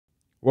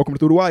Welcome to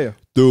Through the Wire.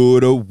 Through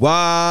the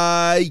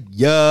Wire.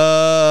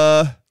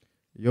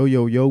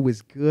 Yo,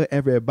 what's good,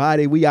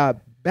 everybody? We are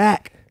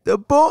back. The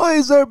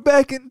boys are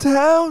back in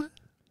town.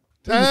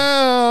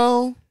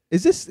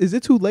 Is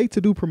it too late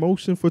to do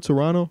promotion for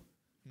Toronto?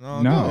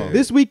 No.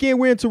 This weekend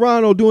we're in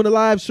Toronto doing a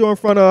live show in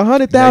front of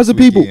 100,000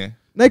 people.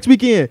 Next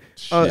weekend,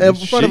 in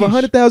front of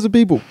 100,000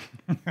 people.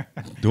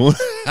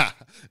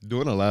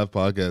 Doing a live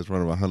podcast in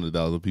front of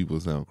 100,000 people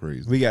sound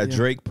crazy. We got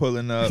Drake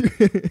pulling up.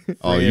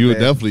 Oh, you would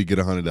definitely get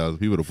 100,000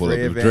 people to pull up.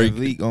 If Drake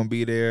Drake gonna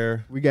be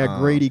there. We got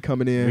Grady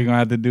coming in. We're going to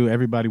have to do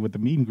everybody with the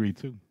meet and greet,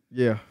 too.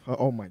 Yeah.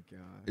 Oh, my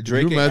God.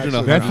 Drake you imagine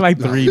ain't That's like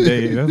 3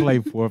 days. That's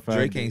like 4 or 5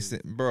 Drake days.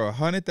 ain't bro.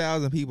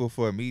 100,000 people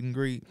for a meet and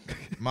greet.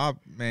 My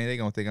man, they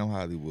gonna think I'm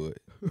Hollywood.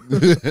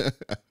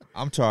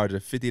 I'm charging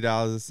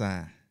 $50 a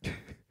sign.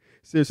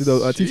 Seriously, though,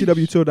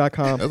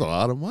 TTWtour.com. That's a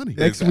lot of money.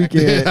 Next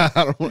weekend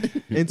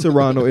in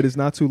Toronto, it is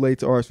not too late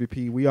to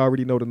RSVP. We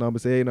already know the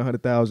numbers. It ain't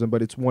 100,000,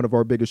 but it's one of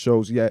our biggest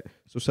shows yet.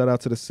 So shout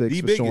out to the Six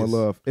for showing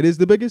love. It is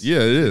the biggest? Yeah,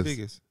 it is.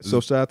 Biggest. So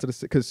shout out to the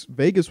Six, because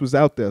Vegas was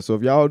out there. So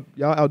if y'all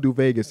outdo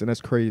Vegas, and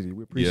that's crazy.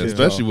 We appreciate it.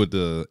 Especially with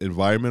the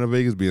environment of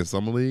Vegas being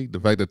summer league,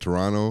 the fact that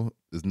Toronto,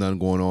 there's nothing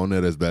going on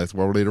there that's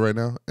basketball related right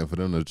now, and for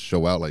them to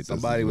show out like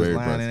Somebody this was is very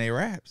lying in impressive. their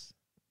raps.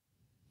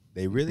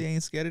 They really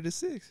ain't scared of the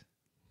Six.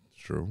 It's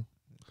true.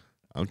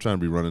 I'm trying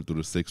to be running through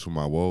the Six for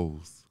my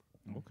woes.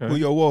 Okay. Who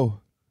your whoa?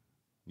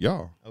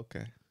 Y'all.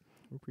 Okay.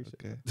 We appreciate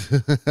Okay.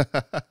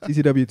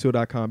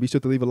 TTWtour.com. Be sure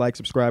to leave a like,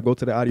 subscribe, go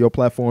to the audio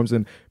platforms,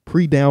 and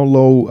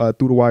pre-download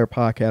Through the Wire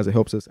podcast. It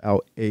helps us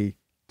out a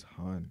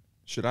ton.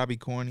 Should I be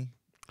corny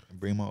and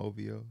bring my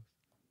OVO?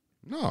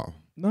 No.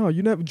 No,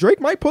 you never. Drake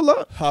might pull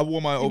up. I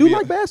wore my You OVO. do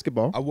like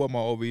basketball. I wore my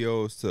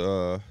OVOs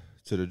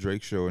to the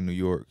Drake show in New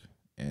York,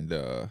 and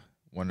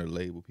one of the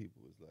label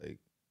people was like,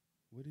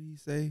 "What did he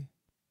say?"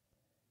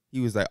 He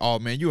was like, "Oh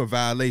man, you in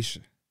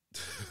violation."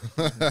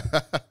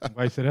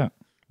 Why you say that?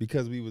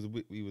 Because we was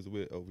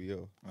with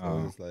OVO. So Oh.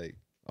 it was like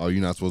Oh,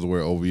 you're not supposed to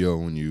wear OVO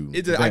when you.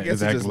 it just, I that- guess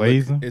is it that just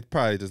glazing? looked, it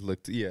probably just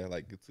looked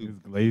like it's too It's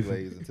glazing.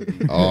 glazing to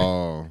the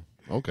Oh,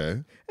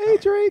 okay. Hey,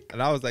 Drake.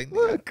 And I was like,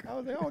 Look.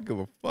 I don't give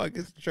a fuck.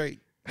 It's Drake.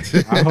 I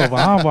hope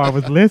Anwar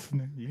was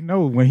listening. You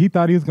know, when he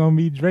thought he was going to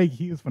meet Drake,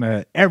 he was going to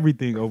have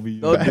everything over you.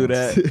 Don't do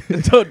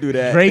that. Don't do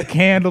that. Drake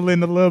candle in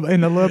the little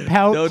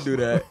pouch. Don't do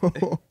that.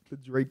 The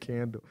Drake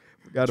candle.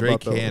 Forgot Drake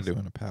about those. candle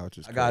in the pouch.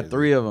 Is I got crazy.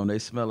 3 of them. They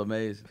smell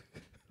amazing.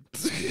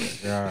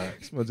 God.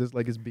 Smells just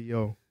like it's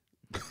BO.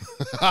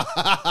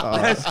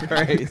 That's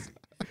crazy.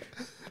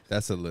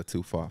 That's a little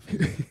too far for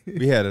me.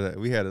 we had a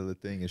little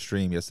thing in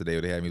stream yesterday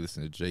where they had me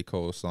listen to J.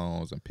 Cole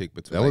songs and pick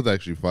between. That was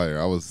actually fire.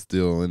 I was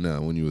still in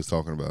that when you was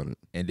talking about it.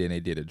 And then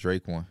they did a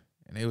Drake one,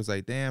 and they was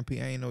like, "Damn,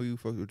 P, I ain't know you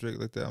fuck with Drake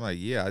like that." I'm like,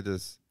 "Yeah,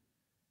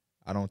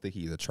 I don't think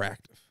he's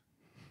attractive."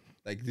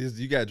 Like this,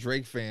 you got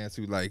Drake fans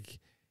who like,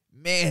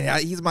 man,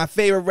 he's my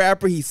favorite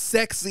rapper. He's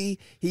sexy.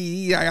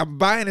 I'm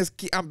buying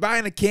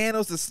the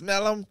candles to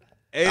smell him.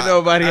 Ain't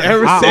nobody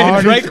ever I said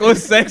already- Drake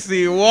was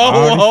sexy. Whoa,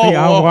 I already see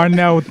whoa. Anwar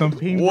now with them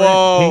pink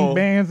Whoa.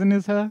 bands in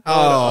his hair.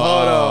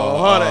 Hold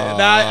on.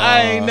 Now,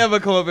 I ain't never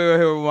come up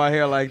here with my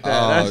hair like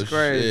that. That's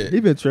crazy. He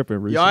been tripping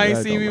recently. Y'all ain't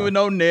I seen me gonna with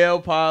lie. no nail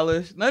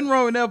polish. Nothing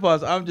wrong with nail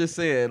polish. I'm just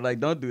saying,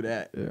 like, don't do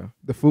that. Yeah.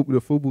 The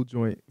Fubu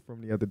joint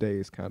from the other day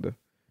is kind of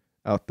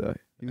out there.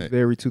 He was Hey.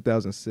 very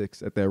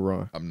 2006 at that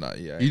run. I'm not.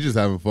 Yeah, He just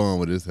having fun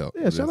with his help.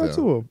 Yeah, shout out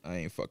to him. I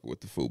ain't fucking with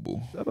the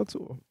FUBU. Shout out to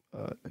him.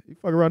 He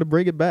fuck around to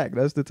bring it back.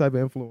 That's the type of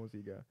influence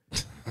he got.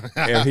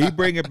 If he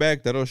bring it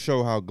back, that'll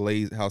show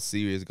how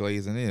serious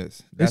glazing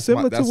is. It's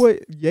similar to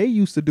what Ye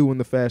used to do in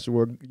the fashion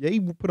world. Ye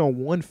would put on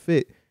one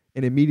fit,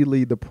 and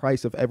immediately the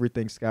price of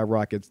everything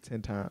skyrockets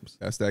 10 times.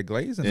 That's that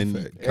glazing And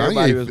effect.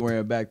 Everybody Kanye- was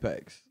wearing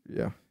backpacks.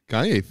 Yeah.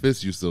 Kanye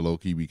Fist used to low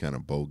key be kind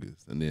of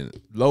bogus, and then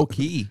Low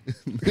key.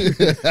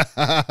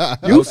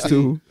 Used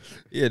to.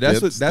 Yeah,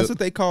 that's Yep, what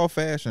they call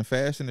fashion.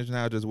 Fashion is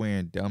now just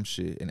wearing dumb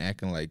shit and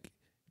acting like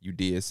you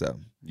did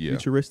something. yeah,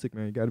 Futuristic,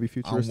 man. You got to be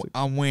futuristic.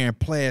 I'm wearing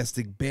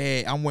plastic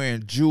bag. I'm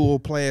wearing jewel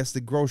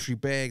plastic grocery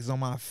bags on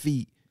my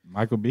feet.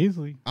 Michael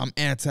Beasley. I'm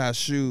anti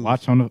shoes.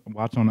 Watch on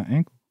the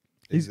ankle.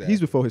 He's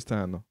before his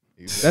time, though.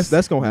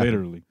 That's going to happen.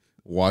 Literally.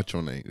 watch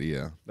on it.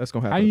 Yeah, That's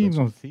going to How happen. you even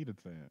going to see the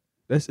tab?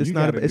 It's you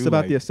not. gotta It's do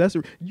about like- the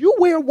accessory. You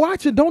wear a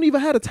watch and don't even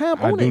have a time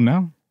I on do it.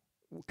 now.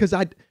 Because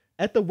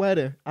at the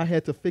wedding, I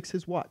had to fix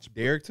his watch.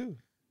 Derrick too.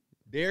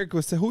 Derrick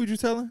was who you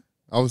telling?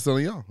 I was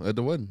telling y'all at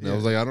the wedding. Yeah. I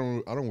was like, I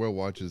don't wear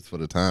watches for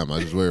the time.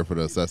 I just wear it for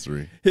the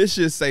accessory. His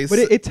shit say. But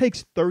it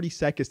takes 30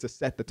 seconds to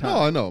set the time. No,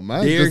 I know.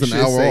 Mine's Derrick just an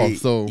should hour say off.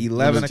 So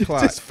 11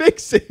 o'clock. Just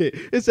fix it.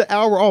 It's an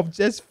hour off.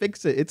 Just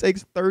fix it. It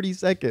takes 30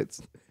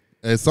 seconds.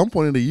 at some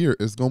point in the year,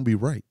 it's gonna be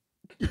right.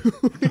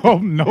 Oh,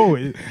 no.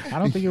 I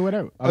don't think it would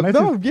ever. Unless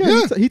No,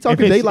 it's- he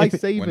talking If it's- daylight if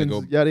it- savings,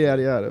 go- yada,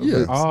 yada, yada.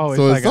 Yeah. Oh, it's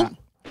So like some-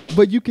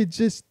 But you could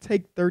just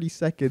take 30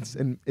 seconds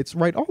and it's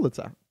right all the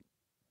time.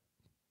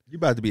 You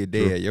about to be a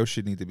True. dad. Your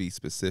shit need to be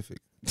specific.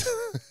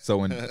 So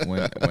when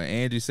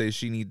Angie says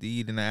she need to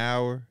eat in an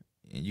hour,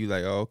 and you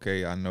like, oh,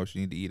 okay, I know she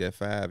need to eat at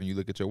 5, and you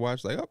look at your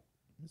watch like, oh,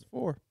 it's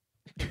 4.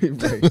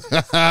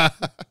 Right.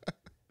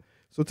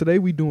 So today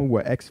we doing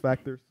what? X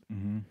Factors?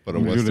 for the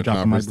Western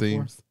Conference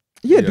teams.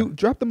 Yeah, dude,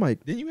 drop the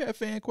mic. Didn't you have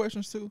fan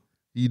questions too?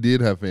 He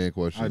did have fan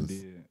questions. I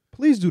did.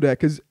 Please do that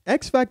because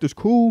X Factor's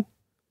cool,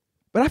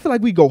 but I feel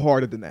like we go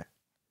harder than that.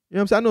 You know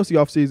what I'm saying? I know it's the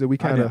offseason. We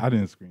kind of. I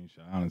didn't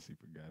screenshot. I honestly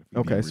forgot.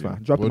 Okay, it's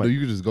fine. Drop the mic. You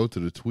can just go to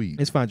the tweet.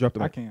 It's fine. Drop the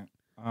mic. I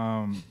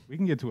can't. We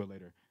can get to it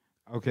later.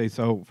 Okay,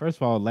 so first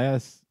of all,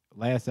 last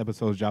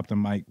episode's Drop the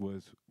Mic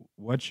was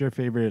what's your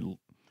favorite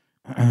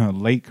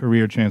late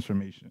career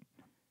transformation?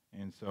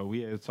 And so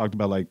we had talked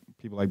about like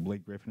people like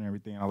Blake Griffin and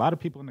everything. And a lot of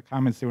people in the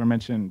comments, they were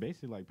mentioning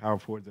basically like power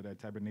forwards of that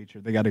type of nature.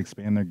 They got to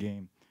expand their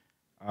game.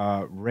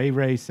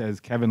 Ray says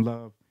Kevin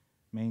Love,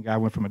 main guy,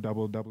 went from a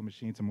double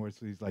machine to more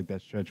sleeves like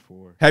that stretch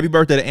for. Happy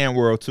birthday to Ant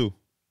World too.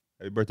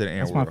 Happy birthday to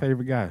Ant That's World. my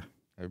favorite guy.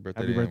 Happy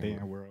birthday,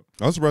 Ant World.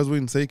 I'm surprised we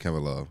didn't say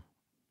Kevin Love.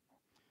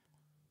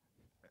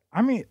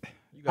 I mean,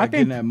 You got to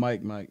get in that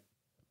mic, Mike.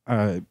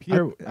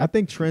 Pierre, I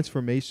think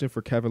transformation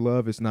for Kevin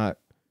Love is not.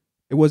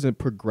 It wasn't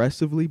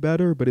progressively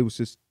better, but it was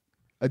just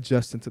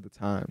adjusting to the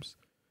times.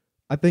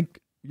 I think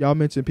y'all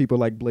mentioned people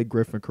like Blake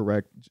Griffin,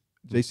 correct?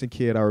 Jason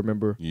Kidd, I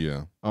remember.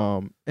 Yeah.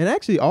 And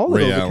actually, all of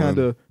Ray those Allen. are kind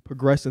of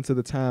progressing to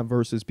the time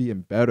versus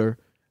being better.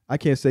 I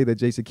can't say that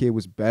Jason Kidd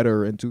was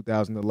better in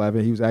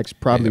 2011. He was actually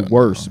probably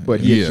worse, but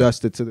he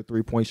adjusted to the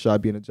 3-point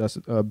shot being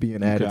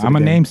added. I'm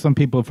gonna name some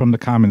people from the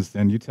comments.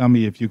 Then you tell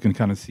me if you can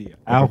kind of see it.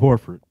 Al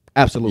Horford.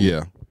 Absolutely.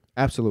 Yeah.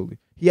 Absolutely.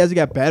 He hasn't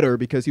got better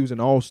because he was an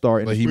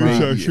all-star. But he made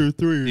sure he's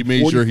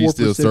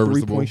still 44%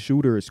 serviceable. 3-point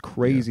shooter is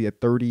crazy at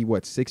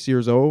 6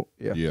 years old?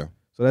 Yeah.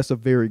 So that's a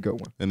very good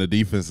one. And the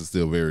defense is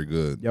still very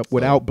good. Yep.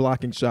 Without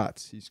blocking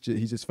shots.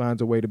 He just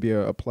finds a way to be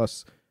a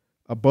plus,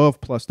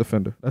 above plus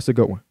defender. That's a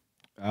good one.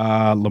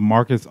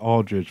 LaMarcus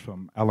Aldridge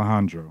from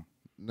Alejandro.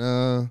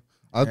 Nah.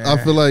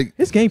 I feel like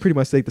his game pretty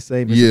much stayed the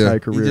same his entire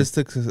career. He just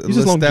took a He's little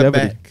just step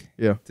longevity.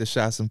 back to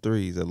shot some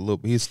threes. A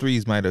little. His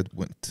threes might have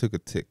took a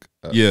tick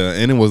up. Yeah,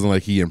 and it wasn't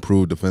like he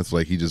improved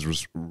defensively. Like he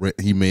just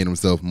he made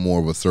himself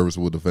more of a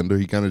serviceable defender.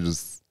 He kind of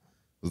just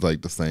was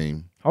like the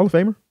same. Hall of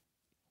Famer?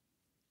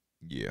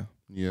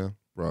 Yeah,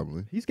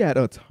 probably. He's got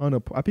a ton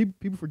of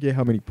people forget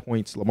how many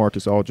points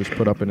LaMarcus Aldridge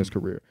put up in his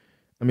career.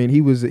 I mean, he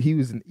was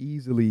an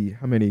easily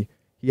how many?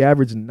 He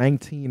averaged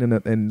 19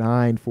 and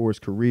 9 for his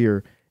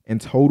career. In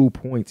total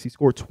points, he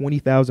scored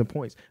 20,000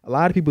 points. A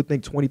lot of people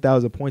think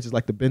 20,000 points is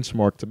like the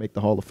benchmark to make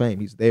the Hall of Fame.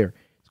 He's there.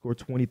 He scored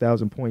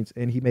 20,000 points,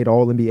 and he made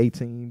All NBA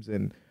teams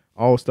and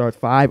All-Star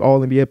 5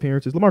 All NBA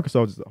appearances. LaMarcus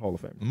Aldridge is a Hall of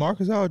Fame.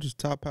 LaMarcus Aldridge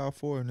top power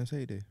forward in his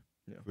heyday.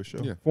 Yeah, for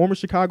sure. Yeah. Former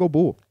Chicago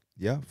Bull.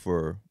 Yeah,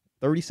 for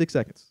 36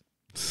 seconds.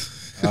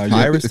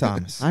 Iris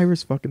Thomas.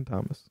 Iris fucking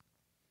Thomas.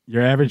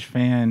 Your average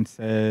fan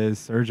says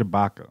Serge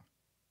Ibaka.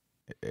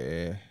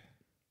 Yeah.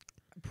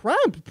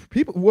 Prime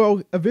people.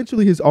 Well,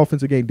 eventually his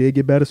offensive game did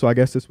get better, so I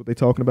guess that's what they're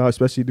talking about,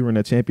 especially during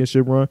that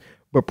championship run.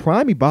 But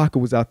Prime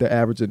Ibaka was out there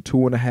averaging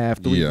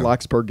 2.5, 3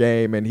 blocks per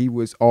game, and he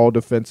was all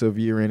defensive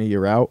year in and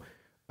year out.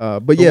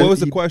 But what was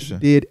the question?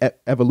 Did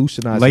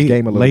evolutionize his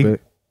game a little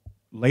bit.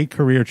 Late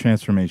career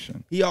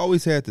transformation. He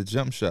always had the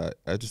jump shot.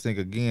 I just think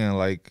again,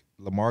 like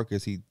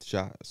LaMarcus, he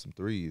shot some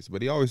threes,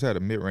 but he always had a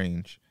mid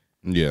range.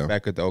 Yeah.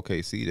 Back at the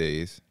OKC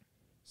days.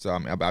 So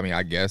I mean,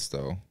 I guess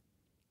though.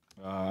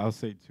 I'll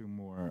say 2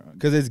 more.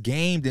 Because his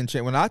game didn't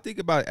change. When I think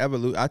about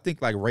evolution, I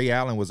think like Ray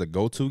Allen was a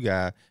go-to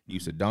guy. He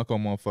used to dunk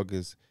on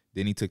motherfuckers.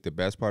 Then he took the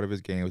best part of his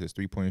game with his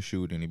 3-point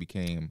shooting, and he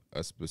became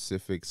a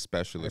specific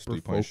specialist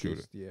 3-point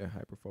shooter. Yeah,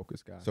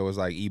 hyper-focused guy. So it's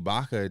like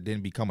Ibaka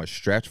didn't become a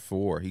stretch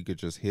 4. He could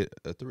just hit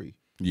a 3.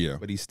 Yeah.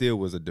 But he still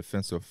was a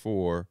defensive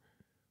 4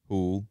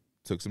 who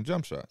took some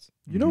jump shots.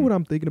 You know what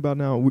I'm thinking about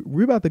now?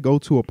 We're about to go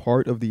to a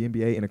part of the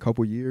NBA in a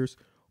couple years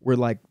where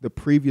like the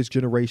previous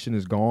generation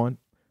is gone.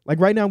 Like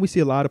right now we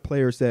see a lot of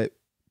players that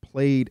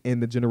played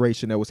in the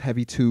generation that was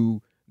heavy 2,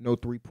 no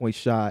 3-point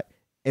shot,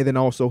 and then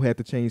also had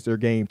to change their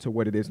game to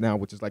what it is now,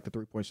 which is like the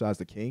 3-point shot is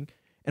the king.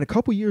 In a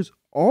couple years,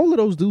 all of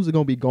those dudes are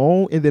going to be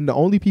gone, and then the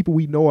only people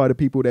we know are the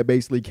people that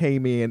basically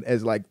came in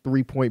as like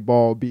 3-point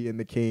ball being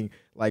the king,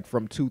 like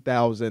from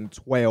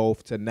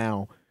 2012 to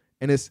now.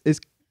 And it's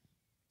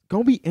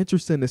going to be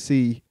interesting to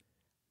see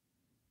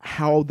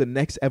how the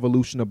next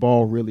evolution of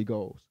ball really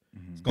goes.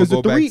 Because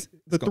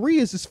the three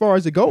is as far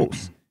as it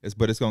goes.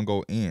 But it's going to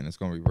go in. It's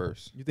going to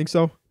reverse. You think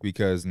so?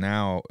 Because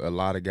now a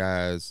lot of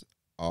guys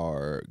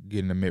are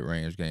getting the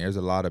mid-range game. There's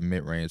a lot of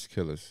mid-range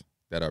killers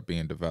that are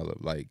being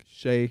developed. Like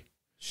Shea,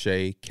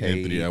 Cade.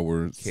 Anthony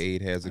Edwards.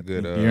 Cade has a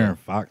good De'Aaron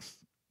Fox.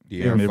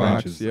 De'Aaron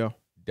Fox. Yeah.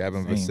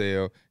 Devin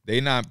Vassell.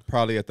 They not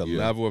probably at the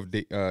level of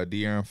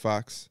De'Aaron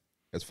Fox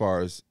as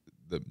far as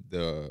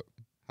the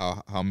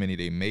how many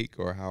they make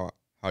or how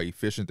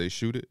efficient they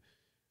shoot it.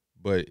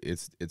 But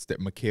it's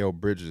that Mikal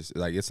Bridges.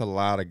 Like it's a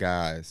lot of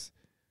guys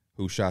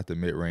who shot the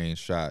mid-range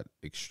shot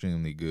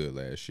extremely good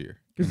last year.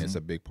 And it's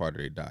a big part of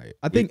their diet.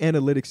 I think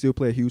analytics still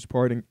play a huge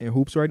part in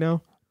hoops right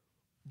now.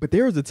 But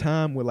there was a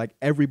time where like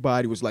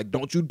everybody was like,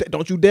 "Don't you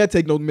dare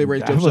take no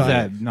mid-range jump shot."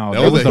 That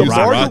was the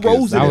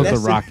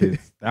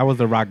Rockets. That was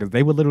the Rockets.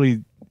 They would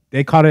literally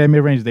caught it at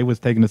mid-range. They was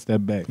taking a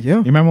step back. Yeah.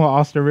 You remember when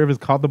Austin Rivers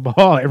caught the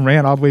ball and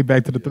ran all the way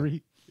back to the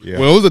 3? Yeah.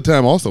 Well, it was a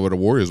time also where the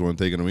Warriors weren't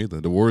taking them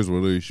either. The Warriors were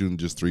literally shooting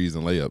just threes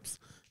and layups.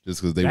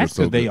 just because they That's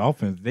were so they good.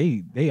 offense.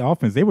 They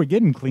offense. They were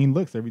getting clean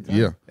looks every time.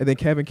 Yeah. And then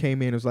Kevin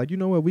came in and was like, you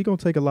know what, we're going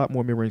to take a lot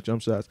more mid-range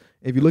jump shots.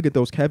 If you look at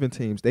those Kevin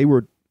teams, they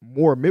were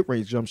more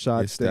mid-range jump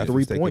shots than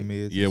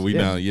 3-point.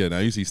 Yeah, now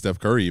you see Steph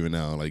Curry even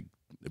now, like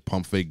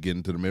pump fake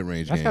getting to the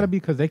mid-range That's game. got to be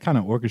because they kind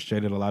of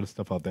orchestrated a lot of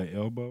stuff out that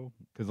elbow.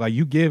 Because like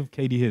you give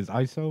KD his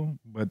ISO,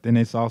 but then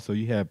it's also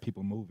you have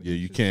people moving. Yeah,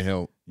 you can't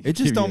help. It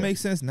just don't make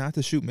sense not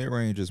to shoot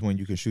mid-ranges when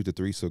you can shoot the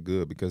three so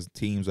good, because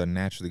teams are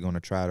naturally going to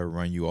try to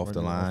run you off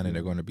the line, and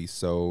they're going to be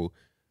so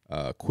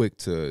quick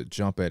to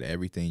jump at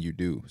everything you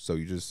do. So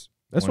you just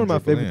That's one of my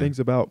favorite things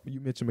about, you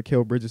mentioned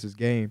Mikal Bridges'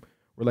 game,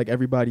 where like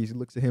everybody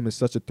looks at him as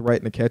such a threat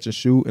in the catch and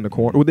shoot in the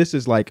corner. Well, this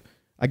is like,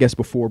 I guess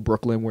before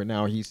Brooklyn, where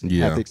now he's had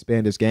to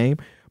expand his game.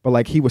 But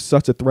like he was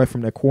such a threat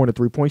from that corner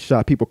 3-point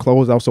shot. People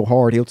close out so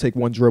hard, he'll take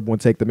one dribble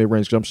and take the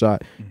mid-range jump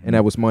shot, and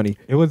that was money.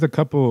 It was a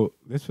couple.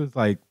 This was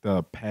like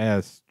the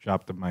pass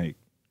drop the mic,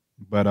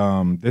 but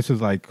this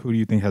was like, who do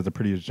you think has the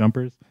prettiest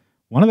jumpers?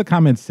 One of the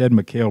comments said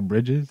Mikal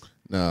Bridges.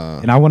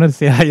 And I wanted to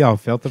see how y'all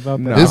felt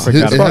about that.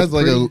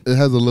 It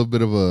has a little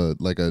bit of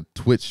a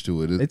twitch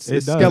to it.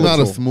 It's not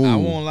a smooth. I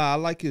won't lie. I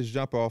like his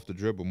jumper off the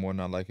dribble more than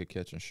I like a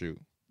catch and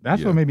shoot.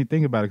 That's what made me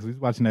think about it, because we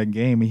was watching that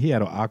game and he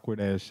had an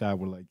awkward ass shot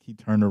where like he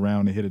turned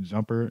around and hit a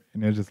jumper,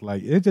 and it's just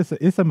like it's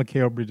a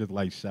Mikal Bridges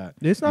like shot.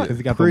 It's not because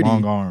he got pretty. the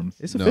long arms.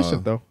 It's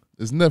efficient though.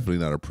 It's definitely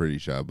not a pretty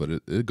shot, but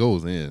it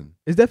goes in.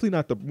 It's definitely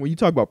not when you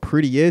talk about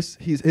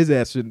prettiest, his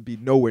ass shouldn't be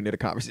nowhere near the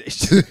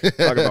conversation.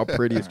 Talking about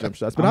prettiest jump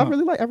shots, but I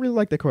really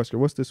like that question.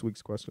 What's this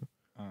week's question?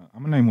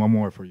 I'm gonna name one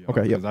more for you.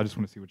 Okay, because I just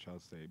want to see what y'all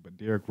say. But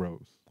Derrick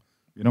Rose,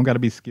 you don't got to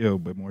be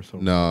skilled, but more so.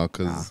 No,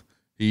 because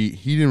he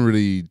didn't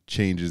really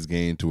change his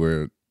game to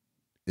where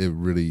it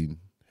really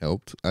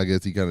helped. I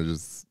guess he kind of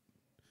just,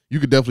 you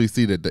could definitely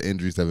see that the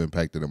injuries have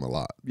impacted him a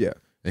lot. Yeah.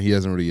 And he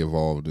hasn't really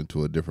evolved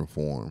into a different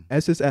form.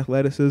 As his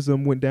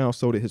athleticism went down,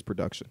 so did his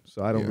production.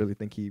 So I don't really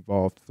think he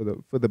evolved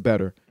for the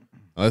better.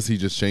 Unless he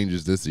just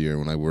changes this year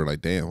when we're like,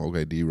 damn,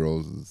 okay, D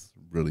Rose is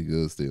really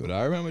good still. But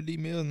I remember D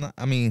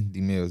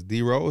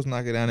Rose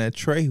knocking down that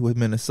tray with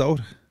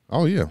Minnesota.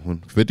 Oh yeah,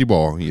 when 50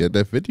 ball, he had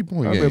that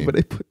 50-point game. I remember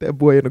they put that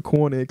boy in the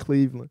corner in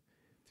Cleveland,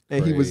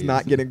 and he was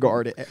not getting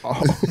guarded at all.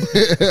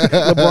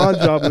 LeBron's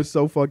job was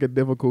so fucking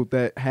difficult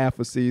that half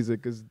a season,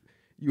 because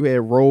you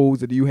had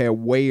Rose and you had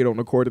Wade on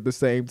the court at the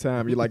same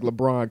time. You're like,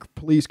 LeBron,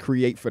 please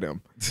create for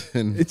them.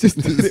 It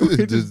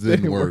just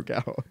didn't work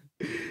out.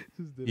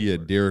 He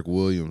had Derrick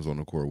Williams on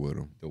the court with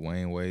him.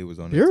 Dwayne Wade was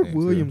on the Derrick team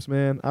Williams, too.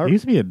 man. He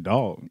used to be a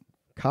dog.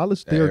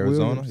 College At Derrick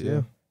Arizona, Williams,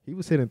 yeah. He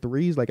was hitting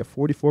threes like a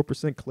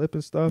 44% clip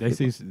and stuff. They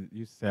used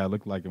to say I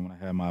looked like it when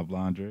I had my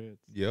blonde dreads.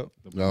 Yep.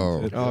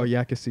 Oh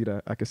yeah, I can see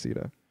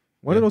that.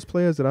 One of those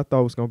players that I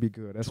thought was gonna be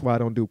good. That's why I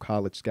don't do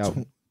college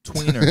scouting.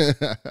 Tweeners.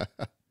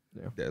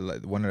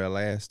 One of the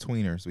last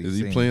tweeners we've Is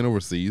he seen. playing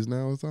overseas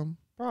now or something?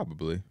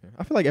 Probably.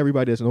 I feel like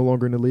everybody that's no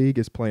longer in the league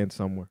is playing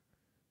somewhere.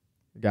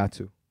 Got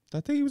to.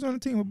 I think he was on the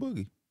team with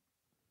Boogie.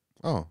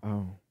 Oh.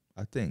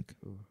 I think.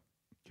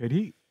 Could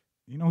he?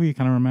 You know who he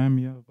kind of remind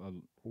me of?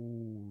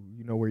 Ooh,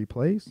 you know where he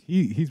plays?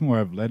 He's more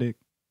athletic.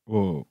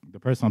 Well, the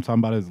person I'm talking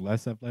about is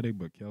less athletic,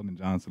 but Keldon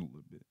Johnson a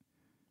little bit.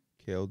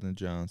 Keldon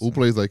Johnson. Who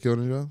plays like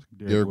Keldon Johnson?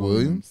 Derrick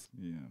Williams?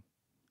 Yeah.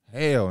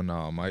 Hell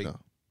no, Mike. No.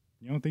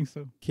 You don't think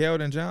so?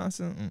 Keldon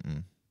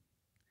Johnson?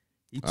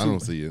 I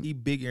don't see it. He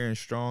bigger and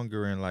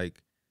stronger and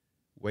like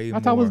way more.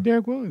 I thought it was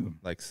Derrick Williams.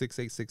 Like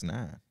 6'8",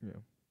 6'9". Yeah.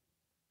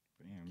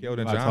 Damn,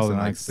 Keldon Johnson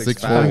like 6'5".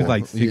 I thought he was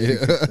like 6'6",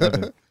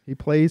 6'7". He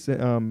plays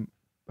in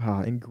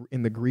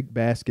the Greek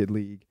Basket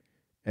League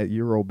at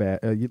Euro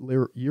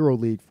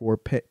League for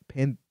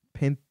Pentheus.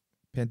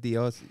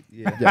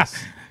 Yeah.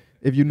 Yes.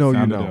 If you know, you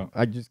Sounded know. out.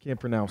 I just can't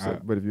pronounce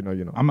it, but if you know,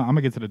 you know. I'm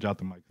gonna get to the drop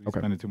the mic. We're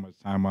spending too much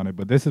time on it,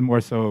 but this is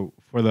more so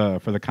for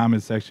the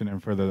comment section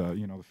and for the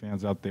the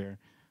fans out there.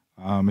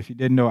 If you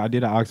didn't know, I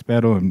did an Ox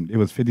battle and it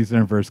was 50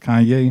 Cent versus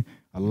Kanye.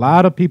 A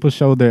lot of people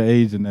showed their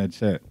age in that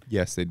chat.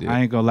 Yes, they did.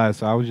 I ain't gonna lie.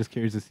 So I was just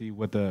curious to see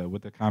what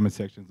the comment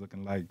section is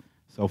looking like.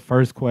 So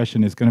first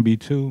question is gonna be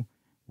 2: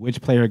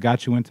 which player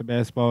got you into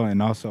basketball,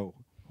 and also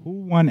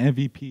who won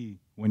MVP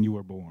when you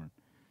were born?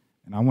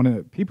 And I want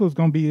to,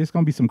 it's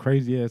gonna be some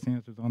crazy ass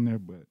answers on there,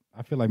 but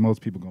I feel like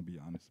most people gonna be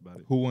honest about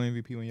it. Who won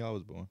MVP when y'all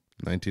was born?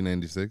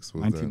 1996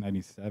 was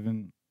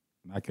 1997.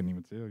 I couldn't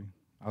even tell you.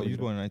 You was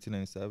born in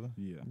 1997?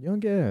 Yeah.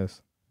 Young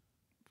ass.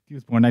 He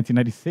was born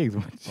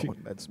 1996.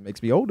 That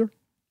makes me older.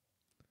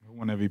 Who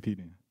won MVP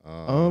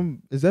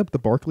then? Is that the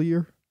Barkley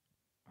year?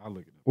 I'll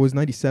look it up. Or was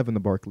 97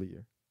 the Barkley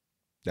year?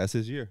 That's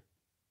his year.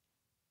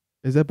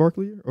 Is that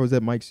Barkley year? Or is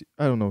that Mike's?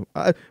 I don't know.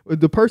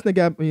 The person that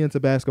got me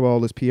into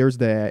basketball is Pierre's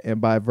dad, and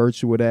by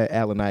virtue of that,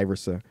 Allen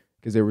Iverson,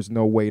 because there was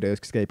no way to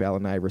escape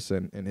Allen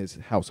Iverson in his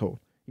household.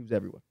 He was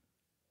everywhere.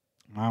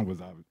 Mine was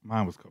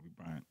Kobe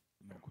Bryant.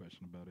 No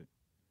question about it.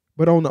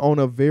 But on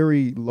a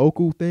very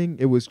local thing,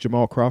 it was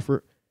Jamal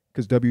Crawford,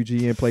 because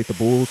WGN played the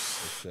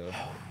Bulls.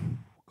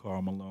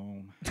 Karl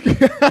Malone.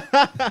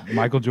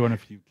 Michael Jordan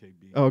for you, KB.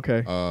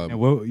 Okay.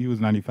 And he was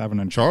 95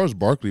 and Charles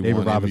Barkley David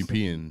won Robinson.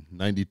 MVP in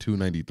 92,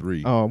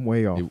 93. Oh, I'm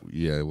way off.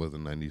 It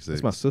wasn't 96.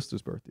 It's my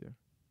sister's birthday.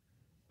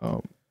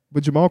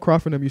 But Jamal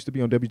Crawford and them used to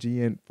be on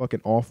WGN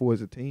fucking awful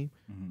as a team.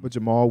 But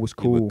Jamal was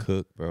He cool. would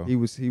cook, bro.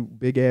 He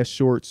big ass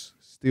shorts,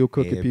 still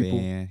cooking people.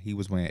 Man, he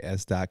was wearing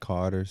S.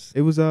 Carters.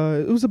 It was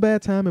a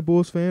bad time in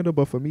Bulls fandom,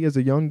 but for me as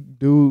a young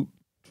dude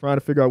trying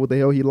to figure out what the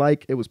hell he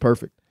liked, it was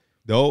perfect.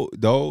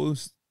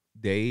 Those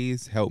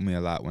days help me a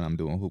lot when I'm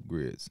doing hoop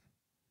grids,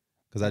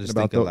 because I just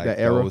think of like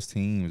those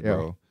teams,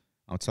 bro.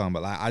 I'm talking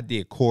about, like, I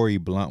did Corey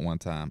Blunt one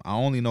time. I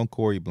only know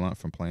Corey Blunt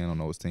from playing on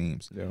those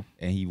teams. Yeah.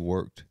 And he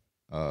worked.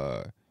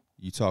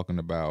 You talking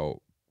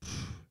about,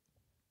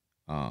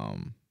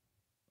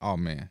 oh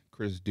man,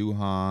 Chris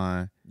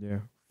Duhon. Yeah.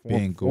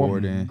 Ben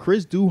Gordon.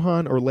 Chris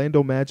Duhon,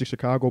 Orlando Magic,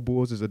 Chicago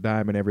Bulls is a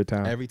diamond every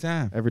time. Every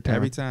time.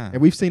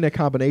 And we've seen that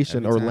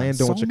combination,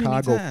 Orlando and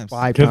Chicago, 5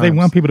 times. Because they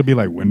want people to be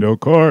like Wendell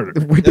Carter.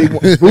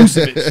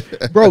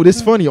 Bro, this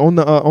is funny. On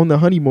the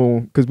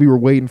honeymoon, because we were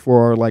waiting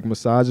for our like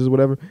massages or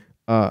whatever,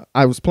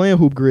 I was playing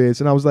hoop grids,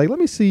 and I was like, let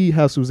me see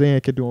how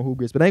Suzanne can do on hoop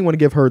grids. But I didn't want to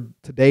give her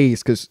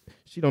today's because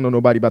she don't know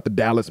nobody about the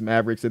Dallas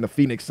Mavericks and the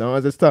Phoenix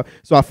Suns and stuff.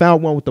 So I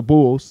found one with the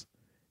Bulls,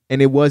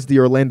 and it was the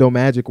Orlando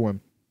Magic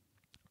one.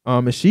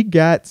 And I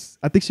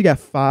think she got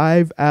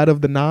 5 out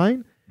of the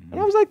 9. And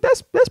I was like,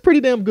 that's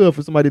pretty damn good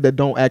for somebody that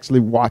don't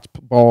actually watch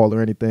ball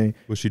or anything.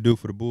 What'd she do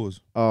for the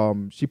Bulls?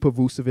 She put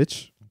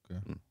Vucevic.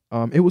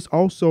 Okay. It was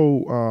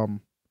also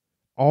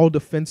all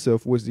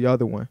defensive was the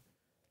other one.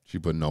 She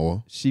put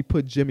Noah. She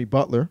put Jimmy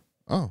Butler.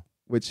 Oh.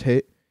 Which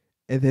hit.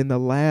 And then the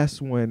last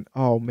one,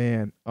 oh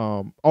man.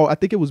 I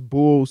think it was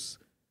Bulls.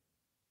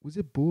 Was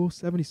it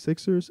Bulls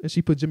 76ers? And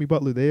she put Jimmy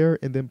Butler there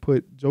and then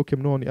put Joakim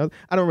Noah on the other.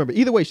 I don't remember.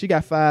 Either way, she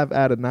got 5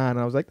 out of 9. And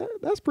I was like,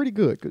 that's pretty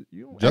good. Cause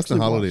Justin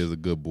Holiday is a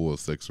good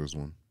Bulls Sixers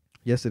one.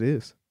 Yes, it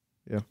is.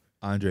 Yeah.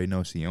 Andre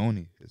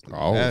Nocioni is the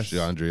best.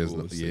 Andre is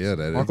that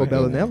is. Marco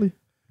Bellinelli.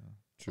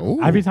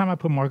 True. Every time I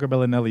put Marco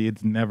Bellinelli,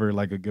 it's never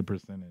like a good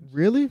percentage.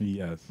 Really?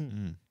 Yes.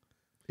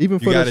 Even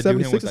for the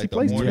 76ers, he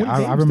plays 20 games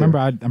I remember.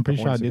 I'm pretty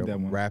sure I did that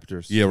one.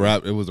 Raptors. Yeah,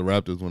 it was the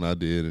Raptors one I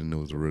did, and it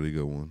was a really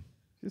good one.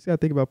 Just got to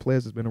think about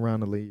players that's been around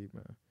the league,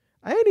 man.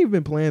 I ain't even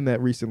been playing that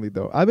recently,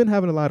 though. I've been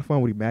having a lot of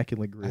fun with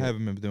Immaculate Grid. I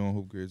haven't been doing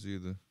hoop grids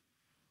either.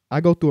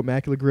 I go through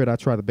Immaculate Grid. I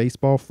try the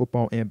baseball,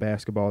 football, and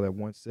basketball at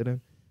one sitting,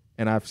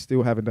 and I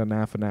still haven't done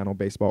 9 for 9 on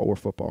baseball or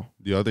football.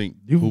 Do y'all think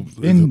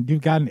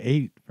you've gotten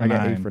 8 for 9?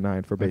 I got 8 for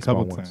 9 for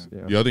baseball once.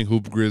 Yeah. Do y'all think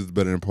Hoop Grid is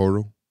better than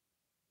Portal?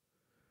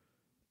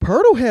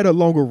 Pirtle had a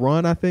longer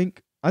run, I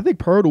think. I think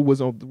Pirtle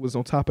was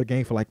on top of the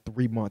game for like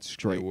 3 months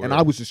straight, and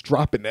I was just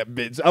dropping that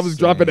bitch. I was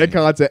dropping that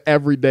content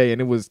every day,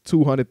 and it was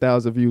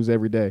 200,000 views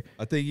every day.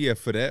 I think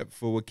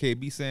for what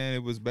KB saying,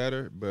 it was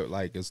better, but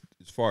like as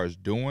far as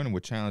doing,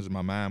 what challenged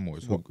my mind more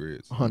is hoop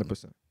grids.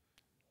 100%.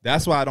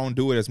 That's why I don't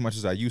do it as much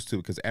as I used to,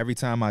 because every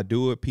time I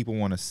do it, people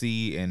want to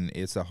see, and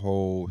it's a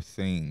whole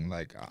thing.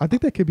 Like I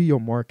think that could be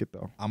your market,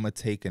 though. I'm gonna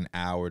take an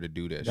hour to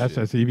do that. That's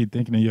shit. just so you be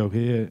thinking in your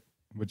head,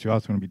 but you're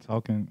also gonna be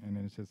talking, and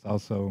then it's just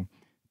also.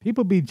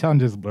 People be trying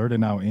to just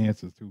blurting out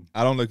answers too.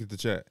 I don't look at the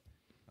chat.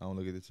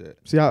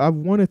 See, I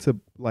wanted to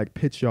like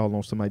pitch y'all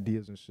on some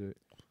ideas and shit.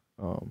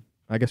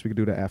 I guess we could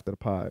do that after the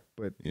pod,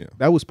 but yeah,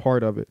 that was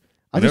part of it.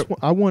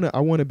 I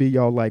want to be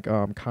y'all like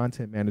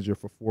content manager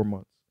for 4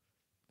 months,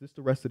 just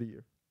the rest of the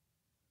year,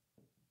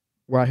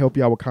 where I help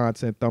y'all with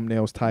content,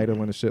 thumbnails,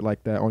 title, and shit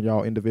like that on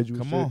y'all individual.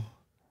 Come shit, on,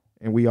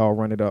 and we all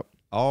run it up.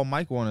 All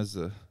Mike wants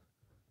is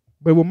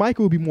but with Mike,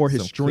 it would be more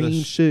his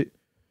stream shit.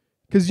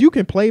 Because you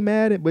can play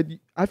Madden, but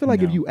I feel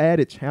like if you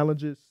added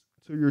challenges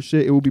to your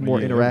shit, it would be more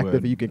interactive,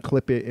 and you can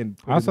clip it and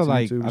put also it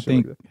like YouTube I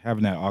think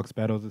having that aux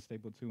battle is a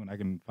staple too, and I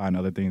can find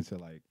other things to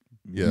like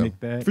mimic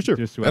that for sure.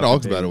 That aux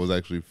battle was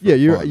actually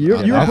your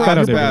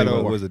aux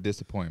battle was a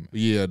disappointment.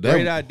 Yeah,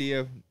 great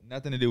idea,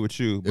 nothing to do with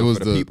you. But it was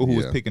for the people who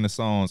was picking the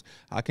songs.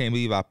 I can't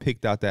believe I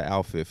picked out that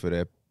outfit for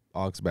that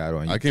aux battle.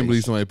 I can't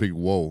believe somebody picked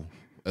 "Whoa"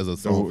 as a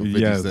song for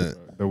 50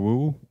 Cent. The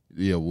Woo.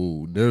 Yeah,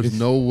 woo. There's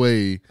no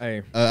way.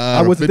 Hey,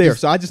 I wasn't there,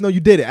 so I just know you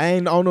did it. I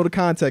don't know the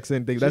context and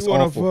anything. That's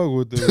awful. Fuck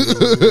with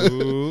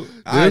the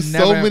There's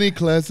so many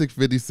classic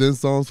 50 Cent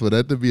songs for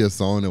that to be a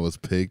song that was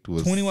picked.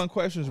 Was 21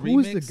 Questions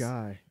remix. Who's the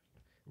guy?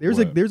 There's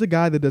a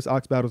guy that does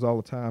aux battles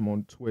all the time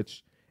on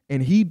Twitch,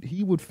 and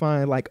he would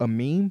find like a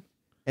meme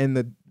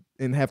and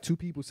have 2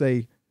 people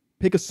say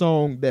pick a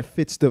song that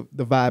fits the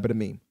vibe of the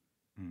meme,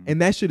 and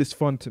that shit is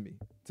fun to me.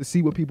 To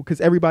see what people,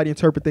 because everybody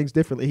interpret things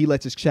differently. He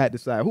lets his chat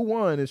decide who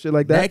won and shit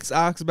like that. Next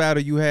aux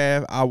battle you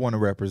have, I want to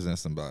represent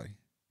somebody,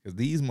 because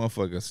these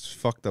motherfuckers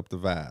fucked up the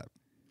vibe.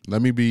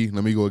 Let me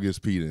go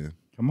against Pete then.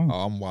 Come on.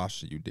 Oh, I'm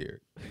watching you,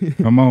 Darrick.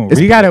 Come on.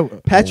 We got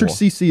it. Patrick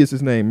CC is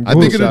his name. I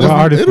think it'll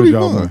be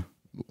fun.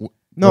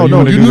 No,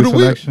 you knew the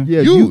selection.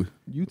 Yeah,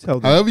 you tell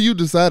them. However you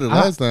decided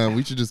last time,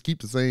 we should just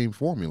keep the same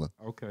formula.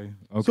 Okay.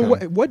 So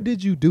what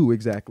did you do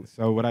exactly?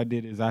 So what I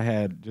did is I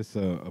had just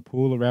a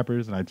pool of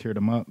rappers, and I tiered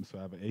them up. So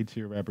I have A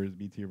tier rappers,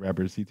 B tier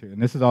rappers, C tier, and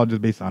this is all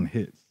just based on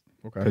hits.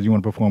 Okay. Because you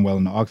want to perform well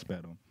in the aux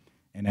battle,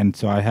 and then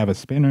so I have a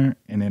spinner,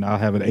 and then I'll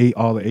have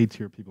all the A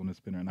tier people in the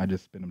spinner, and I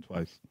just spin them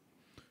twice.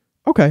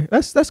 Okay,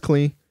 that's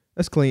clean.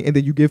 That's clean. And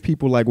then you give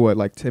people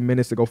like 10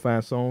 minutes to go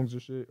find songs or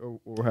shit?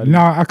 Or how do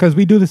No, because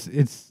we do this.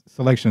 It's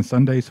selection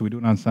Sunday, so we do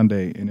it on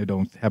Sunday, and it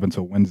don't happen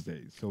until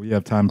Wednesday. So we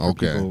have time for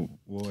people.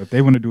 Well, if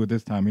they want to do it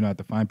this time, you don't have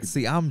to find people.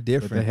 See, I'm But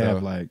different. they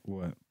have though. like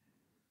what?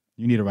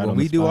 You need to write When on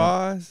we the do spot.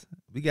 ours,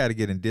 we got to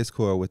get in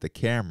Discord with the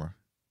camera.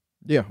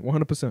 Yeah,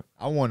 100%.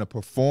 I want to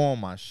perform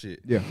my shit.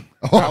 Yeah.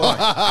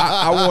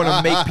 I want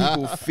to make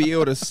people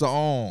feel the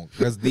song.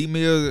 Because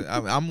D-Mills,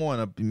 I'm on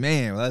a,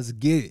 man, let's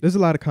get it. There's a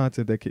lot of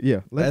content that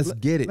can, Let's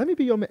get it. Let me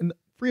be your man.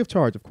 Free of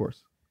charge, of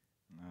course.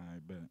 I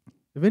bet.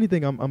 If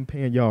anything, I'm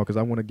paying y'all because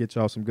I want to get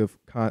y'all some good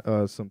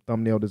some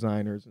thumbnail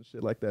designers and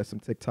shit like that,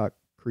 some TikTok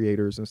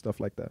creators and stuff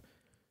like that.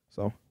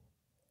 So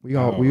we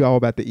all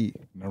about to eat.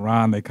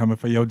 Naran, they coming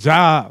for your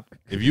job.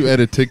 If you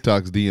edit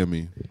TikToks, DM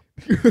me.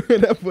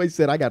 That boy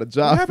said I got a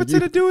job. What happened for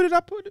to you. the dude that I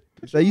put?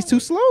 Say he's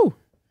too slow.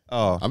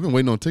 Oh, I've been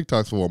waiting on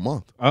TikToks for a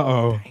month. I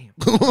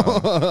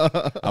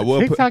will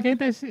put, TikTok ain't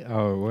that shit.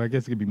 Oh, well, I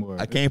guess it could be more.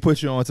 I can't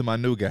put you on to my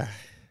new guy.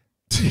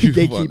 You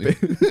Gatekeep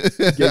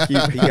funny.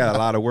 it. He got a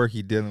lot of work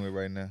he dealing with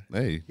right now.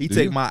 Hey, He do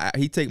take you? my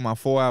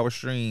 4-hour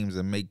streams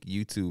and make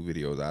YouTube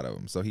videos out of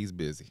them. So he's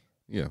busy.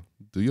 Yeah,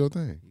 do your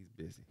thing. He's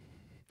busy.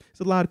 There's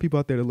a lot of people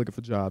out there that are looking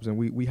for jobs, and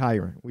we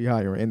hiring.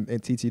 And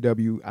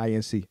TTW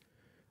INC.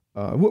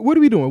 What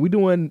are we doing? We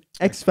doing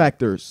X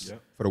Factors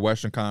Yep. For the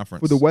Western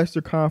Conference. for the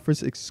Western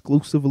Conference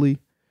exclusively.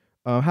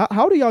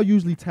 How do y'all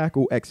usually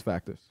tackle X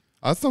Factors?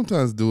 I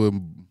sometimes do it.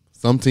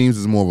 Some teams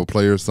is more of a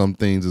player. Some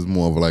things is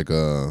more of like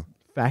a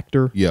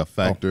Factor.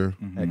 factor.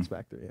 X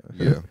Factor.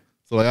 Yeah. Yeah.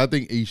 So like I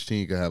think each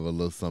team could have a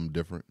little something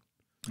different.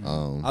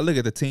 I look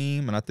at the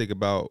team and I think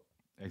about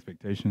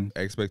Expectations.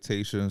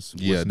 expectations,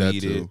 what's Yeah, that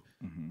needed. too.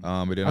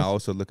 But then I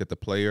also look at the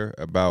player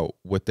about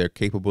what they're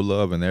capable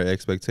of and their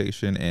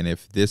expectation. And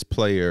if this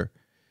player,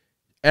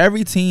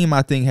 every team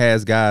I think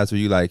has guys where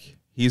you like,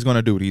 he's going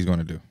to do what he's going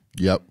to do.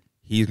 Yep.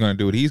 He's going to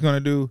do what he's going to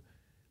do.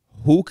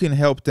 Who can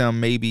help them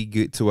maybe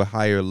get to a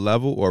higher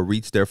level or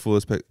reach their full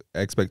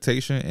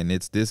expectation? And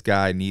it's this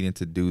guy needing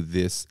to do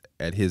this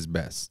at his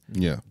best.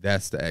 Yeah.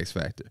 That's the X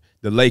factor.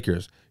 The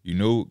Lakers, you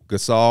knew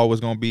Gasol was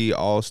going to be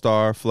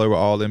all-star, Fleur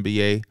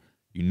all-NBA.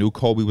 You knew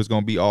Kobe was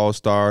going to be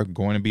all-star,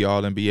 going to be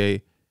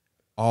all-NBA.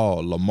 Oh,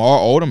 Lamar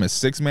Odom is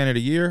 6th man of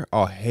the year?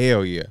 Oh,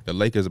 hell yeah. The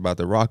Lakers about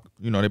to rock.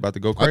 You know, they about to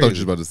go crazy. I thought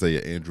you were about to say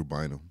Andrew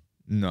Bynum.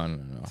 No.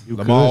 You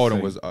Lamar could Odom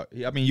say was,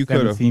 I mean, you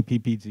could have. 17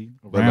 PPG.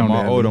 But around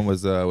Lamar that at Odom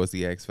least. was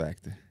the X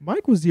factor.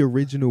 Mike was the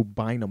original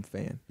Bynum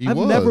fan. He I've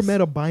was. never met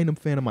a Bynum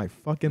fan in my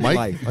fucking Mike-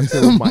 life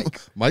until Mike.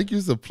 Mike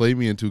used to play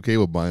me in 2K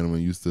with Bynum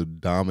and used to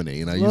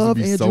dominate, and I Love used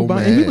to be Andrew so Bynum.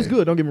 mad. And he was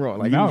good. Don't get me wrong.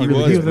 Like No, he he was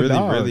really really, a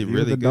dog. really, He was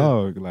really a good.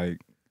 dog. Like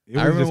it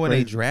I was remember just when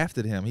they crazy.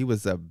 drafted him, he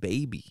was a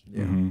baby.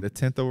 Yeah. Mhm. The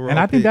 10th overall And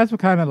I think pick. that's what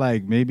kind of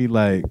like maybe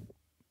like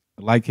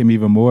him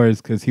even more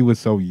is because he was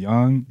so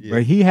young. Yeah.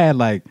 But he had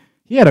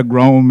a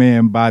grown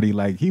man body.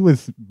 Like he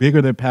was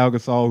bigger than Pau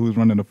Gasol, who was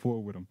running the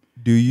floor with him.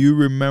 Do you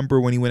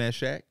remember when he went at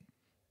Shaq?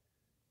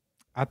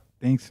 I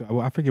think so.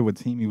 Well, I forget what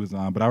team he was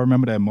on, but I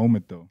remember that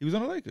moment though. He was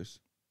on the Lakers.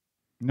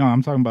 No,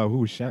 I'm talking about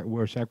where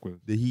Shaq was.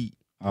 The Heat.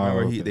 Oh,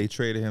 Remember okay. they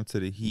traded him to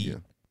the Heat, Yeah.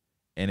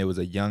 and it was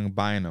a young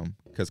Bynum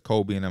because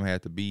Kobe and them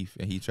had the beef,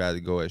 and he tried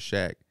to go at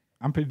Shaq.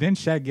 Didn't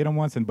Shaq get him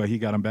once, but he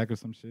got him back or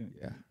some shit?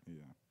 Yeah.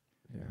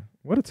 Yeah.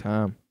 What a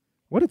time.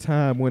 What a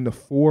time when the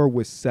 4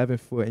 was 7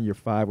 foot and your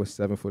 5 was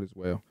 7 foot as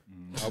well.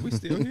 Are we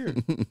still here?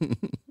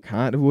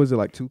 Kind of. Was it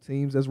like 2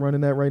 teams that's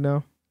running that right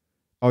now?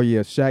 Oh yeah,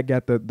 Shaq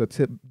got the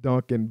tip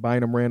dunk and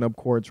Bynum ran up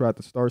court and tried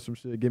to start some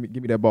shit. Give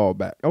me that ball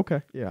back.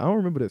 Okay, yeah, I don't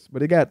remember this,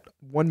 but it got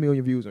 1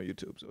 million views on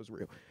YouTube, so it's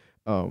real.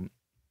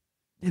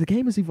 Yeah, the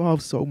game has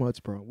evolved so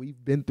much, bro. We've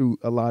been through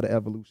a lot of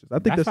evolutions. I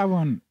think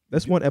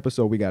that's one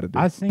episode we got to do.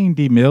 I seen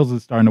D Mills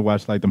is starting to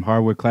watch like them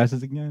hardwood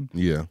classes again.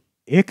 Yeah.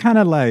 It kind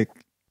of like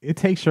it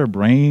takes your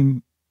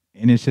brain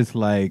and it's just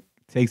like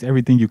takes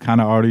everything you kind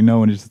of already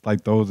know and it just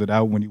like throws it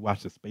out when you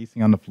watch the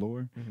spacing on the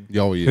floor.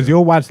 Oh yeah. Because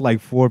you'll watch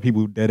like 4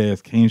 people who dead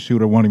ass can't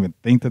shoot or won't even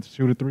think to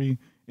shoot a 3,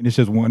 and it's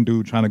just one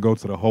dude trying to go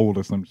to the hole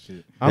or some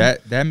shit.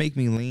 that make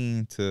me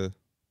lean to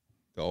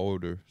the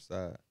older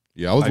side.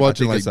 Yeah, I was I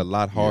watching think like it's a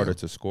lot harder yeah.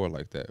 to score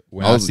like that.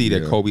 When I I was- see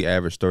that yeah. Kobe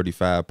averaged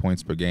 35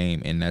 points per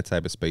game in that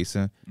type of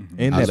spacing,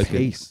 and I that look at-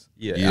 pace.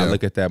 I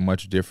look at that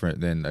much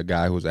different than a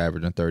guy who's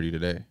averaging 30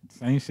 today.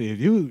 Same shit.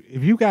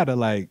 If you gotta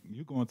like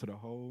you go into the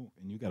hole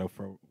and you gotta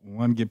for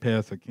one get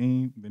past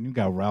Hakeem, then you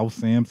got Ralph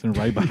Sampson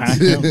right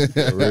behind him.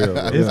 For real.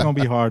 It's gonna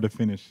be hard to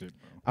finish it,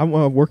 bro.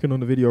 I'm working on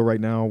the video right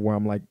now where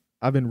I'm like,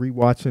 I've been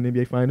rewatching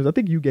NBA Finals. I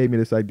think you gave me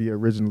this idea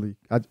originally.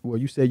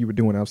 You said you were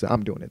doing it. I said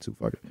I'm doing it too.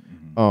 Fuck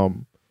it.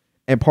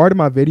 And part of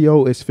my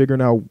video is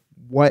figuring out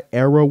what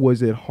era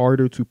was it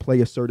harder to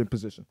play a certain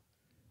position,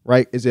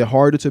 right? Is it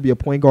harder to be a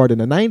point guard in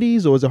the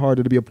 90s or is it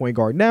harder to be a point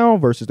guard now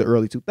versus the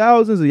early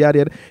 2000s? Yada,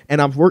 yada.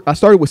 And I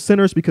started with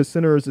centers because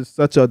centers is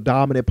such a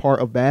dominant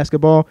part of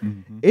basketball.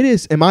 It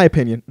is, in my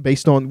opinion,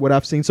 based on what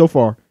I've seen so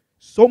far,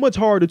 so much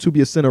harder to be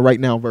a center right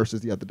now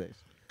versus the other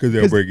days. Because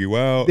they'll break you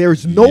out.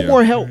 There's no Yeah.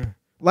 more help.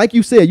 Like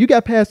you said, you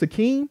got past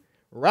Hakeem,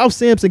 Ralph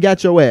Sampson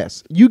got your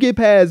ass. You get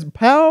past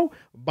Powell,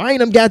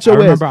 Bynum got your I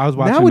ass. remember I was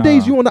watching,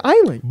 Nowadays, you on the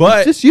island. But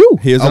It's just you.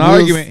 Here's an I will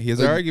argument. s- Here's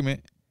an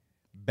argument.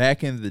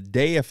 Back in the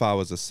day, if I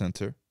was a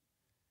center,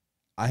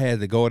 I had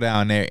to go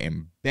down there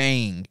and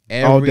bang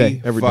All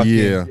day, every every day.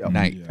 fucking Yeah.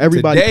 night. Yeah.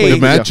 Everybody Today, The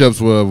played together.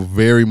 matchups were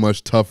very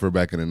much tougher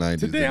back in the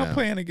 90s. Today than I'm now.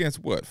 playing against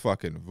what?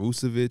 Fucking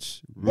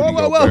Vucevic, Whoa, Rudy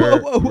whoa, whoa,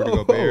 Gobert, whoa, whoa, Rudy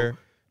whoa. Gobert.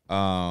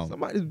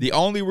 Somebody- The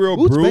only real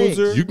Boots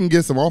bruiser, Banks. You can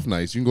get some off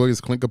nights. You can go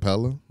against Clint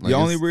Capella. the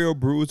only real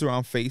bruiser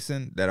I'm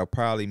facing that'll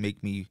probably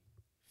make me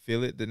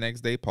feel it the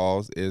next day.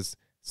 Pause is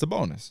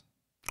Sabonis.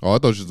 Oh, I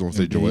thought you was going to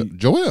say Joel. Indeed.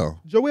 Joel.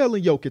 Joel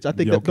and Jokic. I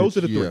think that those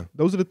are the three. yeah.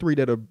 Those are the three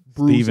that are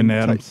bruising. Steven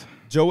Adams.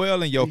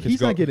 Joel and Jokic. He's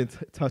go, not getting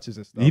touches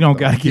and stuff. You don't though.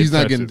 got to get He's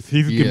not touches.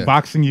 getting- He's yeah.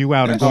 boxing you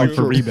out and That's going true.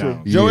 for True, true.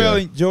 rebounds. Joel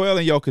Yeah.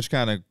 and Jokic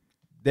kind of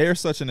they're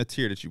such in a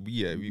tier that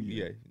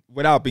yeah.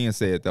 Without being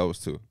said, those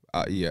two,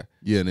 yeah.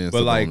 Yeah, and then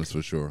But, Sabonis like,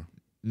 for sure.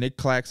 Nick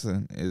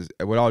Claxton is,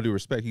 with all due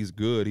respect, he's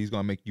good. He's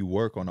gonna make you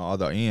work on the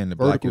other end to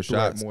block Vertical your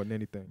threat shots, more than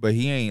anything. but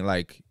he ain't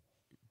like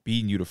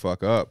beating you the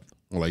fuck up.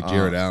 Or like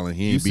Jared Allen,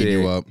 he ain't You beating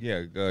you said- up.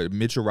 Yeah,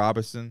 Mitchell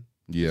Robinson.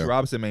 Yeah. Mitchell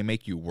Robinson may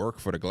make you work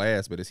for the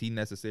glass, but is he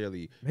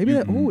necessarily? Maybe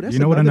that. Oh, that's You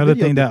know what? Another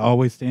video thing that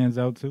always stands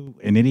out too,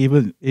 and it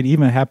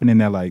even happened in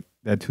that like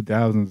that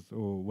 2000s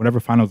or whatever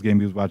finals game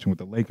he was watching with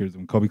the Lakers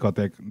when Kobe caught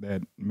that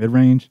mid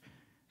range.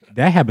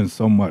 That happens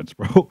so much,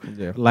 bro.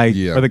 Yeah. Like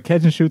Yeah. for the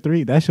catch and shoot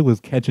three, that shit was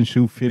catch and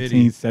shoot 15,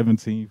 Midi.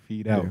 17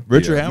 feet out. Yeah.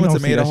 Richard Yeah. You don't Hamilton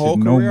see made a that whole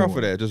shit no career more. off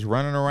of that, just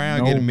running around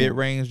No getting more.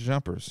 mid-range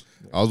jumpers.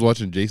 I was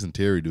watching Jason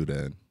Terry do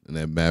that in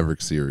that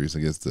Mavericks series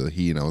against the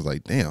Heat, and I was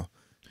like, damn.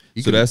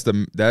 He So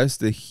could- that's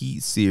the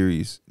Heat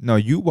series. No,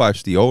 you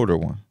watched the older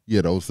one.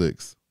 yeah, the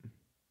 06.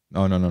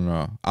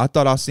 No. I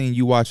thought I seen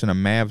you watching a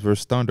Mavs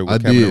versus Thunder with I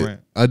Kevin did.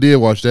 Durant. I did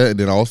watch that, and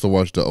then I also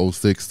watched the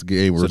 06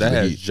 game So versus that the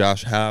has Heat.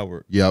 Josh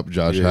Howard. Yep,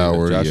 Josh Yeah,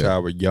 Howard. Josh yeah.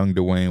 Howard, young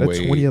Dwayne That Wade.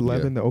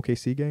 2011, the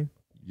OKC game.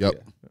 Yep.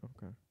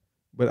 Okay.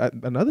 But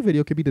another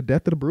video could be the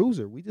death of the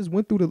bruiser. We just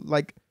went through the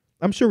like.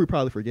 I'm sure we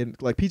probably forgetting.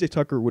 Like PJ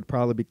Tucker would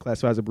probably be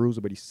classified as a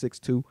bruiser, but he's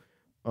 6'2".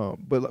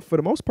 But for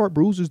the most part,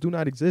 bruisers do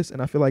not exist.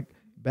 And I feel like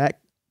back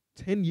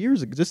 10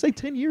 years ago, just say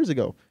 10 years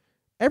ago,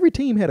 every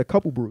team had a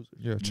couple bruisers.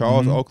 Yeah,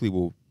 Charles Mhm. Oakley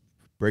will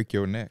break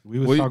your neck. We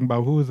was Well, talking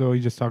about who was we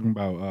just talking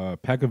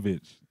about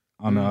Pekovic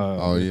on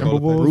Oh, yeah.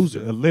 Timberwolves,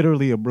 Bruiser.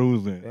 literally a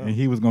bruiser, Yeah. and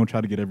he was gonna try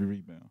to get every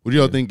rebound. What do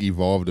y'all think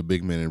evolved the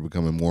big man into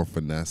becoming more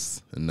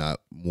finesse and not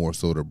more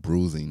so the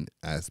bruising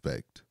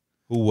aspect?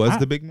 Who was I-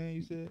 the big man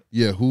you said?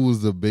 Yeah, who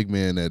was the big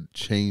man that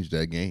changed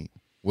that game?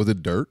 Was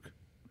it Dirk?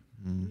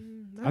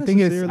 Not I think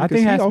it necessarily, has 'cause to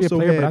he be a also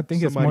player, but had I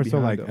think it's somebody more so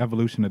behind like him.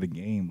 evolution of the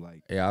game.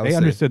 Like Yeah, I would they say-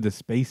 understood the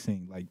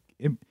spacing. Like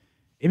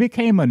it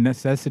became a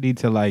necessity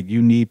to like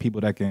you need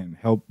people that can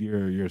help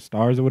your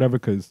stars or whatever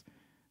because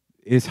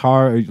it's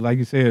hard. Like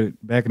you said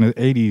back in the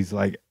 80s,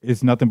 like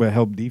it's nothing but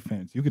help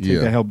defense. You could take Yeah.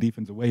 that help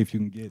defense away if you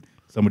can get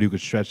somebody who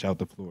could stretch out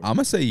the floor. I'm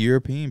gonna say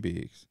European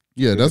bigs.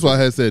 Yeah, that's why I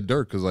had said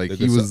Dirk because like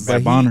he was.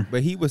 Like Bonner.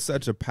 but he was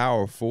such a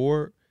power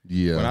forward.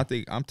 Yeah,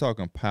 When I'm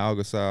talking Pau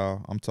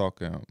Gasol, I'm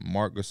talking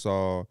Mark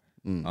Gasol.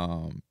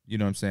 Mm. You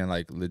know what I'm saying?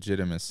 Like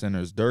legitimate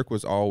centers. Dirk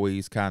was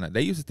always kind of.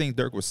 They used to think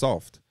Dirk was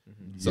soft.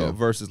 So Yeah.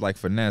 versus like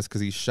finesse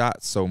because he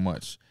shot so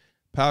much.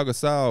 Pau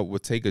Gasol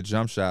would take a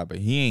jump shot, but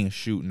he ain't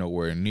shoot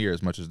nowhere near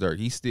as much as Dirk.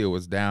 He still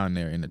was down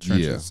there in the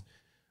trenches.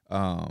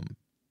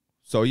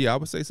 So yeah, I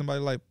would say somebody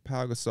like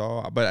Pau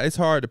Gasol, but it's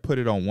hard to put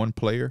it on one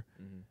player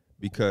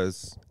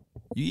because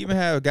you even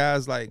have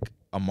guys like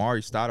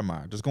Amari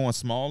Stoudemire just going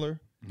smaller.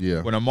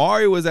 yeah. When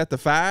Amari was at the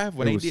 5,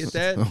 when It they was- did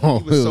that, Oh,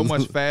 he was it so was-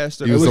 much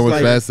faster. He was It so was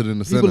much like- faster than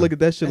the People center. look at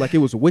that shit like it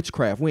was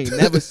witchcraft. We ain't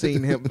never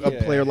seen him a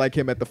Yeah. player like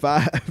him at the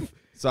 5.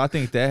 So I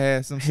think that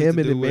has some shit Him to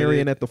and do then with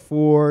Marion it. at the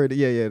 4.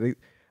 Yeah.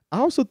 I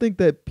also think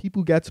that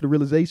people got to the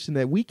realization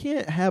that we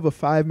can't have a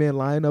 5-man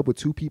lineup with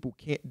 2 people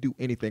can't do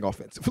anything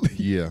offensively.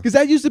 Yeah. Because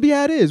that used to be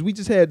how it is. We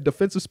just had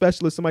defensive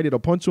specialists, somebody that'll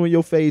punch you in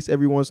your face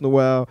every once in a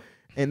while.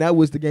 And that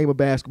was the game of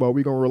basketball.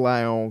 We're going to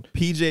rely on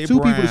PJ 2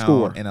 Brown people to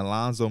score. and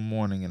Alonzo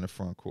Mourning in the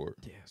front court.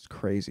 Yeah, it's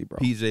crazy, bro.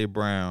 PJ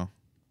Brown.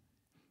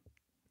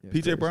 Yeah, it's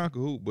PJ crazy. Brown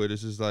could hoop, but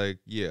it's just like,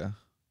 yeah.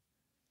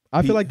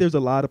 I feel like there's a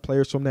lot of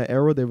players from that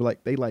era. They were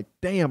like,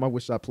 damn, I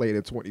wish I played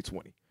in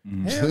 2020.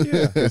 Hell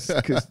yeah.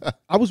 Because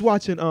I was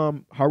watching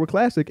Harvard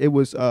Classic. It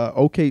was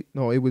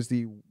it was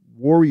the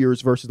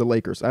Warriors versus the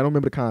Lakers. I don't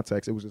remember the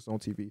context. It was just on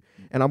TV.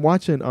 And I'm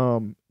watching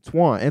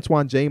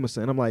Antoine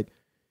Jameson. I'm like,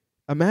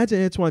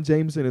 imagine Antoine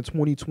Jameson in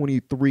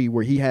 2023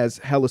 where he has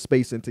hella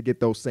spacing to get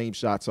those same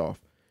shots off.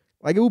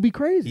 Like, it would be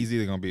crazy. He's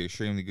either going to be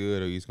extremely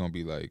good or he's going to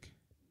be like.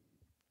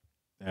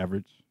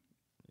 Average.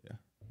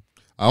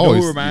 I You know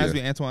always who reminds yeah. me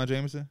of Antoine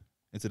Jameson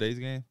in today's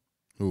game?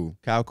 Who?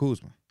 Kyle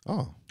Kuzma.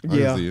 Oh,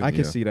 Yeah, see it, I can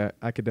yeah. see that.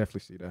 I could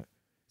definitely see that.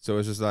 So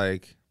it's just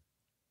like,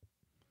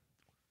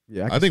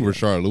 Yeah, I think can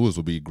see that. Rashard Lewis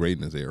will be great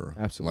in this era.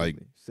 Absolutely.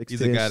 Like, 6'10"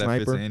 he's a guy that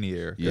sniper. fits in any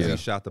air because Yeah. he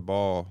shot the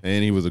ball.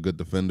 and he was a good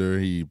defender.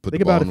 He put Think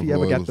the ball about on if the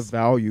he ever got the boards.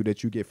 value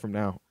that you get from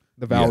now.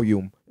 The Yeah.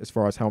 volume as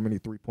far as how many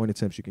 3-point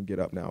attempts you can get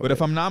up now. But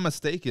if I'm not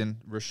mistaken,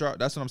 Rashard,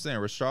 that's what I'm saying.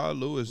 Rashard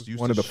Lewis used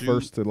one to of the shoot.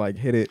 first to like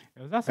hit it.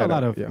 There's also a At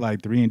lot a- of yeah.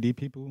 like 3-and-D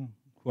people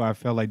who I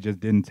felt like just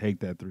didn't take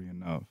that 3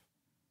 enough.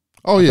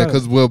 Oh yeah,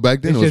 because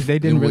back then It's it was, just they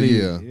didn't it was-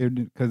 really. Yeah.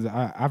 Because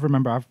I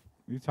remember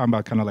you talking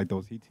about kind of like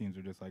those Heat teams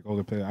were just like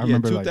older players. I Yeah,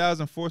 remember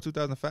 2004,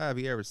 2005,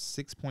 he averaged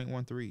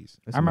 6.1 threes.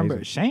 That's I remember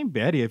amazing. Shane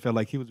Battier felt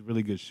like he was a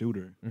really good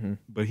shooter, Mhm.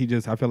 but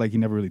I felt like he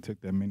never really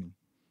took that many.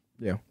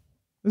 Yeah,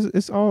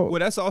 it's all. Well,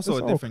 that's also It's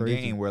a all different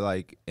crazy. game where,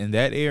 like, in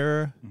that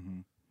era, Mm-hmm.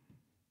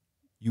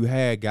 you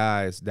had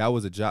guys, that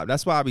was a job.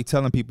 That's why I be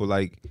telling people,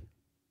 like,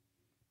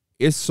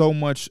 it's so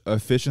much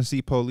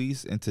efficiency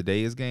police in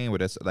today's game where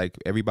that's like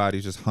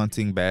everybody's just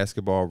hunting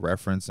basketball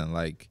reference and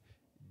like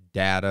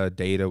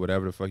data,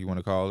 whatever the fuck you want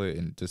to call it,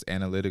 and just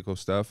analytical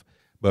stuff.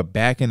 But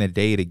back in the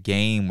day, the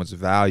game was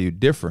valued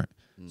different.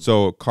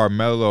 So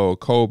Carmelo,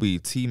 Kobe,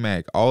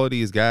 T-Mac, all of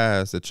these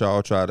guys that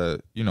y'all try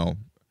to,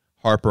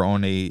 harper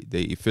on the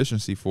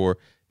efficiency for,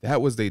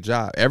 that was their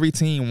job. Every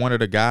team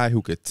wanted a guy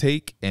who could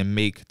take and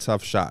make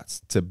tough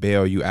shots to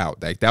bail you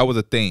out. Like, that was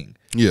a thing.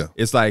 Yeah.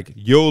 It's like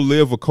you'll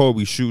live with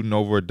Kobe shooting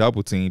over a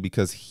double team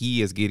because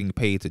he is getting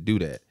paid to do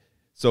that.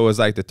 So it's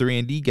like the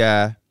 3-and-D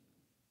guy,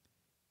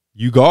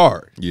 you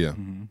guard. Yeah.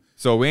 Mm-hmm.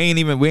 So we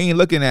ain't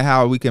looking at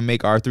how we can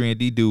make our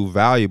 3-and-D dude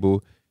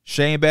valuable.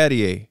 Shane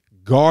Battier,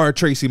 guard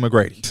Tracy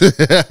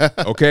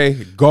McGrady.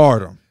 Okay,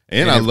 guard him.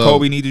 And if I love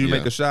Kobe needed you to yeah.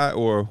 make a shot,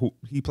 or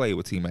he played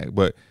with T-Mac,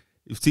 but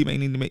if T-Mac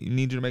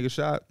need you to make a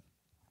shot,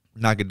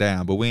 knock it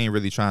down. But we ain't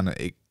really trying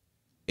to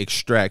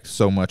extract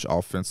so much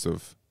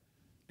offensive.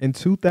 In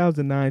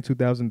 2009,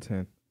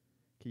 2010,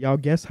 can y'all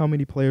guess how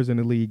many players in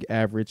the league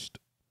averaged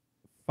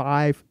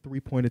 5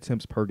 3-point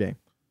attempts per game?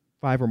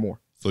 5 or more.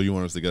 So you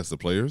want us to guess the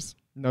players?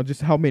 No,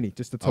 just how many?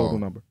 Just the total Oh.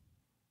 number.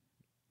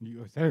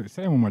 You say it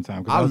one more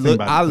time. 'Cause was thinking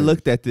about I the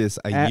looked at this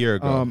a year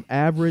ago.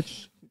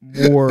 Average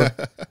more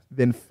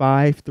than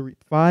 5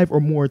 or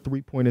more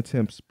 3-point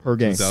attempts per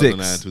game.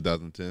 2009, 6.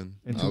 2010.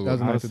 In I'll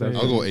 2009, go, 2010.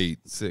 I'll go 8.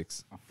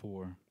 6. players.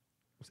 4. It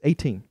was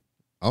 18.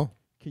 Oh.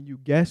 Can you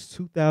guess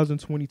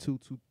 2022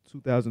 to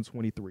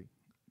 2023?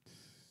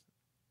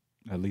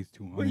 At least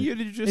 200. What year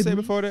did you just say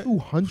before that?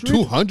 200?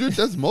 200?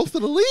 That's most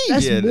of the league.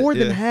 That's Yeah, more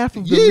than yeah. half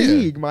of the Yeah.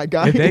 league, my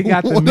guy. If they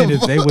got the What the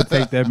minutes, they would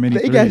take that many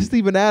They got threes.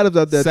 Steven Adams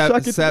out there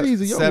chucking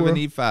threes in your world.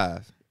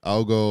 75.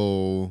 I'll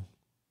go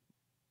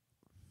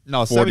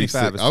No, 46.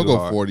 75 is I'll too go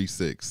hard.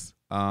 46.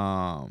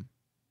 I'll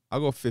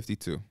go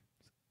 52.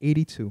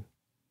 82.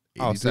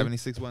 Oh, 82?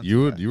 76 wasn't You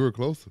too were bad. you were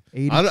close.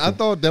 82. I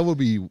thought that would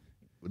be.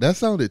 That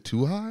sounded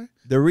too high.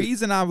 The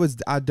reason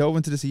I dove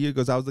into this a year ago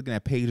is I was looking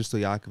at Peja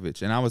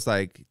Stojakovic, and I was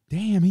like,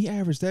 damn, he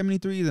averaged that many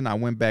threes, and I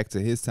went back to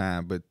his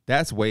time, but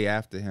that's way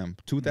after him.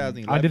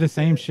 2011. I did the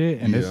same shit,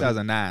 and this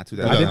 2009, I did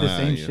 2009. the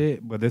same yeah.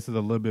 shit, but this is a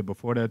little bit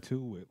before that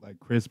too, with like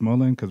Chris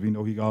Mullin, because we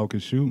know he all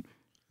could shoot.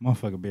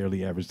 Motherfucker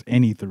barely averaged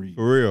any three.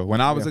 For real.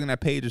 When I was Yeah. looking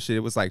at Peja shit, it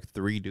was like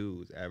 3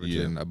 dudes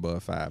averaging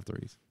above 5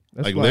 threes.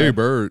 That's Like why- Larry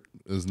Bird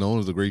is known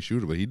as a great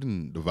shooter, but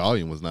the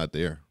volume was not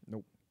there.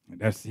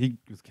 He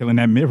was killing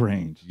that mid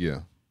range.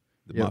 Yeah.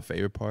 Yeah. My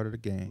favorite part of the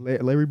game.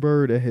 Larry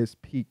Bird at his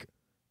peak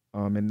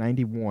in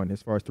 91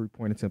 as far as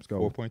 3-point attempts go.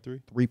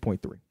 4.3? 3.3.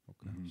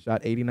 Mm-hmm.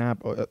 Shot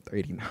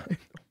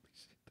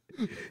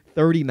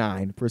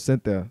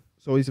 39% there.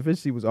 So his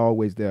efficiency was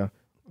always there.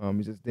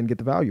 He just didn't get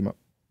the volume up.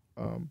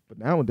 But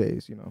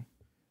nowadays,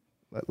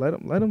 let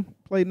him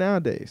play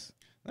nowadays.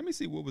 Let me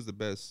see what was the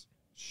best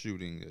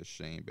shooting that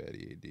Shane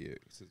Battier did.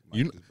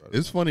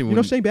 It's funny when You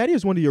know, Shane Battier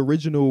is one of the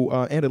original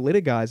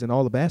analytic guys in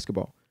all of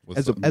basketball.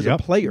 As a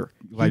Yep. player,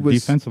 Like he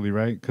was, defensively,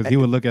 right? Because he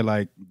would look at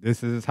like,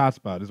 this is his hot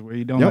spot. This is where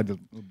he don't Yep. like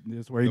this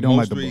is where he the don't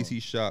most like the ball. threes he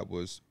shot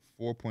was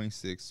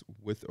 4.6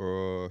 with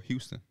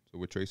Houston, so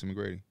with Tracy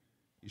McGrady.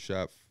 He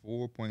shot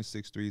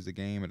 4.6 threes a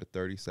game at a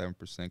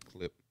 37%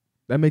 clip.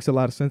 That makes a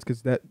lot of sense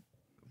because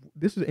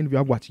this is an interview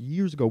I watched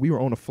years ago. We were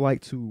on a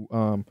flight to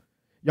y'all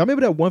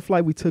remember that one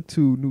flight we took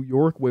to New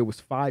York where it was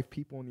 5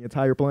 people on the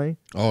entire plane?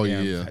 Oh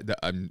yeah.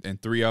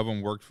 And 3 of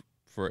them worked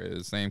for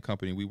the same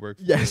company we worked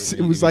for. Yes,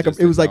 it We- was we like just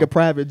it was didn't like a know.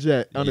 private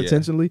jet Yeah.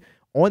 unintentionally.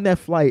 On that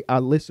flight, I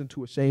listened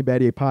to a Shane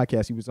Battier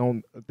podcast. He was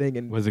on a thing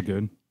and Was it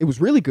good? it was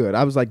really good.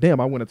 I was like,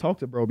 damn, I want to talk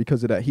to bro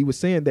because of that. He was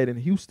saying that in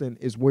Houston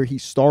is where he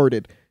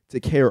started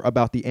to care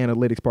about the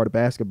analytics part of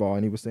basketball.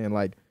 And he was saying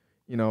like,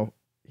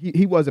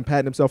 he wasn't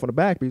patting himself on the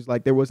back, but he's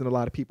like, there wasn't a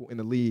lot of people in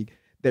the league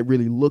that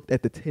really looked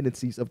at the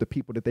tendencies of the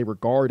people that they were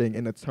guarding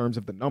in the terms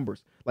of the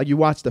numbers. Like you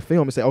watch the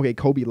film and say, okay,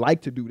 Kobe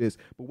liked to do this,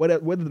 but what are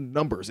the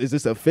numbers? Is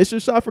this a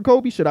efficient shot for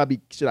Kobe? Should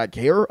I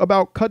care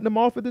about cutting him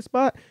off at this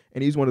spot?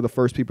 And he's one of the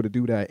first people to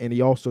do that. And he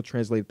also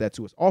translated that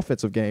to his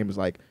offensive game. Is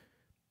like,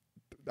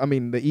 I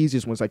mean, the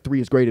easiest one's like 3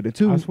 is greater than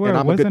 2, I swear, and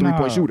I'm a good wasn't,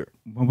 3-point shooter.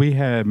 When we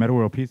had Meta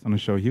World Peace on the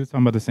show, he was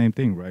talking about the same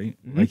thing, right?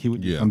 Mhm. Like he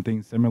would do Yeah.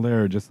 something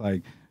similar, or just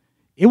like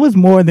it was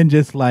more than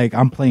just like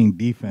I'm playing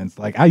defense.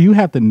 Like you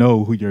have to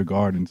know who you're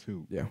guarding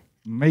too. Yeah.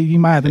 Maybe you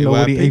might have to know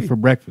what he AYP. ate for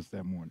breakfast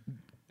that morning.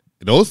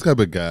 Those type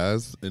of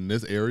guys in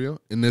this era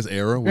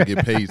will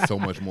get paid so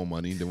much more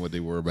money than what they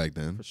were back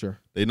then. For sure.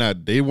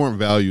 They weren't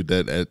valued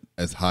that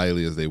as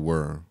highly as they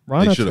were.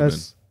 Ron They should have been.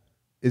 Artest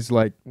is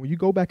like, when you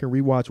go back and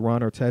rewatch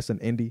Ron Artest in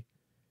Indy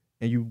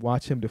and you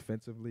watch him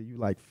defensively, you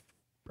like,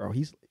 bro,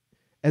 he's,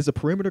 as a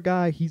perimeter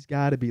guy, he's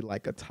got to be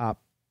like a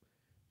top,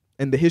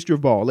 in the history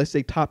of ball, let's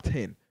say top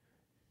 10.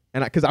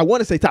 and because I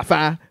want to say top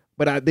 5,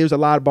 but there's a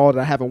lot of ball that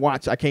I haven't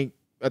watched. I can't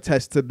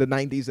attest to the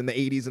 90s and the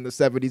 80s and the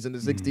 70s and the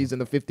 60s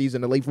and the 50s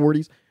and the late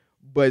 40s.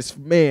 But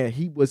man,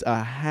 he was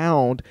a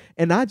hound,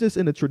 and not just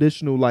in the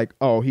traditional like,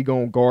 oh, he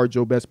gonna guard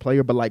your best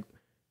player, but like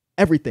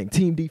everything,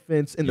 team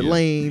defense in the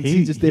lanes.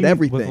 He just did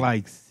everything. Was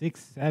like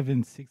 6'7",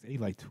 6'8",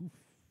 like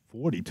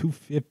 240,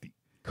 250.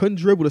 Couldn't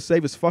dribble to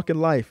save his fucking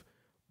life,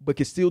 but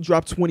could still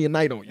drop 20 a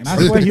night on you. And I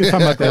swear he was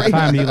talking about that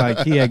time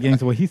he had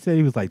games where he said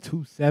he was like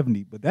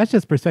 270, but that's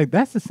just perspective.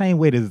 That's the same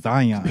weight as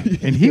Zion,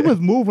 and he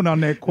was moving on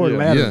that court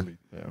laterally.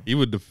 Yeah. He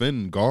would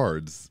defend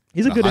guards.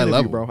 He's a good interview,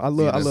 level. bro. I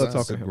love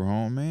talking to him.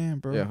 Grown man,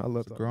 bro. Yeah, I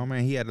love talking. Grown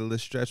man. He had a little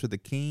stretch with the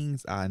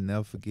Kings. I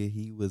never forget.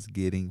 He was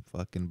getting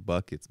fucking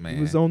buckets, man.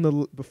 He was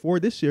on before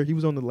this year. He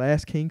was on the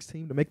last Kings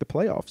team to make the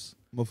playoffs.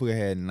 Motherfucker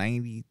had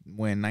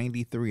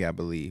 93, I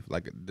believe,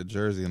 like the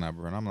jersey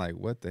number, and I'm like,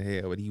 what the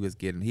hell? But he was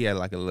getting. He had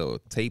like a little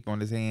tape on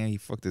his hand. He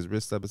fucked his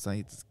wrist up or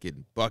something. He's just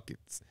getting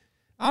buckets.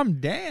 I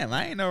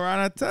ain't no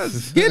Ron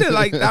Artest. Get it?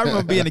 Like I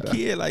remember being a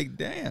kid. Like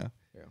damn.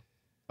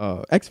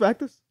 Yeah. X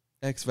Factors.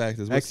 X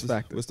Factors.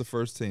 What's the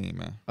first team,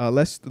 man?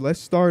 Let's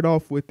start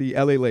off with the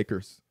LA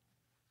Lakers.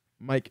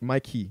 Mike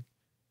Key.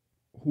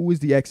 Who is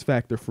the X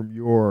Factor from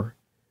your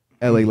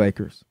LA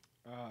Lakers?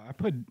 I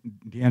put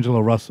D'Angelo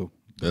Russell.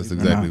 That's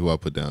exactly who I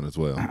put down as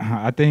well.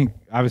 I think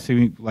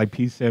obviously, like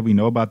Pete said, we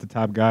know about the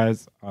top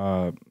guys.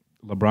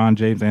 LeBron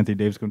James, Anthony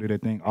Davis gonna do their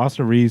thing.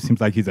 Austin Reeves seems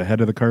like he's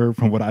ahead of the curve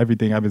from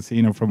everything I've been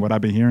seeing and from what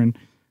I've been hearing.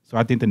 So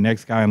I think the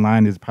next guy in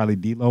line is probably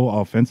D'Lo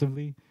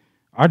offensively.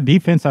 Our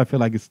defense, I feel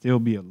like, is still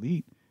be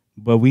elite.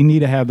 But we need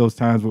to have those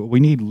times we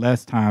need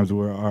less times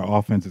where our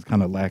offense is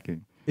kind of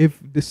lacking. If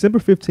December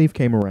 15th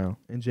came around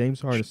and James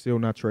Harden still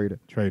not traded,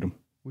 trade him.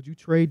 Would you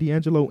trade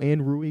D'Angelo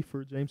and Rui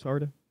for James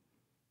Harden?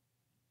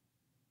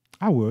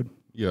 I would.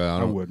 Yeah,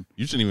 I would.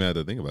 You shouldn't even have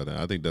to think about that.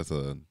 I think that's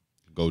a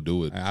go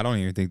do it. I don't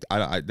even think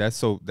that's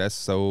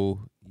so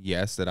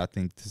yes that I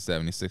think the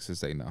 76ers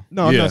say no.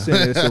 No, I'm not saying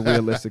that it's a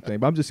realistic thing,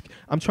 but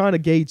I'm trying to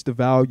gauge the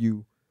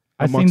value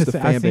amongst the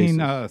fan bases.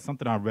 I seen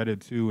something on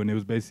Reddit too, and it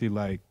was basically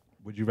like,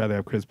 would you rather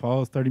have Chris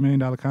Paul's $30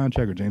 million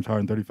contract or James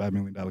Harden's $35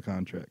 million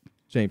contract?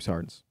 James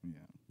Harden's.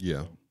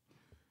 Yeah.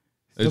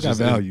 Still got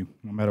value,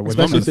 no matter what.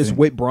 Especially if it's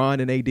with Bron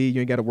and AD,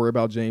 you ain't got to worry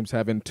about James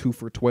having 2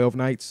 for 12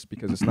 nights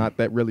because it's not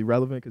that really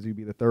relevant because he'd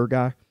be the third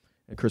guy,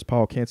 and Chris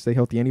Paul can't stay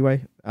healthy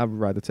anyway. I would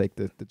rather take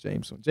the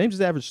James one. James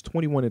has averaged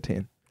 21 and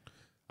 10.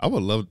 I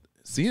would love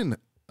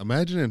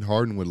imagining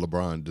Harden with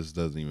LeBron just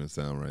doesn't even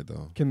sound right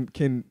though.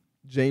 Can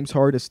James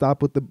Harden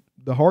stop with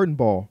the Harden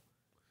ball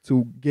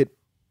to get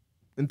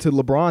into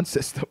LeBron's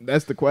system?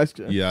 That's the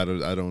question. Yeah,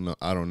 I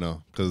don't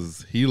know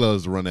because he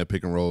loves to run that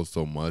pick and roll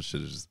so much.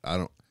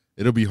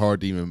 It'll be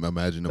hard to even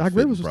imagine. Doc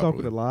Rivers was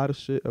talking a lot of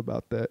shit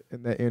about that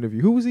in that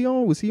interview. Who was he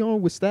on? Was he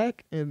on with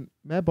Stack and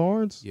Matt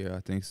Barnes? Yeah,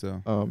 I think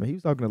so. And he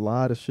was talking a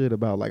lot of shit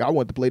about like, I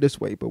want to play this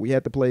way, but we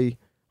had to play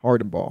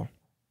Harden ball.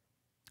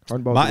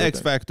 My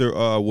X factor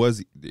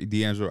was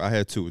D'Angelo. I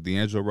had two,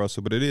 D'Angelo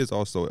Russell, but it is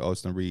also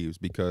Austin Reeves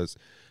because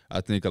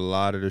I think a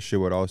lot of the shit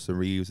with Austin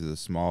Reeves is a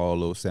small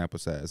little sample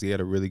size. He had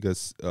a really good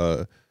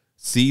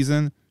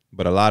season,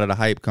 but a lot of the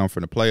hype come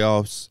from the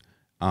playoffs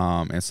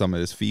and some of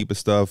his FIBA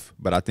stuff.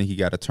 But I think he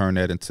got to turn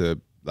that into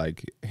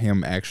like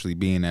him actually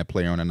being that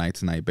player on a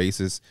night-to-night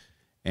basis.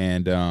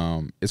 And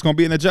it's going to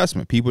be an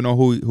adjustment. People know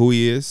who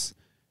he is.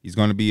 He's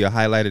going to be a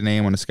highlighted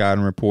name on the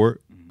scouting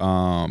report.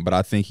 But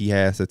I think he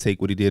has to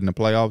take what he did in the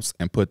playoffs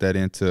and put that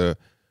into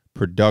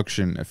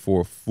production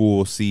for a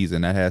full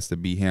season. That has to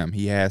be him.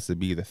 He has to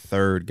be the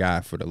third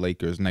guy for the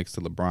Lakers next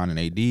to LeBron and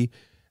AD.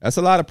 That's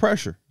a lot of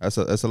pressure. That's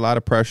a lot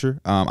of pressure.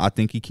 I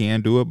think he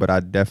can do it, but I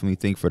definitely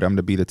think for them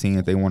to be the team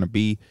that they want to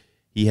be,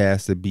 he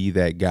has to be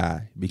that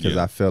guy because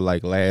I feel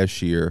like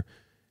last year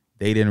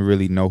they didn't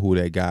really know who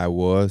that guy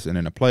was. And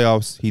in the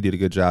playoffs, he did a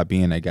good job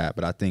being that guy.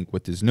 But I think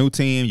with this new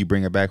team, you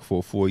bring it back for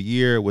a full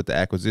year with the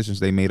acquisitions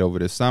they made over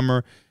this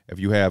summer. If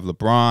you have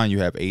LeBron, you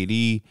have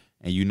AD,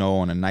 and you know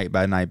on a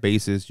night-by-night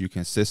basis you're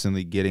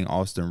consistently getting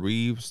Austin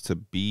Reeves to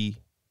be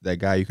that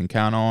guy you can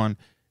count on,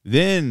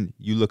 then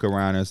you look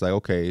around and it's like,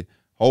 okay,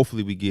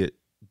 hopefully we get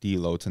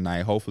D'Lo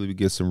tonight. Hopefully we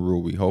get some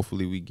Rui.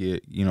 Hopefully we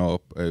get,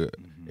 a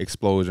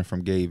explosion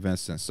from Gabe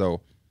Vincent.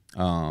 So,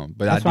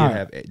 but I do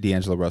have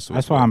D'Angelo Russell.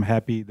 That's why I'm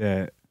happy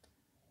that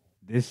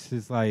this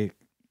is like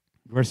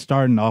we're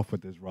starting off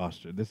with this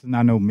roster. This is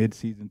not no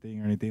mid-season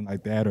thing or anything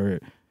like that, or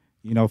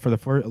for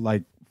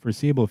the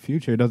foreseeable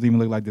future, it doesn't even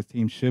look like this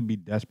team should be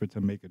desperate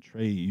to make a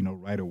trade,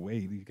 right away.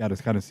 You got to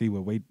kind of see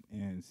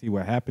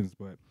what happens.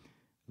 But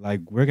like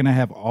we're gonna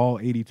have all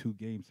 82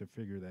 games to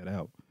figure that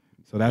out.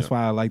 So that's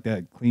why I like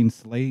that clean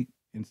slate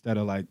instead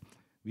of like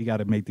we got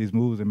to make these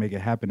moves and make it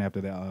happen after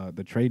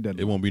the trade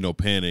deadline. It won't be no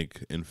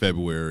panic in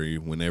February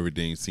when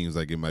everything seems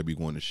like it might be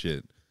going to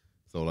shit.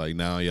 So like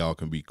now y'all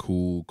can be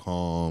cool,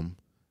 calm,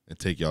 and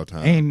take y'all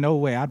time. Ain't no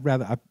way. I'd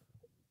rather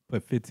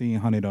put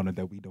 1,500 on it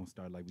that we don't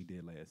start like we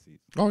did last season.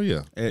 Oh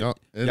yeah,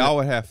 y'all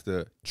would have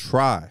to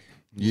try.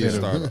 Yeah, to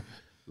start.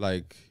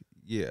 Like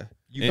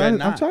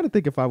I'm trying to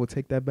think if I would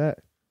take that back.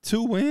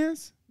 2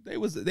 wins. They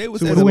was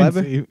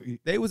 2-11?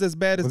 they was as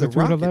bad as Was the it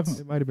 2-11? Rockets.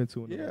 It might have been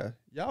 2-11. Yeah,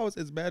 y'all was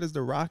as bad as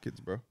the Rockets,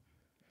 bro.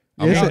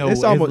 Yeah,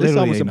 it's almost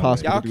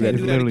impossible Y'all to do can't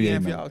that do that again.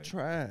 again if y'all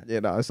try. Yeah,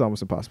 no, it's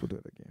almost impossible to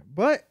do it again.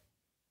 But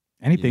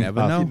Anything never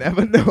possible. you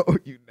never know.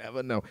 You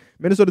never know.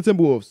 Minnesota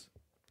Timberwolves.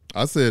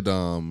 I said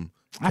I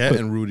Cat put-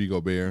 and Rudy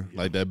Gobert,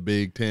 like that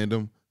big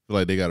tandem. Feel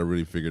like they got to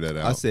really figure that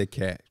out. I said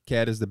Cat.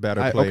 Cat is the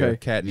better player. okay.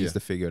 Cat needs Yeah. to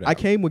figure it out. I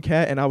came with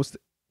Cat, and I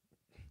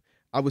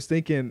was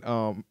thinking,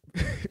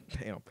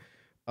 damn.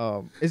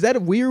 Is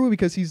that weird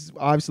because he's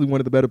obviously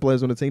one of the better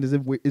players on the team? Is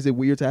it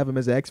weird to have him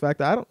as an X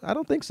factor? I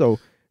don't think so,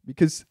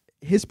 because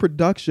his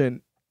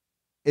production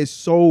is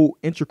so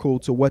integral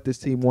to what this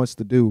team wants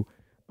to do.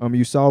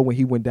 You saw when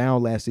he went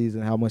down last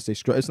season how much they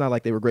struggled. It's not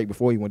like they were great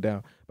before he went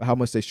down, but how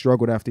much they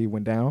struggled after he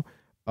went down.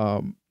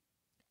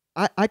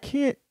 I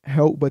can't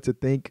help but to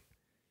think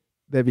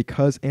that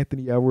because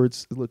Anthony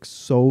Edwards looks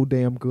so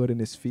damn good in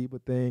this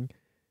FIBA thing,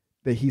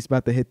 that he's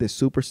about to hit this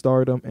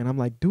superstardom. And I'm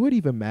like, do it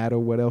even matter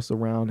what else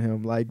around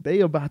him? Like, they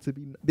about to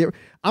be there.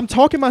 I'm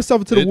talking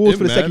myself into the Wolves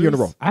for the second year in a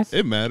row.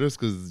 It matters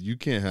because you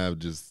can't have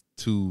just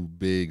two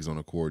bigs on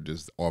the court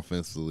just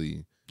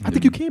offensively. I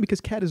think you can,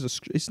 because Cat is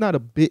it's not a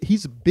big,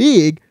 he's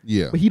big,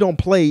 Yeah. but he don't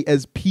play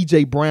as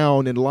PJ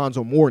Brown and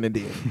Alonzo Mourning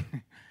did.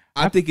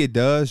 I think it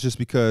does, just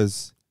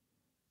because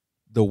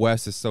the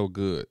West is so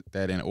good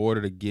that in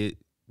order to get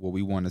what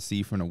we want to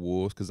see from the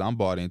Wolves, because I'm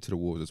bought into the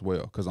Wolves as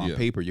well, because on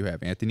paper you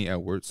have Anthony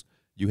Edwards,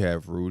 you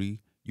have Rudy,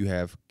 you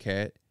have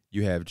Cat,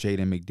 you have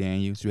Jaden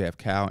McDaniels, you have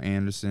Kyle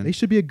Anderson. They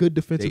should be a good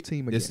defensive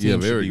team again. This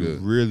team very should be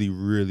good. really,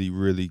 really,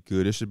 really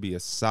good. It should be a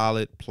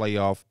solid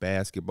playoff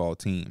basketball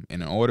team.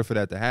 And in order for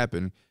that to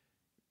happen,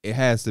 it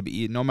has to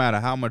be, no matter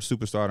how much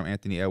superstardom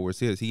Anthony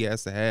Edwards is, he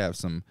has to have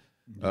some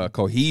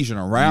cohesion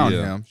around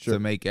him to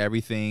make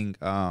everything,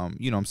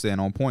 you know what I'm saying,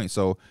 on point.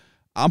 So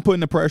I'm putting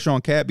the pressure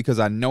on Cat because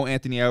I know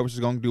Anthony Edwards is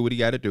going to do what he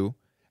got to do.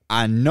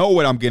 I know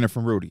what I'm getting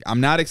from Rudy.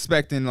 I'm not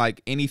expecting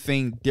like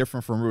anything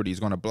different from Rudy. He's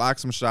going to block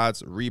some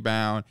shots,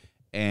 rebound,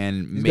 and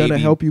He's maybe going to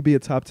help you be a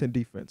top 10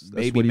 defense. That's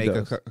maybe what he make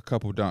does. a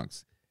couple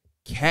dunks.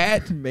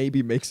 Cat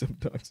maybe make some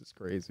dunks. It's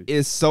crazy.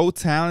 is so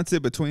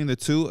talented between the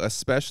two,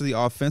 especially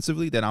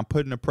offensively, that I'm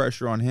putting the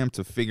pressure on him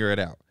to figure it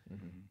out.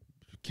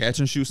 Catch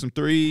and shoot some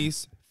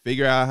threes,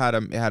 figure out how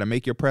to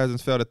make your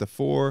presence felt at the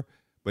four.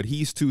 But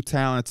he's too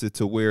talented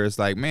to where it's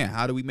like, man,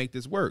 how do we make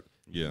this work?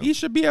 Yeah. He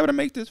should be able to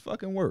make this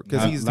fucking work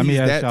because he's let me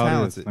ask that y'all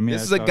talented. this.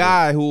 This is a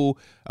guy who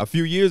a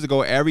few years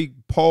ago, every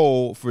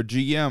poll for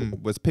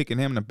GM was picking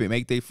him to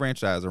make their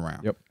franchise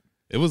around. Yep.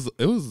 It was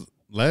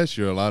last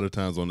year. A lot of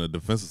times on the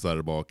defensive side of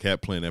the ball,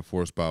 Cat playing that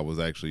four spot was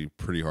actually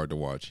pretty hard to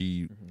watch.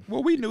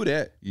 Well, we knew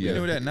that. Yeah. We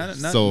knew that. None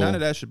of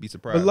that should be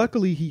surprising. But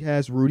luckily, he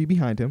has Rudy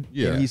behind him.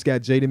 Yeah. And he's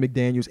got Jaden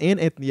McDaniels and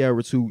Anthony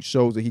Edwards, who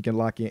shows that he can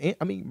lock in. And,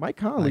 I mean, Mike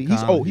Conley,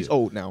 he's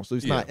old now, so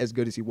he's not as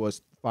good as he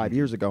was 5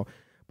 years ago.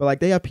 But, like,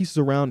 they have pieces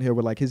around here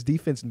where, like, his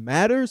defense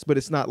matters, but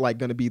it's not, like,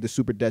 going to be the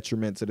super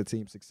detriment to the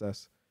team's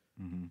success.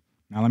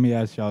 Now, let me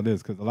ask y'all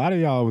this, because a lot of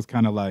y'all was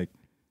kind of like,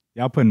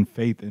 y'all putting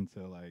faith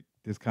into, like,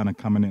 this kind of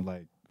coming in,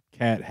 like,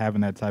 Cat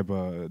having that type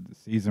of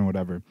season,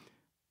 whatever.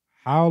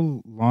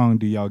 How long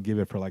do y'all give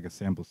it for, like, a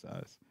sample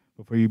size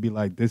before you be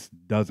like, this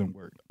doesn't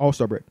work?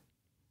 All-Star break.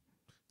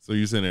 So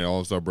you're saying that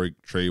All-Star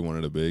break trade one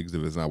of the bigs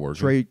if it's not working?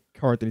 Trade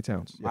Karl Anthony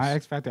Towns. Yes. My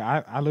X factor,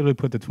 I literally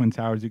put the Twin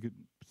Towers. You could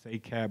say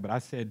Cat, but I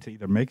said to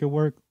either make it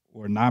work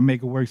or not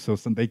make it work, so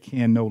they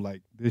can know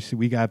like this.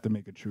 We got to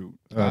make a true.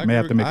 May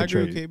have to make a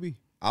trade. I agree with KB.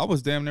 I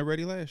was damn near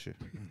ready last year.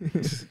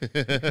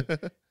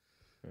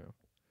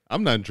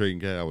 I'm not trading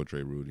Cat. I would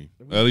trade Rudy.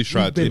 At least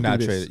try to.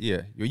 Not traded.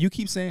 Yeah, you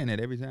keep saying that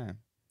every time.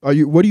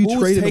 What are you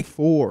trading him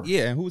for?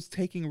 Yeah, and who's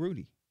taking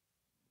Rudy?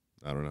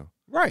 I don't know.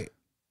 Right.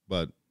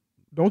 But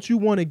Don't you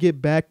want to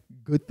get back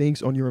good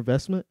things on your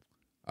investment?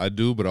 I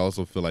do, but I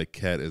also feel like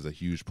Cat is a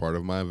huge part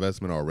of my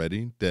investment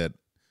already.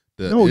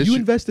 You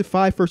invested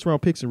 5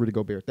 first-round picks in Rudy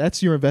Gobert.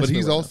 That's your investment. But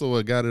he's right also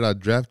a guy that I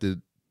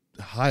drafted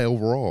high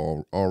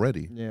overall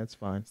already. now. Yeah, it's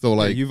fine. So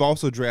like you've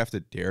also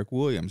drafted Darrick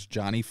Williams,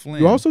 Johnny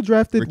Flynn. You also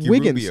drafted Ricky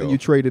Wiggins, Rubio, and you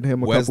traded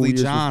him a Wesley couple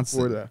years Johnson.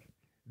 before that.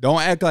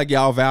 Don't act like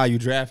y'all value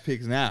draft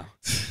picks now.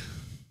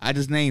 I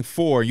just named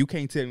 4. You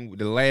can't tell me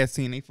the last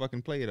team they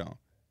fucking played on.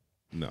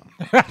 no,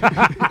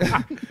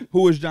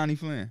 Who is Johnny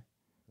Flynn?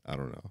 I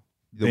don't know.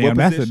 Damn,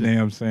 that's a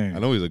damn saying. I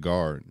know he's a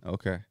guard,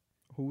 Okay.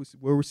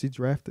 Where was he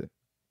drafted?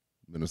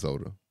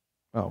 Minnesota.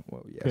 Oh,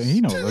 well, Yeah, yes. he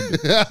know.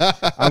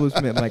 I was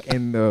meant like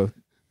in the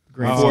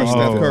grand Oh, scheme of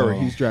Steph Curry.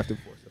 He's drafted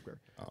for Steph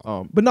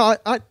Curry. But no,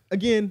 I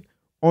again,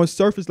 on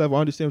surface level,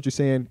 I understand what you're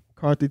saying.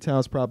 Karl Anthony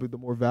Towns probably the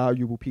more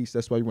valuable piece.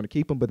 That's why you want to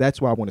keep him. But that's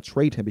why I want to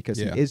trade him, because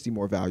he is the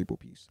more valuable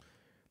piece.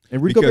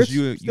 And Rudy Gobert's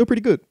still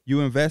pretty good.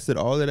 You invested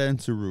all of that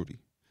into Rudy.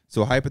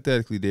 So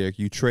hypothetically, Derek,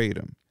 you trade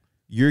him.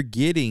 You're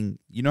getting,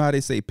 you know how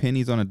they say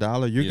pennies on a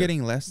dollar? You're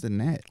getting less than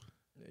that.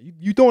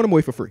 You throwing him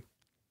away for free,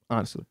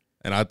 honestly.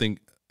 And I think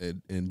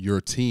and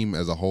your team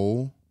as a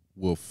whole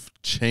will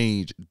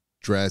change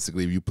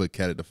drastically if you put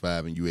Cat at the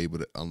 5 and you able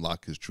to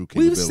unlock his true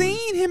We've capabilities.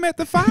 seen him at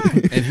the 5.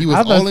 And he was I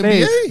was all about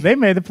to say, NBA. They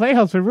made the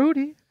playoffs for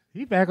Rudy.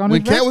 He back on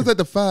when his Cat record. was at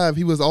the 5,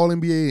 he was all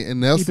NBA,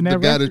 and that's Keeping the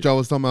that guy record. that y'all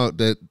was talking about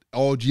that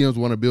all GMs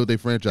want to build their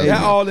franchise. That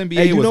with. All NBA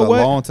Hey, you was know a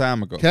what? long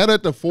time ago. Cat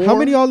at the 4. How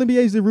many All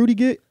NBAs did Rudy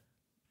get?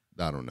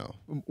 I don't know.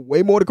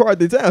 Way more than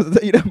Carlton Towns. I'll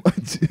tell you that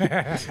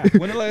much.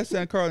 When the last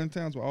time Carlton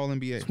Towns were All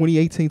NBA?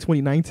 2018,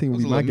 2019 It would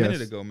was be a my little guess.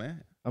 minute ago,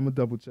 man. I'm gonna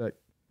double check.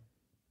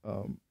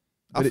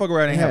 I fuck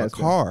around and have a has, though.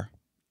 car.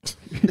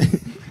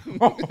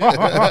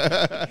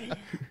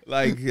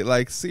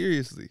 like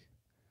seriously.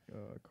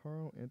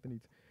 Carl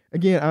Anthony.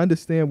 Again, I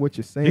understand what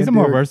you're saying. He's a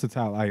more Derek.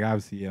 versatile. Like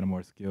obviously, he had a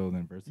more skill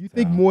than versatile. You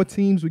think more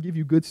teams would give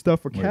you good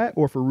stuff for Cat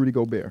or for Rudy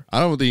Gobert? I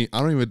don't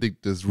even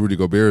think this Rudy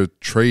Gobert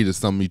trade is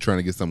something he's trying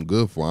to get something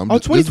good for.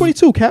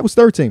 2022. Cat was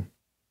 13.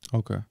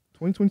 Okay.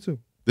 2022.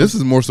 This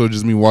is more so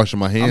just me washing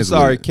my hands. I'm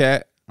sorry, with it.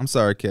 Cat. I'm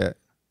sorry, Cat.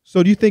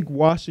 So do you think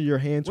washing your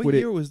hands What with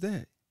year it? was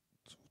that?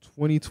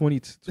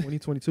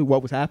 2022.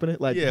 What was happening?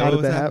 Like Yeah, how what did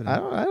was that happen?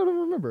 happening? I don't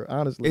remember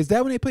honestly. Is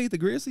that when they played the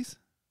Grizzlies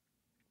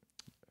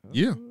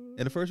Yeah, in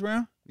the first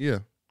round? yeah,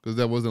 because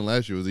that wasn't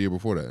last year; it was the year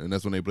before that, and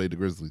that's when they played the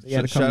Grizzlies. They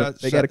got to Shout come.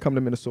 out- They got to come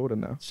to Minnesota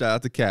now. Shout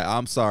out to Cat.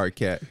 I'm sorry,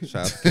 Cat.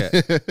 Shout out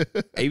to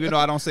Cat. Even though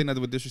I don't say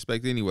nothing with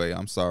disrespect anyway,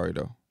 I'm sorry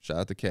though. Shout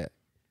out to Cat.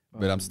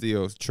 But I'm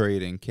still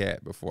trading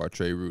Cat before I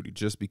trade Rudy,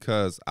 just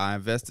because I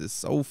invested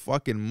so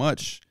fucking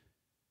much.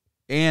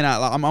 And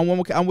I'm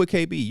with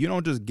KB. You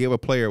don't just give a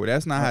player.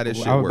 That's not how this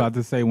shit I was works. about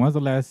to say, when's the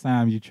last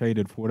time you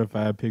traded 4 to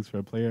 5 picks for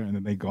a player and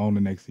then they gone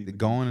the next season? They're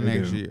going the They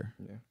next do. year.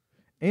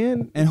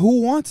 And And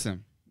who wants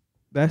him?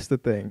 that's the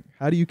thing.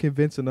 How do you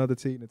convince another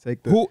team to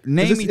take the? Who 'cause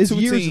name me it's two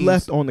years teams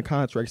left on the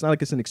contract. It's not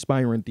like it's an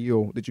expiring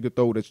deal that you could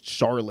throw to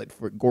Charlotte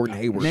for Gordon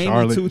Hayward.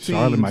 Name me two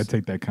Charlotte teams. might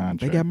take that They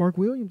contract. got Mark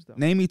Williams though.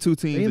 Name me two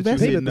teams that you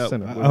invested hitting at the up.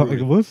 center. with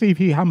Rudy. We'll see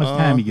if how much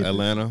time he gets.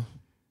 Atlanta.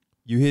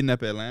 You hitting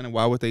up Atlanta?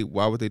 Why would they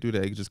do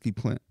that? They could just keep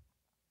Clint.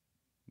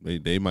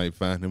 They might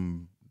find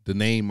him. The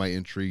name might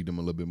intrigue them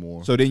a little bit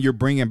more. So then you're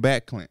bringing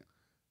back Clint.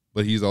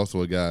 But he's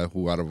also a guy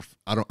who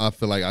I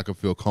feel like I could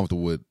feel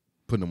comfortable with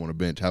putting him on the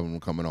bench, having him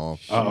coming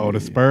off. The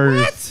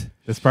Spurs. What?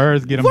 The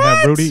Spurs get him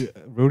have Rudy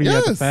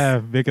at the Yes.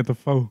 5, Vic at the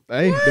 4.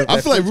 Hey, I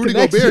feel like Rudy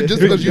connection. Gobert,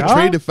 just because you Good job.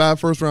 traded 5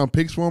 first-round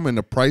picks for him and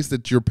the price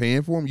that you're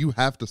paying for him, you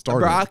have to start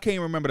Bro, him. I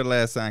can't remember the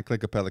last time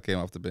Clint Capella came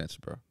off the bench,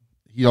 bro.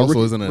 He also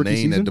rookie- isn't a rookie name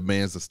season? that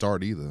demands to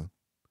start either.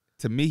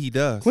 To me, he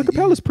does. Clint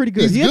Capella's pretty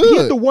good. He's He had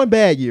good. the one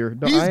bad year.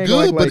 No, He's I ain't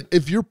gonna good, act like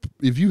but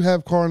if you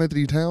have Karl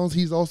Anthony Towns,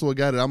 he's also a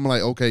guy that I'm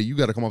like, okay, you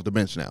got to come off the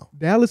bench now.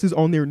 Dallas is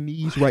on their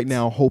knees right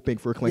now, hoping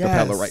for Clint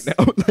Capella right Yes.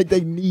 now. Like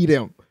they need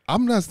him.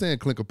 I'm not saying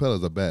Clint Capella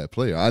is a bad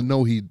player. I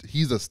know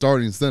he's a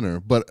starting center,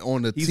 but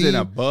on the He's team, an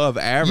above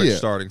average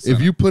starting center.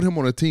 If you put him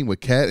on a team with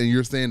Cat and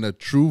you're saying the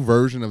true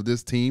version of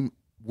this team,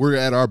 we're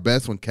at our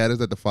best when Cat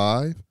is at the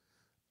 5.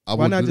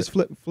 Why not just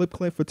flip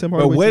Clint for Tim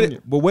but Hardaway Jr.?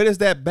 what is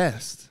that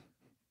best?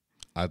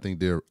 I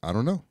think I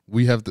don't know.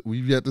 We've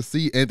yet to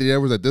see Anthony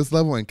Edwards at this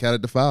level and Cat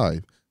at the 5.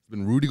 It's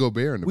been Rudy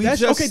Gobert in the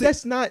bench.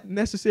 That's not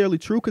necessarily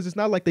true because it's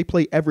not like they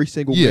play every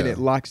single minute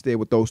lockstep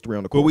with those three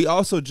on the But court. we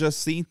also just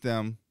seen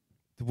them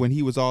when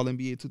he was All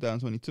NBA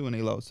 2022 and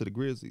they lost to the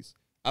Grizzlies.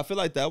 I feel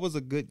like that was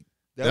a good.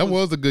 That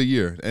was a good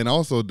year, and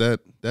also that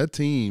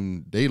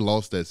team, they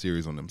lost that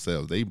series on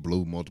themselves. They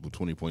blew multiple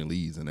 20-point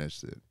leads in that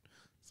shit.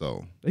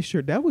 So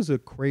that was a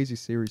crazy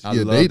series. I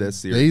love that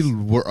series. They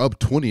were up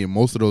 20 in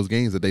most of those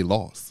games that they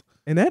lost.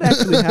 And that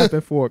actually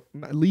happened for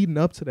leading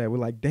up to that. We're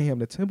like, damn,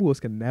 the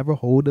Timberwolves can never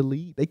hold a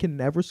lead. They can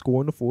never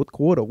score in the fourth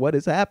quarter. What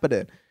is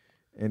happening?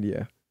 And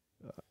yeah,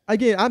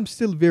 again, I'm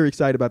still very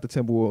excited about the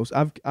Timberwolves.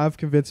 I've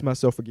convinced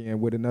myself again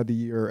with another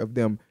year of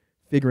them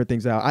figuring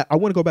things out. I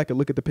want to go back and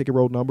look at the pick and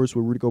roll numbers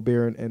with Rudy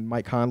Gobert and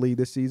Mike Conley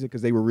this season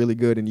because they were really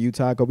good in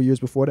Utah a couple years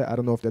before that. I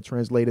don't know if that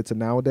translated to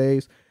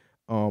nowadays.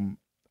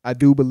 I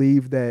do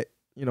believe that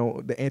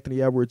the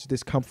Anthony Edwards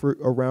discomfort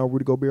around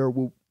Rudy Gobert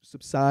will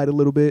subside a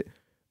little bit.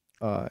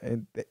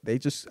 And I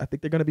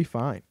think they're going to be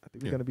fine. I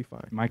think they're going to be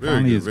fine. Mike Very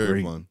Conley good, is very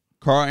great. fun.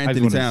 Karl just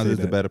Anthony wanted to Towns say is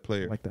the that. better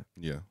player. Like that.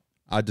 Yeah.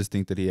 I just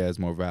think that he has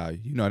more value.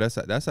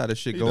 That's how this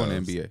shit He go in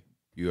does. the NBA.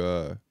 You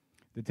The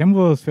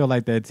Timberwolves feel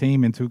like that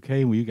team in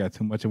 2K where you got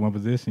too much in one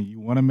position. You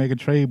want to make a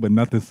trade, but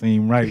nothing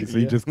seemed right, so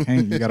you just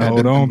can't. You got to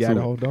hold on You to gotta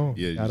it. hold on.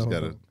 Yeah, you Gotta just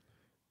hold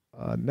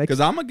gotta. on. Next, because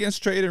I'm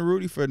against trading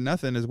Rudy for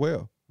nothing as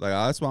well. Like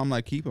that's why I'm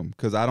like keep him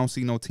because I don't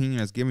see no team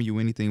that's giving you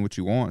anything what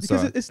you want.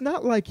 because So it's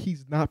not like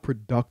he's not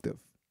productive.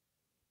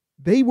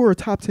 They were a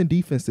top 10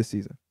 defense this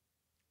season.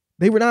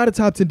 They were not a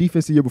top 10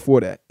 defense the year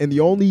before that. And the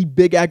only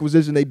big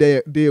acquisition they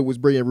did was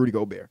bringing Rudy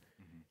Gobert.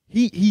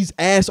 He's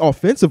ass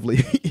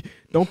offensively.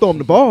 Don't throw him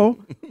the ball.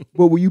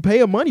 But what you pay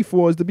him money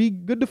for is to be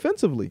good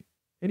defensively.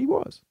 And he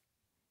was.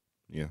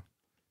 Yeah.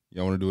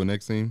 Y'all want to do a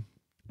next team?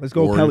 Let's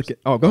go Warriors. Pelican.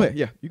 Oh, go ahead.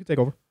 Yeah, you can take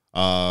over.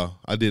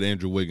 I did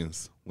Andrew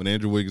Wiggins. When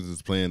Andrew Wiggins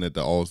is playing at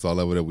the All-Star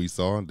level that we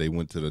saw, they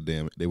went to the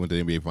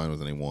NBA Finals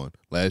and they won.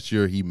 Last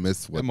year he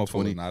missed that motherfucker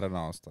 20. was not an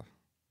all-star.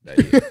 I'm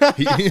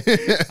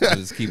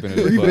just keeping it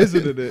a buck.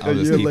 Revisited it a I'm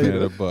just year keeping later.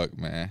 it a buck,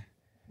 man.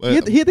 He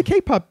had the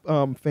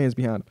K-pop fans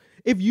behind him.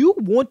 If you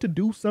want to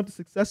do something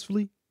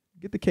successfully,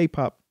 get the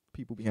K-pop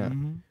people behind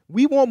him.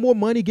 We want more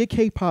money. Get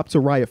K-pop to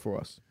riot for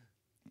us.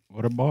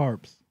 Or the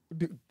Barbs.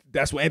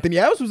 That's what Anthony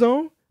Adams was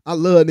on. I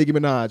love Nicki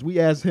Minaj.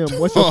 We asked him,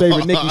 what's your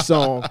favorite Nicki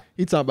song?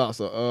 He talking about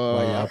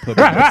Y'all put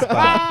me on the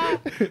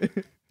spot.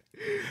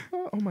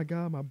 oh my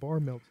God, my bar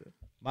melted.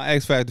 My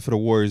X factor for the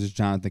Warriors is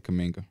Jonathan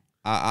Kuminga.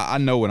 I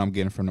know what I'm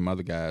getting from them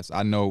other guys.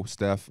 I know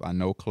Steph. I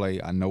know Clay.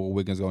 I know what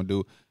Wiggins gonna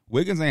do.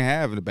 Wiggins ain't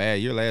having a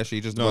bad year last year.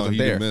 He just wasn't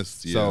there.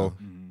 Missed, yeah. So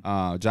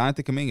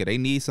Jonathan Kuminga, they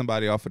need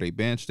somebody off of their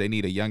bench. They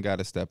need a young guy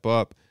to step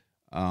up.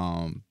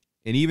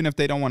 And even if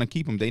they don't want to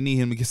keep him, they need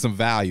him to get some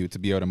value to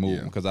be able to move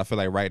him. Because I feel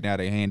like right now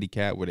they're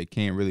handicapped where they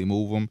can't really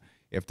move him.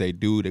 If they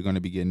do, they're going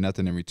to be getting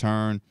nothing in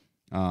return.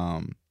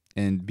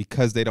 And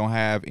because they don't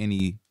have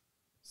any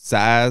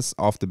size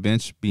off the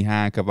bench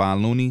behind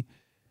Kevon Looney,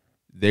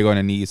 they're going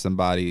to need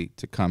somebody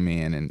to come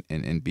in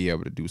and be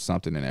able to do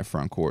something in that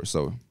front court.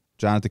 So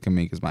Jonathan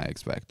Kuminga is my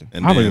X factor.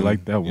 And I really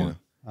like that one.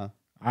 Huh?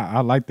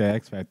 I like that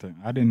X factor.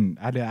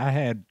 I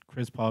had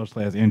Chris Paul /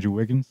 Andrew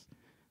Wiggins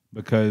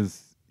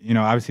because, you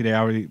know,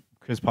 obviously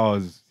Chris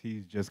Paul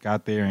he's just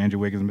got there. Andrew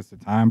Wiggins missed the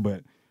time,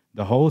 but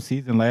the whole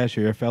season last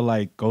year, it felt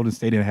like Golden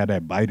State didn't have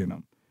that bite in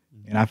them.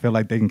 And I feel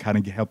like they can kind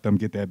of help them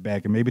get that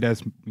back. And maybe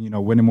that's, you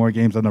know, winning more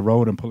games on the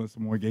road and pulling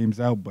some more games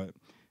out. But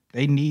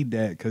they need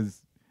that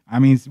because, I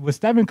mean, with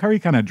Stephen Curry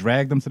kind of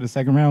dragged them to the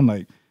second round,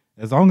 like,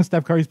 as long as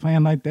Steph Curry's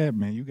playing like that,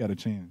 man, you got a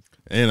chance.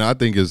 And I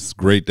think it's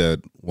great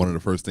that one of the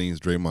first things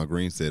Draymond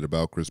Green said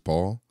about Chris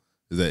Paul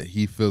is that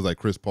he feels like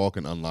Chris Paul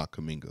can unlock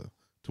Kuminga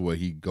to where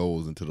he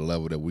goes into the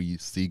level that we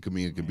see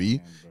Kuminga can be.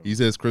 Bro. He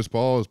says Chris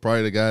Paul is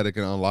probably the guy that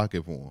can unlock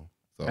it for him.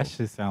 So. That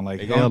shit sound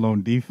like hell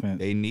on defense.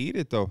 They need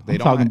it, though. I'm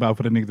talking about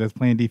for the niggas that's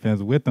playing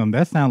defense with them.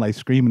 That sound like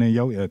screaming in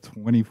your ear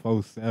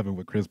 24/7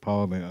 with Chris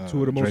Paul and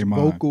two of the most Draymond.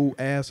 vocal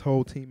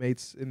asshole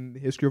teammates in the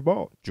history of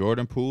ball.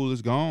 Jordan Poole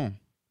is gone.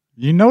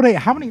 You know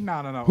how many?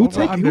 No. Who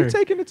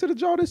taking it to the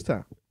jaw this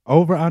time?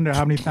 Over under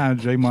how many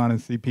times Draymond and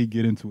CP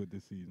get into it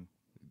this season?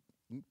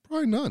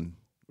 Probably none.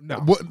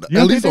 No.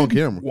 At least on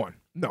camera. One.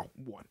 No,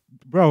 one.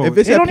 Bro, if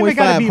it's it at don't even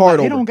gotta 0.5 be hard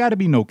it over. don't gotta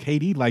be no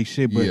KD like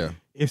shit, but Yeah.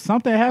 if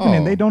something happened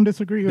and they don't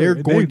disagree, they're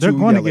going to get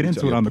yell at into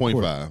each it on the 0.5.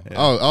 court. Yeah.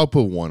 I'll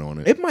put 1 on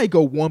it. It might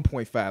go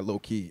 1.5 low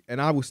key, and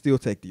I will still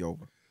take the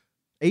over.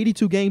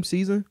 82 game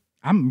season.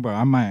 I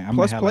might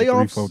Plus have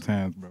playoffs? like 3-4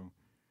 times, bro.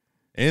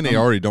 And they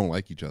already don't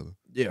like each other.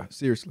 Yeah,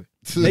 seriously.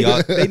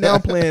 They now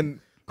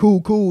playing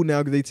cool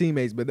now because they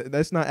teammates, but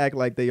let's not act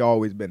like they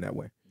always been that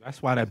way. That's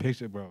why that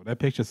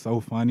picture's so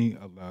funny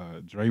of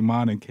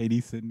Draymond and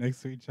KD sitting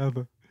next to each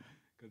other.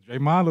 Because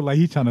Draymond look like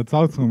he's trying to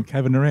talk to him.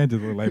 Kevin Durant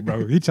just look like,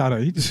 bro, he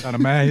just trying to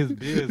mind his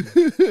business.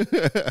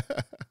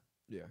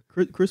 Yeah,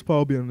 Chris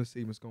Paul being on the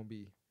team is gonna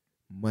be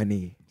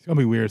money. It's gonna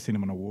be weird seeing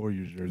him in a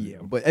Warriors jersey. Yeah,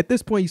 but at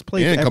this point he's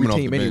played And for every coming off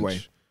team the anyway.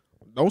 bench.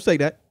 Don't say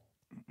that.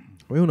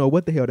 We don't know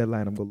what the hell that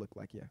lineup gonna look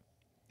like yet.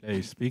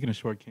 Hey, speaking of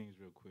short kings,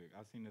 real quick,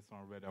 I seen this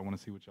on Reddit. I want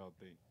to see what y'all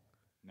think.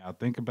 Now,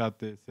 think about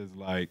this as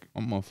like,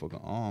 My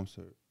motherfucking arms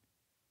hurt.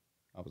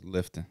 I was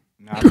lifting.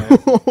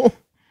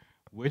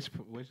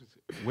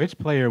 which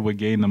player would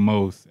gain the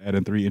most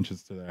adding 3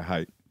 inches to their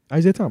height?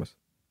 Isaiah Thomas.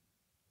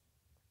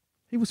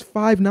 He was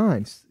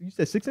 5'9". You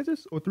said 6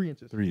 inches or 3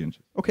 inches? 3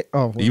 inches. Okay.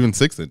 Oh, well, Even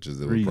 6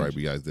 inches, it 3 would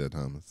probably be Isaiah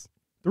Thomas.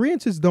 3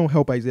 inches don't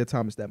help Isaiah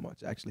Thomas that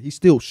much. Actually, he's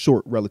still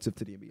short relative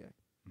to the NBA.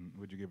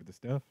 Would you give it to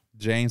Steph?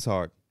 James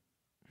Harden.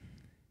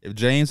 If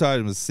James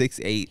Harden was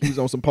 6'8", He was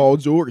on some Paul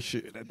George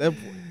shit at that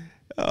point.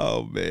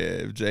 oh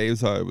man, if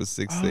James Harden was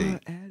 6'8",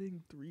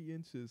 Adding 3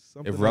 inches. If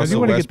Something Russell You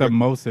want to get Westbrook- the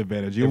most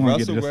advantage. You if want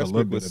to get Russell just a little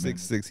Westbrook bit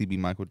was of 6'6", he'd be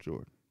Michael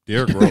Jordan.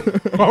 Derrick Rose.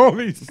 advantage.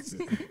 Holy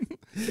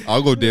shit.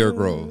 I'll go Derrick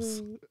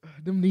Rose.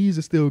 Them knees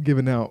are still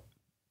giving out,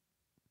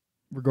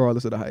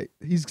 regardless of the height.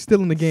 He's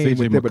still in the game CJ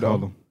with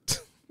Thibodeau. McCollum.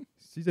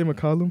 CJ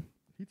McCollum,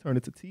 he turned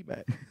into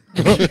T-Mac.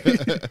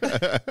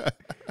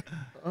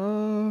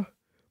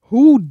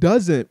 Who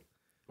doesn't?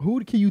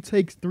 Who can you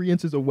take 3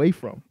 inches away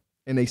from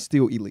and they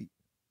still elite?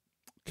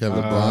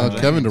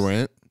 Kevin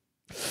Durant.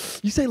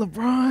 You say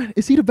LeBron?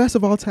 Is he the best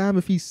of all time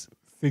if he's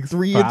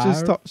 3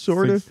 inches 6'5",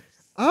 shorter? 6',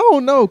 I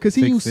don't know because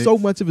he used 6'6". so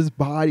much of his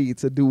body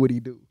to do what he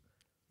do.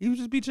 He would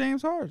just be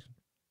James Harden.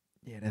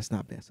 Yeah, that's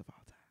not best of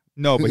all time.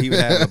 No, but he would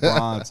have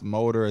LeBron's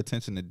motor,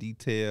 attention to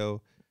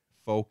detail,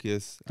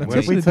 focus. I What What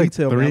if Attention we to take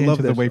detail, man. 3 I love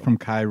inches that away show. from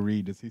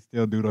Kyrie? Does he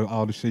still do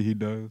all the shit he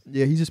does?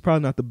 Yeah, he's just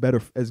probably not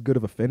as good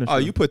of a finisher. Oh,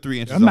 you put 3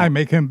 inches That might on.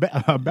 make him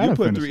a better You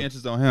put finisher. 3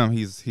 inches on him.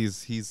 He's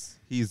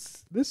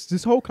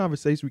This whole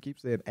conversation we keep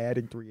saying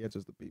adding 3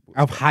 inches to people.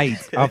 Of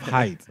height. Of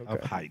height.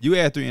 You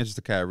add 3 inches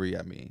to Kyrie.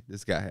 I mean,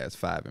 this guy has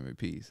 5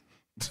 MVPs.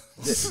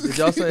 Did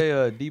y'all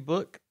say D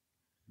Book?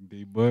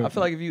 D-Book. I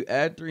feel like if you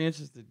add 3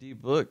 inches to D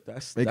Book,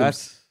 He's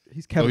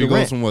So Kevin he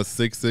goes Durant. from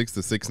 6'6" to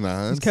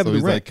 6'9". He's Kevin so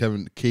he's Durant. like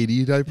Kevin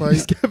KD type He's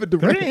height. Kevin 3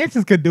 Durant.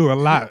 inches could do a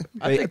lot.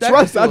 I think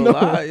Trust, I know.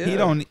 He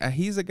don't.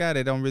 He's a guy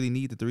that don't really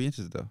need the 3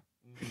 inches though.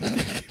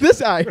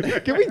 This guy,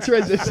 can we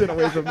transition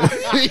away from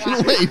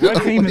this?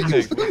 What team is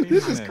next?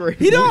 This is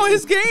crazy. He don't.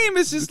 His game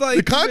is just like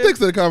The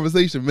context of the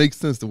conversation makes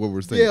sense to what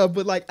we're saying. Yeah,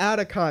 but like out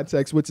of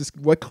context, which is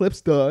what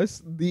Clips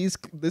does. This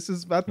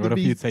is about What to if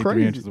be you take crazy.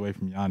 3 inches away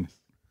from Giannis?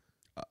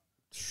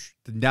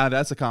 Now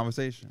that's a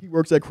conversation. He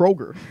works at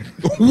Kroger.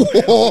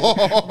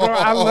 Bro,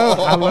 I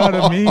love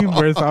the meme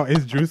where it's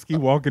Drewski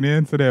walking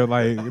into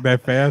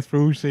that fast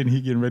food shit and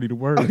he getting ready to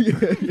work. Oh,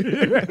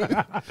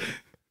 yeah.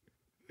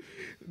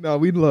 No,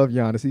 we love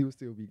Giannis. He would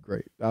still be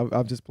great.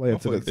 I'm just playing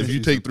to the. If you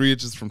take 3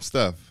 inches from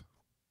Steph,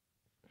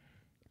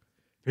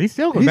 he's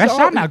still that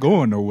shot not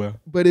going nowhere.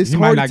 But it's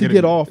harder to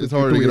get off. It's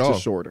harder to get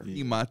off. Shorter.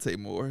 He Monte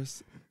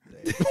Morris.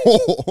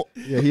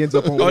 Yeah, he ends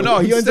up on. Oh no,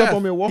 he ends up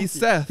on Milwaukee. He's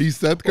Seth. He's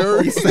Seth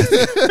Curry.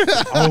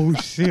 Oh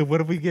shit!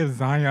 What if we give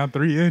Zion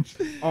 3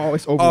 inches? Oh,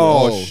 it's over.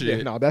 Oh shit!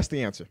 Yeah, no, that's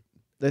the answer.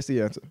 That's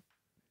the answer.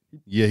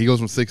 Yeah, he goes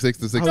from 6'6"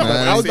 to 6'9".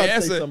 I was about to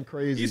That's say it. something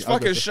crazy. He's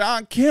fucking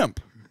Sean Kemp.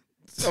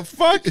 The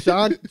fuck?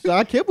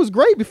 Sean Kemp was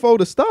great before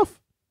the stuff.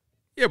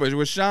 Yeah, but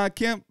was Sean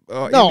Kemp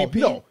No, MVP?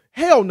 no,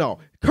 hell no.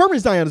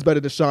 Current Zion is better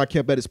than Sean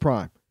Kemp at his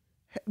prime.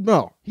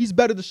 No, he's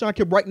better than Sean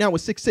Kemp right now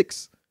with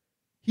 6'6".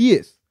 He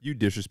is. You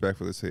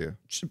disrespectful as hell.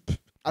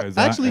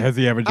 Actually, has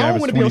he ever I don't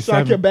want to be on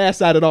Sean 27? Kemp's bad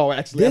side at all.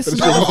 Actually, This after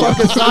this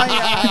motherfucker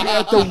Zion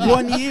after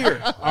 1 year.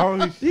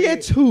 Oh, he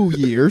had 2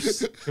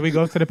 years. Can we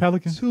go to the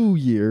Pelicans? 2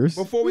 years.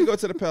 Before we go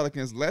to the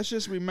Pelicans, let's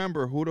just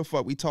remember who the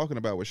fuck we talking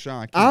about with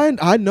Sean Kemp.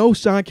 I know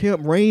Sean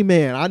Kemp, Rain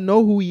Man. I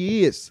know who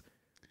he is.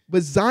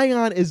 But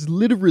Zion is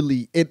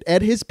literally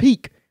at his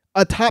peak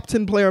a top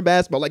 10 player in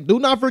basketball. Like, do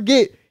not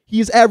forget, he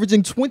is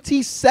averaging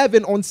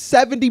 27 on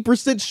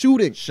 70%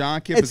 shooting.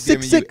 Sean Kemp at is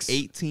giving 6'6". you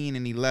 18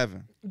 and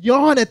 11.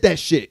 Yawn at that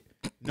shit.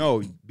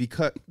 No,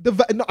 because I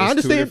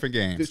understand. two different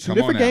games. It's two Come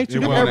different on now. games.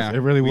 Two Come different on now.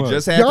 It really We was.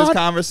 just had this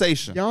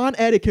conversation. Yawn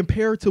added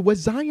compared to what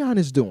Zion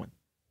is doing.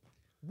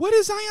 What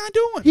is Zion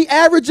doing? He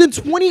averaging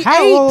 28.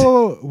 How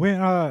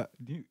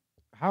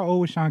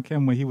old was Sean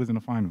Kemp when he was in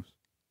the finals?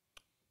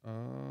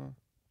 Sean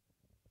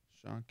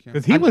Kemp.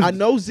 Because he was. I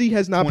know Z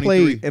has not 23.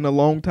 played in a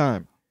long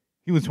time.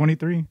 He was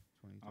 23.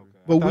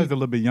 But I thought he was a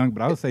little bit young,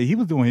 but I would say he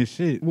was doing his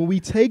shit when we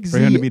take for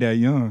him to Z be that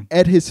young.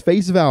 at his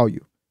face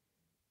value,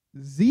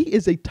 Z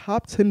is a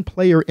top 10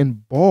 player in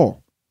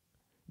ball.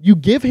 You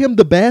give him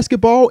the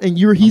basketball and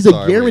he's sorry, a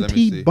wait, let me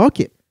guaranteed see.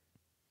 bucket.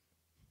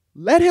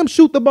 Let him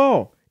shoot the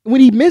ball.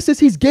 When he misses,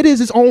 he's getting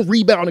his own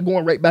rebound and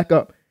going right back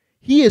up.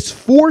 He is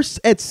forced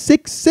at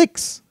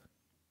 6'6".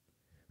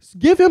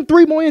 Give him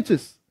 3 more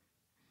inches.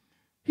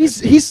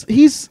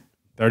 He's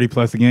 30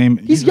 plus a game.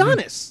 He's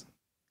Giannis.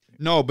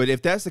 No, but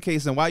if that's the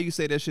case, then why you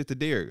say that shit to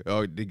Darrick?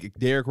 Or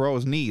Darrick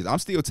Rose knees. I'm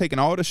still taking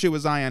all the shit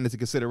with Zion into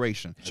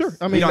consideration. Sure.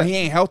 I mean, he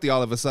ain't healthy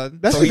all of a sudden.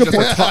 That's So a he's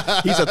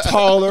good he's a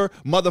taller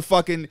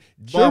motherfucking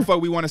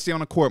motherfucker we want to see on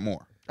the court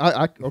more.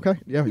 Okay.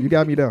 Yeah, you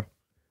got me there.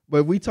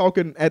 But we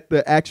talking at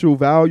the actual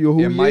value of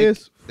who And he Mike,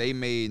 is. they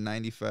made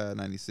 95,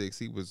 96.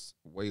 He was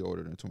way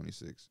older than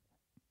 26.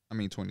 I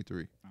mean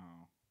 23.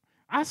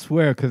 I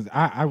swear, because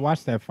I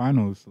watched that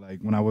finals like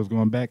when I was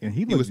going back, and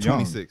he was looked young.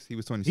 26. He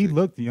was 26. He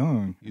looked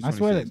young. He's I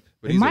swear that 26.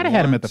 But they he's might a have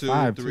had him 1, at the 2,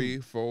 5, 3,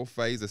 too. 4,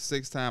 5. He's a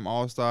 6-time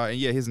All-Star. And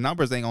yeah, his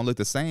numbers ain't gonna look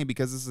the same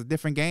because it's a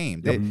different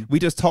game. Yep. We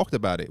just talked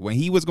about it. When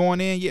he was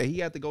going in, yeah, he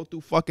had to go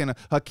through fucking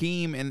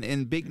Hakeem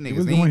and big niggas.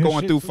 was He doing ain't his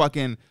going shit, through too.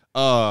 fucking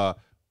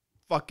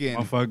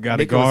Motherfucker got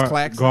to Nicholas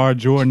Claxton. guard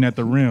Jordan at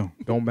the rim.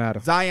 Don't matter.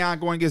 Zion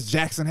going against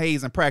Jackson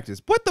Hayes in practice.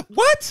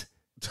 What?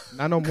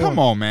 Not no more. Come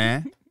on,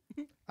 man.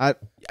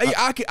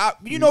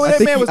 You know what I that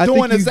think man you- was I doing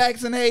think to you-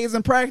 Jackson Hayes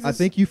in practice? I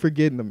think you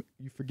forgetting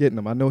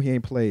him. I know he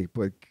ain't played,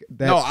 but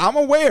No, I'm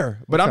aware.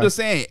 But I'm Okay. just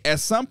saying, at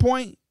some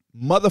point,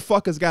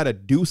 motherfuckers got to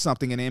do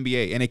something in the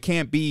NBA, and it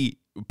can't be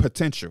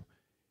potential.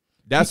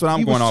 That's what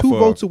I'm going off He was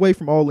 2 of. votes away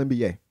from All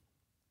NBA.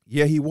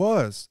 Yeah, he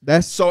was.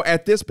 That's So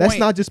at this point, that's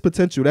not just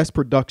potential. That's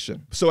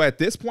production. So at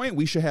this point,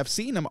 we should have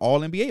seen him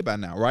all NBA by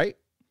now, right?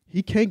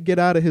 He can't get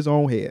out of his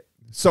own head.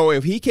 So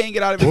if he can't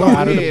get out of his Or own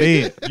out of the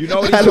head, bed. you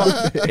know what he's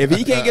gonna, if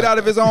he can't get out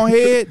of his own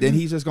head, then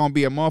he's just gonna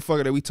be a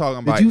motherfucker that we talking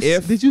about.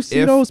 Did you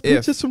see those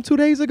pictures from 2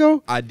 days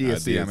ago? I did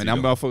see them, and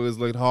them motherfuckers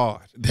looked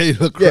hard. They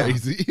look Yeah.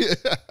 crazy.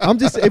 I'm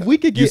just if we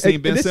could get You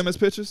seen Ben this- Simmons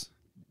pictures?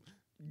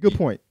 Good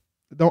point.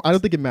 I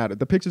don't think it mattered.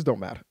 The pictures don't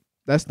matter.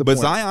 That's the But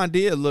point. Zion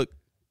did look.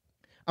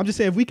 I'm just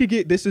saying if we could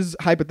get this is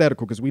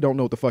hypothetical because we don't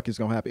know what the fuck is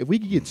gonna happen. If we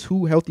could get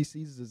 2 healthy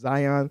seasons of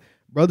Zion,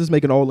 brothers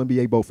making All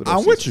NBA both of those.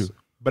 I'm with you, seasons.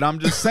 but I'm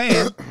just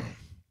saying,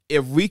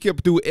 if we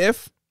could do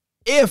if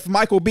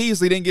Michael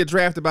Beasley didn't get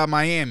drafted by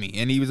Miami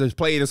and he was just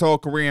played his whole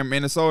career in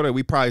Minnesota,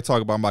 we probably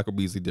talk about Michael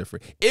Beasley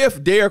different.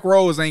 If Derrick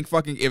Rose ain't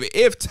fucking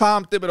if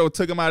Tom Thibodeau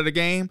took him out of the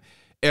game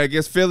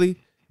against Philly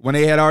when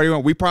they had already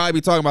won, we probably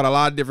be talking about a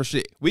lot of different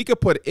shit. We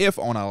could put if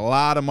on a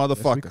lot of Yes, we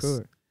motherfuckers.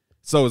 could.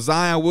 So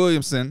Zion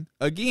Williamson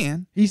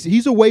again,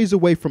 He's a ways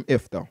away from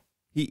if though.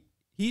 he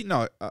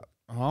no, I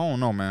don't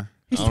know, man.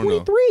 He's I don't know.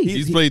 23.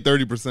 He's played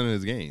 30% of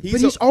his games.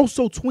 but he's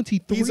also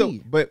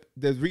 23. But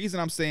the reason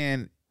I'm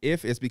saying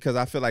if is because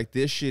I feel like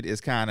this shit is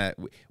kind of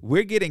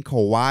we're getting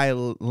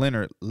Kawhi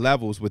Leonard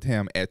levels with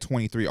him at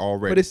 23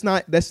 already.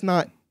 But that's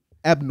not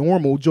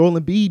abnormal. Joel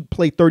Embiid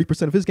played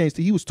 30% of his games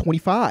till he was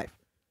 25.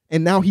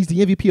 And now he's the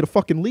MVP of the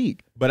fucking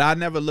league. But I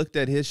never looked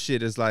at his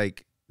shit as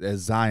like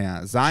as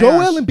Zion.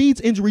 Joel Embiid's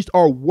injuries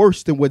are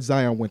worse than what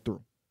Zion went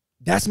through.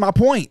 That's my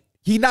point.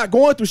 He not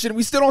going through shit, and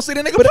we still don't see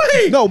the nigga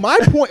play. No,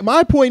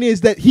 my point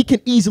is that he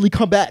can easily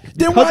come back.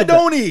 Then why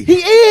don't he? He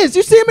is.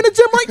 You see him in the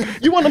gym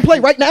right? You want him to play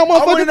right now,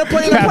 motherfucker? I wanted to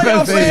play in the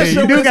playoffs last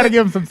year. You do got to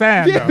give him some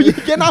time, Yeah, though. you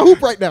cannot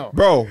hoop right now.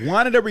 Bro,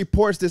 one of the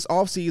reports this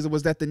offseason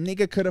was that the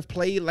nigga could have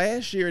played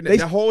last year, and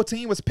the whole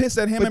team was pissed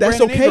at him But and that's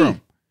Brandon okay.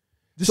 Ingram.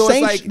 So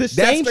it's like, that's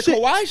the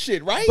Kawhi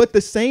shit, right? But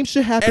the same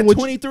shit happened at with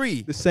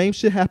 23. The same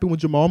shit happened with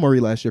Jamal Murray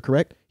last year,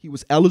 correct? He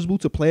was eligible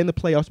to play in the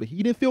playoffs, but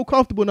he didn't feel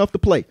comfortable enough to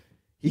play.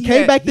 He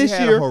came back this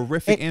year. A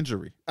horrific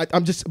injury.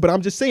 I'm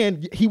just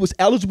saying he was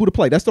eligible to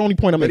play. That's the only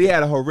point I'm making. But he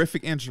had a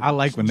horrific injury. I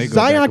like when they go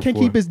Zion back can't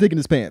and keep his dick in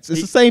his pants.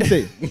 It's the same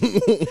thing.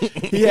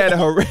 He had a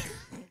horrific.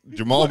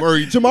 Jamal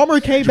Murray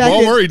came back.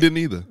 Jamal Murray didn't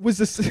either. Was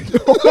this?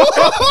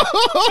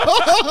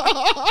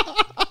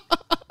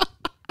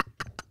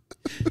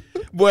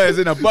 Boys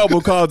in a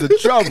bubble called the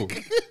trouble.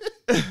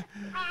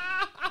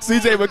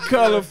 CJ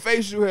McCollum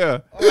facial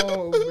hair.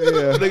 Oh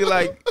man, looking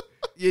like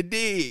you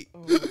dig.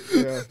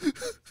 yeah.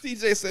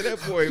 CJ said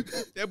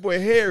that boy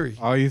hairy.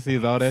 All you see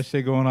is all that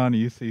shit going on, and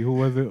you see, who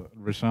was it?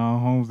 Rashawn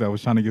Holmes that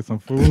was trying to get some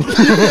food.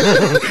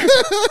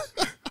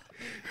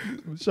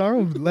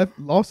 Sharon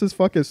lost his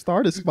fucking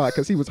starter spot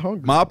because he was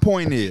hungry. My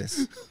point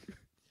is,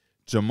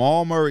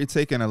 Jamal Murray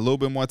taking a little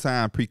bit more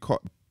time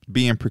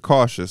being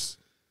precautious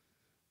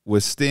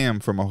would stem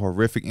from a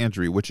horrific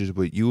injury, which is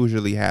what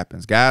usually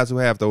happens. Guys who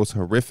have those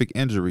horrific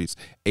injuries,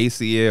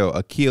 ACL,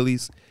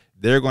 Achilles,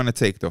 they're going to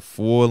take the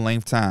full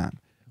length time.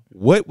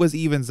 What was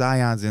even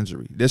Zion's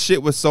injury? This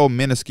shit was so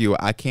minuscule,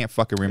 I can't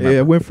fucking remember. Yeah,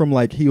 it went from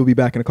like he'll be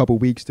back in a couple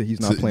weeks to he's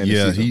not playing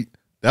this season.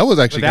 That was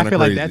actually kind I of feel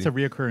crazy. like that's a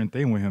reoccurring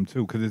thing with him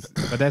too,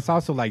 but that's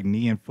also like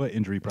knee and foot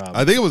injury problems.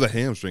 I think it was a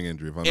hamstring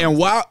injury. If I'm And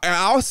while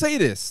I'll say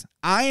this,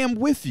 I am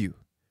with you.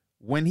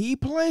 When he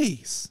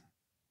plays,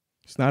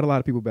 It's not a lot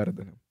of people better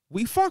than him.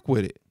 we fuck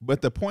with it.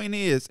 But the point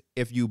is,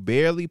 if you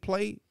barely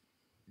play,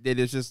 then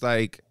it's just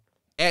like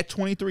at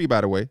 23,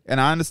 by the way. And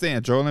I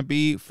understand Joel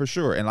Embiid for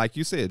sure. And like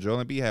you said,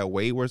 Joel Embiid had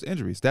way worse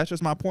injuries. That's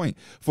just my point.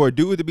 For a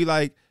dude to be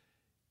like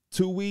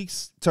 2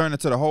 weeks, turn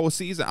into the whole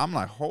season, I'm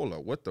like, hold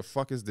up, what the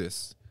fuck is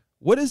this?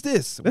 What is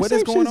this? What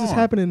is going on? This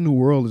happening in New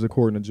Orleans,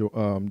 according to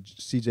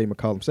CJ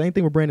McCollum. Same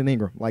thing with Brandon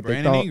Ingram. Like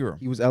Brandon they thought Ingram.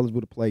 he was eligible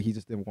to play, he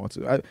just didn't want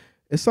to.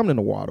 It's something in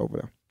the water over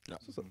there.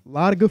 It's a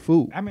lot of good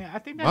food. I mean, I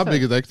think My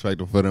biggest X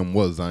factor for them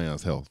was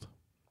Zion's health.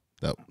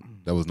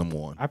 That was number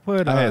one. I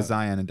had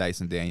Zion and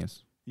Dyson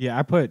Daniels. Yeah,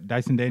 I put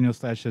Dyson Daniels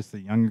 / just the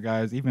younger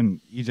guys,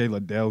 even EJ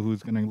Liddell,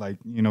 who's gonna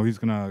he's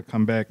gonna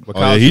come back. What Oh,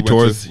 yeah, college he you went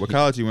tore to? his- What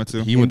college you went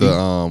to? He went to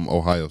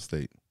Ohio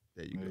State.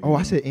 There you go. Oh,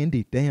 I said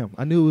Indy. Damn,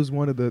 I knew it was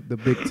one of the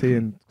Big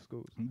Ten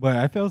schools. But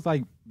I feels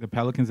like the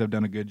Pelicans have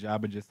done a good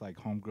job of just like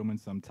home grooming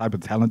some type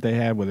of talent they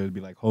have, whether it be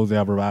like Jose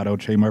Alvarado,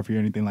 Trey Murphy, or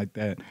anything like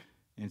that.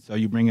 And so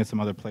you bring in some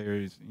other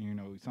players,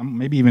 some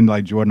maybe even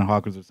like Jordan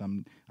Hawkins or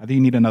something. I think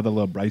you need another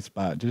little bright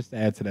spot just to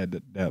add to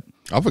that depth.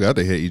 I forgot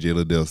they had EJ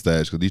Liddell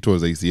stashed because he tore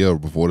his ACL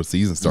before the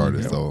season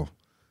started. So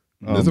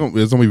it's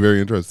gonna be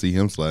very interesting to see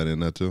him slide in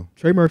that too.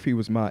 Trey Murphy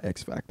was my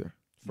X factor.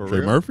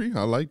 Trey Murphy,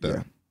 I like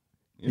that.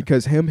 Yeah.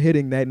 Because him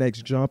hitting that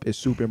next jump is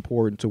super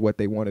important to what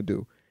they want to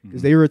do.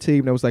 Because they were a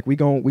team that was like, we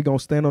gonna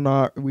stand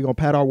on we gonna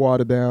pat our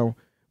water down.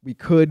 We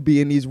could be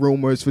in these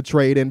rumors for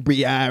trade and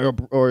Bi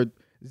or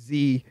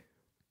Z.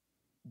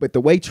 But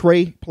the way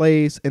Trey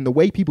plays and the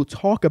way people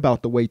talk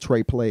about the way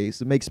Trey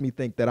plays, it makes me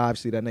think that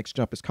obviously that next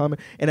jump is coming.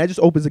 And that just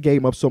opens the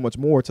game up so much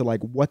more to like,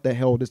 what the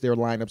hell does their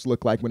lineups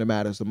look like when it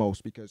matters the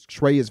most? Because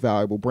Trey is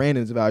valuable,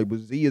 Brandon is valuable,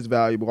 Z is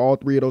valuable, all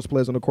three of those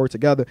players on the court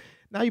together.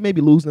 Now you may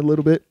be losing a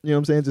little bit, you know what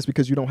I'm saying, just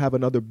because you don't have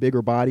another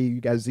bigger body.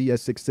 You got Z at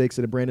 6'6"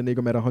 and Brandon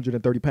Ingram at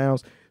 130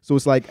 pounds. So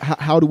it's like,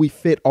 how do we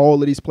fit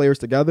all of these players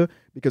together?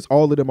 Because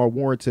all of them are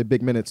warranted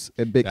big minutes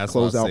and big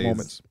closeout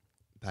moments.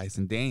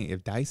 Dyson Daniels.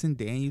 If Dyson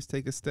Daniels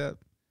take a step.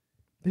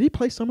 Did he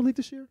play Summer League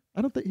this year?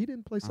 I don't think he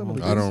didn't play Summer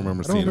League. I don't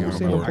remember seeing him on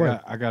the court. play.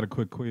 I got a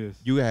quick quiz.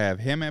 You have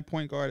him at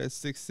point guard at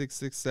 6'6",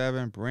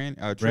 6'7".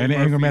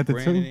 Brandon Ingram at the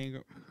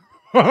two.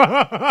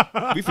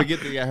 We forget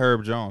that you got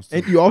Herb Jones too.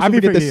 And you also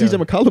forget that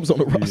CJ McCollum's on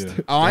the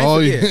roster. Oh, I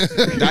ain't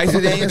forget.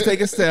 Dyson Daniels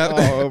take a step.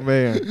 Oh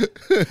man,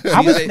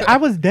 I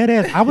was dead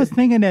ass. I was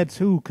thinking that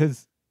too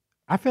because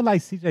I feel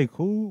like CJ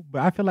cool,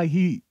 but I feel like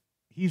he's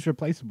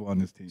replaceable on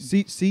this team.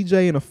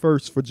 CJ in a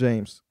first for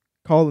James.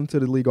 Call him to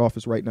the league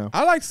office right now.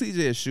 I like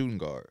CJ as shooting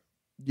guard.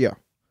 Yeah,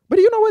 but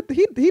you know what?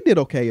 He did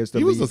okay as the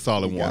He was lead a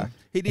solid guy. one.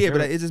 He did,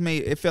 but it just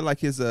made it felt like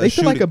his They feel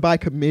shooting, like a by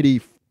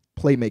committee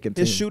playmaking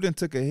team. his shooting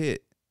took a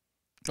hit.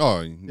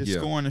 Oh, His yeah.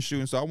 scoring and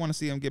shooting. So I want to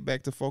see him get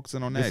back to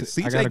focusing on that.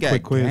 Listen, I CJ got a got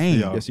quick quiz for game.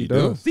 y'all. Yes, he He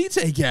does.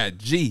 CJ got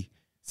G.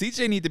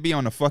 CJ need to be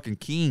on the fucking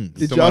Kings.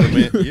 Did Somebody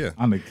y'all- meant- yeah.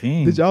 On the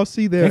King. Did y'all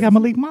see They that? got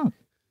Malik Monk.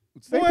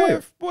 Same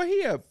player. Boy,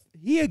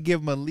 he'll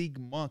give Malik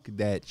Monk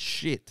that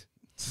shit.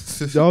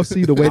 Did y'all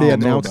see the way I they don't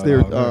know announced about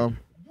their? all that.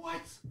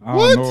 I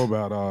What? don't know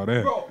about all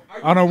that.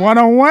 On a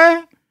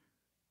one-on-one?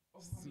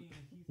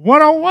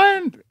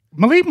 One-on-one?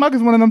 Malik Monk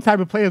is one of them type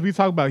of players we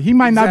talk about. He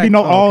might not be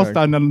no Exactly.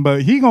 all-star, nothing,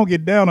 but he going to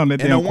get down on the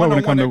And the damn court when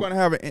it one-on-one, comes they're to... going to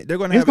have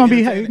It's gonna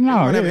be- entertaining-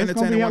 no, they're gonna have it's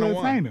gonna be entertaining hella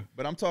one-on-one. entertaining.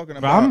 But I'm talking But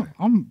about.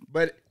 I'm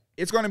But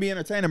It's going to be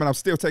entertaining, but I'm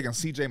still taking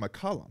C.J.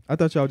 McCollum. I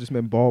thought y'all just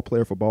meant ball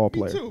player for ball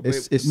player. too,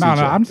 It's No, CJ.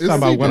 I'm just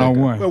talking about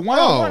one-on-one. But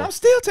one-on-one, I'm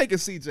still taking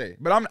C.J.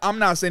 But I'm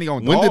not saying he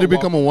going to When did it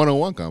become a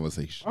one-on-one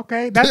conversation?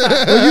 Okay, that's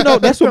Well,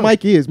 that's what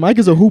Mike is. Mike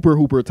is a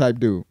hooper type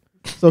dude.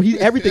 So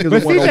everything is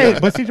but a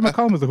one-on-one. CJ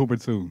McCollum is a hooper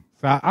too.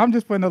 So I'm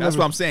just putting. That's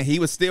what I'm saying. He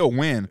would still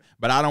win,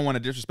 but I don't want to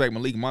disrespect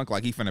Malik Monk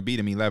like he finna beat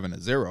him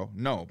 11-0.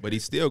 No, but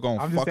he's still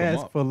gonna I'm fuck just him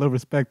asking up. for a little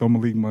respect on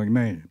Malik Monk's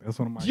name. That's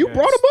what I'm. You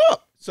brought him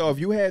up. So if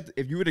you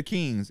were the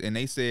Kings and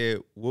they said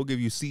we'll give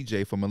you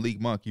CJ for Malik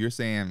Monk, you're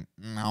saying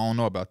I don't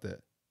know about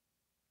that.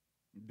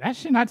 That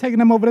shit not taking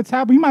them over the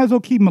top. You might as well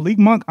keep Malik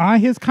Monk on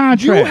his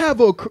contract. You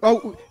have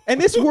in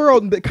this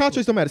world, the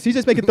contracts don't matter.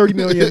 CJ's making $30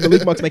 million.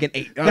 Malik Monk's making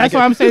 $8. That's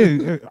what I'm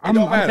saying. I'm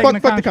taking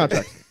Fuck the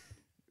contract.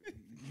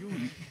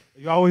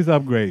 You always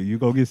upgrade. You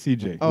go get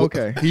CJ.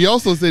 Okay. He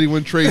also said he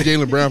wouldn't trade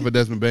Jaylen Brown for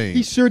Desmond Bain.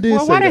 He sure did.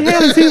 Well, say why the that.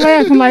 hell is he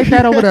laughing like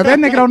that over there? That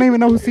nigga don't even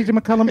know who CJ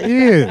McCollum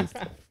is.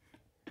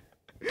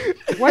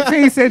 What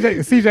team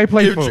CJ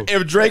played for?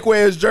 If Drake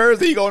wears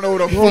jersey, he gonna know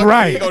what the fuck.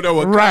 Right. He gonna know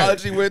what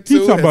college he went to.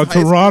 He talking about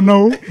his high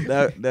Toronto.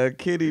 That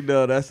kitty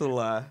though, that's a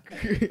lie.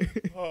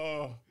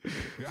 school.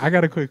 I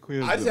got a quick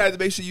quiz. I just had to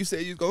make sure you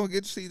said you was gonna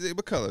get CJ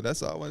McCullough.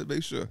 That's all I wanted to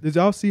make sure. Did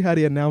y'all see how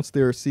they announced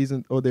their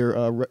season or their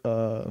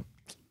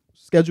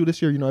schedule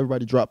this year? You know,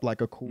 everybody dropped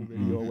like a cool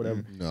video or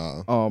whatever.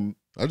 Nah.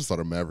 I just saw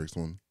the Mavericks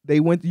one. They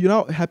went. You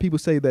know how people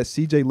say that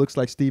CJ looks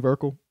like Steve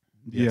Urkel?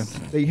 Yeah.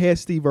 They had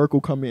Steve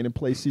Urkel come in and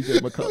play CJ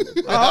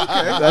McCollum.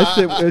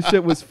 That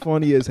shit was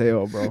funny as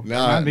hell, bro.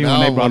 I think when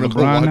they brought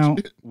LeBron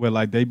out, where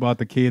like they bought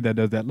the kid that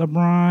does that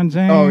LeBron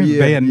James. Oh,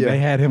 yeah, They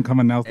had him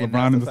come announce And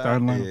LeBron in that's the a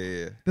starting fact. lineup.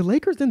 Yeah. The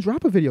Lakers didn't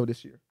drop a video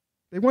this year.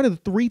 They one of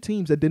the 3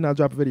 teams that did not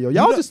drop a video.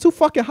 Y'all just too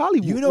fucking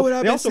Hollywood. You know what I've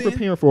They been also seeing?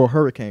 preparing for a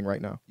hurricane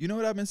right now. You know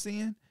what I've been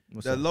seeing?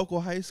 What's The that?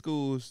 local high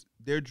schools,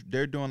 they're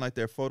doing like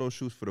their photo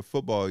shoots for the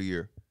football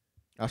year.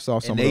 I saw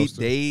some And of those.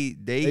 Too. they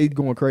They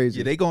going crazy.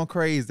 yeah, they going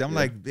crazy. I'm Yeah.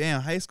 like,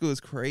 damn, high school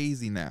is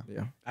crazy now.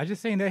 Yeah. I just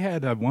seen they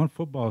had one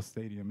football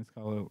stadium. It's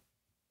called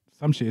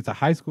some shit. It's a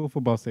high school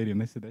football stadium.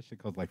 They said that shit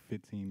costs like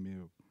 15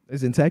 mil.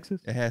 It's in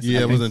Texas. It has Yeah,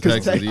 to it be. was in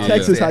Because Texas. Yeah.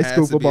 Texas It high has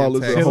school to be in football is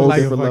a Texas. It's whole like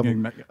a different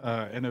fucking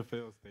level.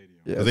 NFL stadium.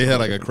 Yeah, They had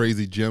like a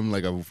crazy gym,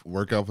 like a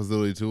workout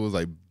facility too. It was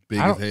like big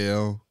I as don't-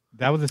 hell.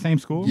 That was the same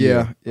school?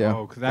 Yeah.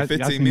 Oh, because I For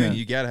 15 seen million, that.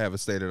 you gotta have a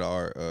state of the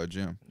art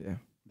gym. Yeah.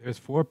 There's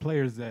 4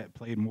 players that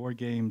played more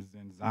games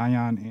than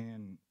Zion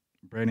and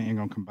Brandon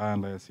Ingram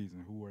combined last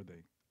season. Who were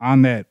they?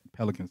 On that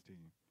Pelicans team.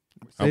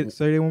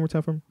 Say that one more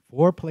time for me.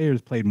 4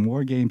 players played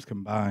more games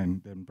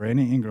combined than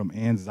Brandon Ingram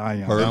and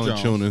Zion. Herb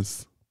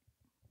Valanciunas.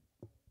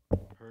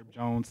 Herb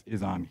Jones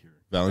is on here.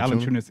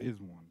 Valanciunas? Valanciunas is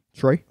one.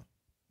 Trey.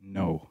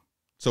 No.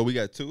 So we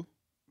got 2.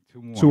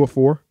 2 more. 2 or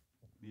 4.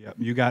 Yeah,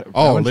 you got.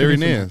 Oh, Valanciunas Larry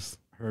and Nance.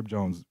 Herb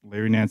Jones.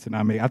 Larry Nance did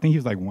not make. I think he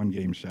was like 1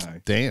 game shy.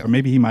 Or Damn.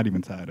 maybe he might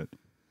even tied it.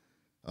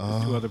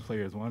 There's 2 other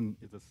players. One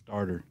is a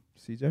starter,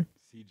 CJ.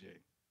 CJ.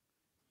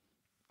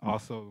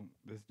 Also,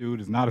 this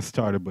dude is not a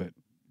starter, but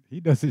he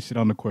does his shit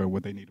on the court.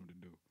 What they need him to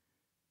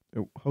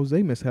do.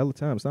 Jose missed hella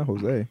time. It's not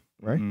Jose,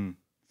 right?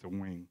 It's a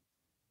wing.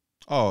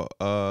 Oh,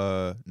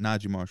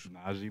 Najee Marshall.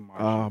 Najee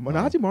Marshall.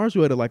 Najee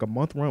Marshall had like a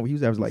month run where he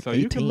was averaging like so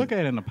 18. you can look at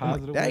it in a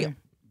positive way. damn.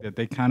 That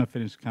they kind of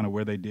finished kind of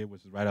where they did,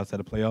 which is right outside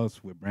the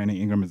playoffs, with Brandon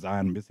Ingram and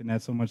Zion missing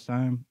that so much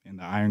time, and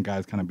the Iron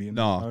guys kind of being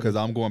No, because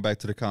I'm going back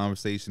to the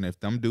conversation. If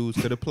them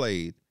dudes could have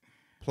played,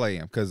 play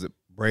him. Because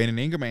Brandon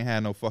Ingram ain't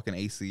had no fucking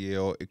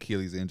ACL,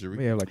 Achilles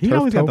injury. Yeah, like he turf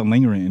always got toe. the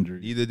lingering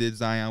injury. Neither did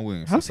Zion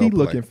Williams. How's So he play.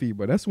 looking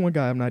FIBA? That's one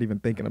guy I'm not even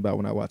thinking about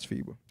when I watch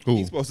FIBA. Who?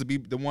 He's supposed to be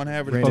the one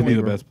average. Brandon supposed to be the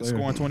Ingram. best player.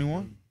 Scoring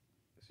 21.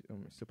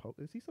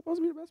 Is he supposed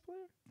to be the best player?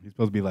 He's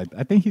supposed to be like,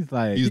 I think he's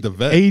like He's the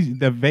vet. age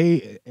That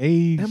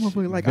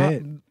motherfucker like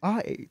vet.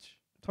 our age.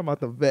 Talking about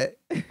the vet.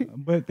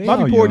 But they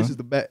Bobby all Portis young. is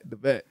the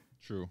vet.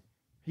 True.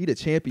 He the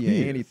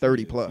champion and he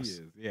 30 plus. He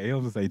is. Yeah, he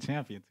was a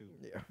champion too.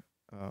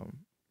 Yeah.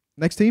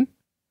 Next team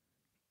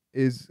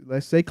is,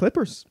 let's say,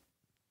 Clippers.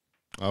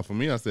 For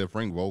me, I said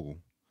Frank Vogel.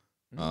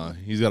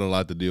 He's got a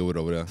lot to deal with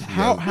over there.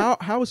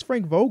 How is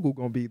Frank Vogel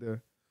gonna be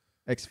the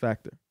X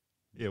factor?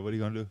 Yeah, what are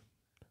you gonna do?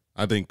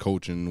 I think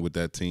coaching with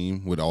that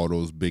team, with all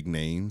those big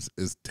names,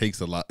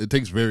 takes a lot. It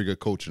takes very good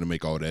coaching to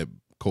make all that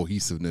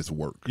cohesiveness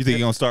work. You think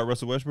you're gonna start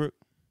Russell Westbrook?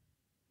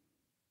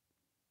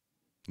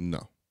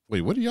 No.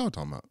 Wait, what are y'all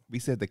talking about? We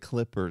said the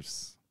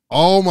Clippers.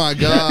 Oh, my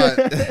God.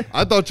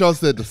 I thought y'all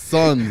said the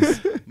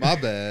Suns. My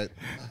bad.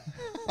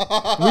 We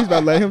was about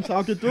to let him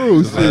talk it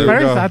through. Just At let him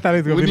first, go. I thought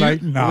he was gonna When be you-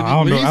 like, no, when I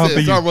don't when know. he I don't said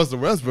think start you, Russell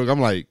Westbrook, I'm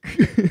like,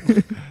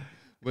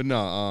 but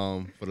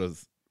no, for the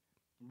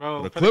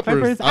bro.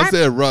 Clippers, I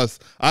said Russ.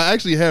 I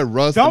actually had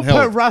Russ. don't and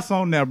health. put Russ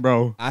on there,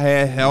 bro. I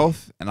had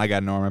health and I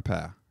got Norman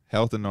Powell.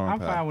 Health and Norman I'm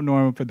Powell. fine with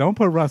Norman, but don't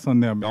put Russ on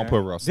there, man. Don't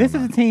put Russ This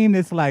on is there. a team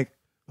that's like,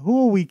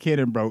 who are we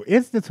kidding, bro?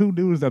 It's the 2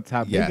 dudes up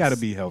top. Yes. They got to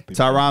be healthy.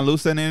 Tyronn Lue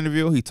said in an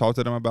interview, he talked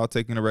to them about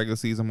taking the regular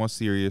season more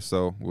serious,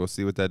 so we'll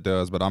see what that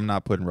does. But I'm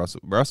not putting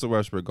Russell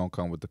Westbrook gonna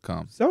come with the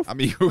cum. I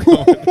mean, he gonna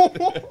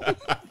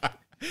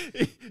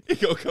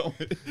come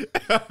with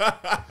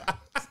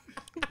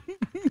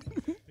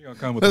You gonna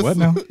come with the what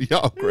now?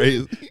 Y'all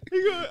crazy.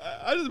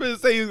 I just been to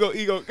say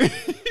he gonna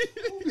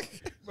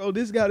Bro,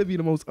 this got to be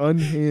the most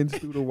unhinged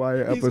through the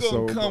wire He's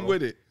episode. gonna come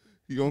with it.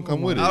 He gonna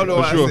come with it. I don't know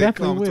why for sure. I said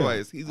Definitely come will.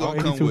 twice. He's gonna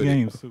come 82 with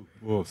games too.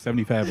 Well,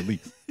 75 at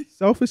least.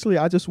 Selfishly,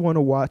 I just want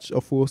to watch a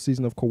full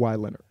season of Kawhi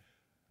Leonard.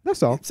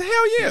 That's all. it.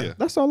 Hell yeah. Yeah.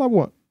 That's all I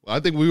want. I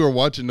think we were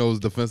watching those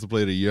Defensive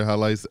Player of the Year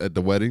highlights at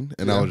the wedding,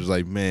 and I was just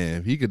like,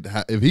 man,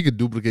 if he could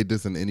duplicate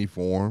this in any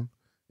form,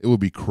 it would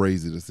be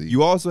crazy to see.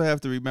 You also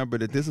have to remember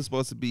that this is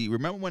supposed to be.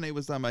 Remember when they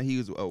was talking about he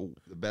was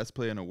the best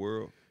player in the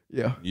world?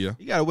 Yeah. Yeah.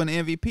 You got to win the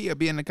MVP or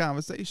be in the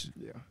conversation.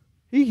 Yeah.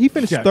 He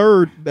finished Yeah.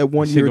 third that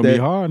one Shit year gonna be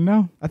that hard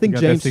now. I think You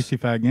got that James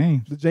 65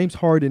 games. the James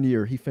Harden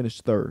year he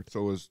finished third.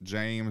 So is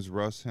James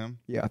Russ him?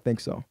 Yeah, I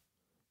think so.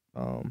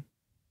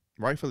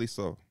 Rightfully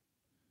so.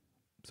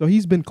 So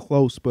he's been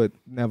close, but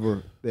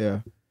never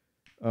there.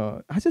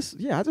 I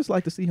just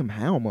like to see him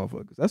hound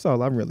motherfuckers. That's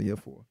all I'm really here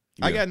for.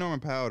 I Yeah. got Norman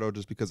Powell though,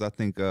 just because I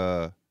think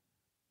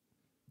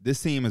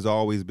this team has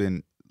always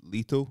been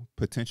lethal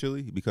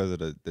potentially because of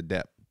the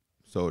depth.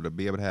 So to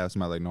be able to have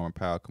somebody like Norman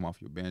Powell come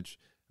off your bench,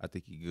 I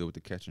think he's good with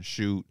the catch and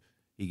shoot.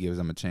 He gives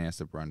them a chance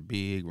to run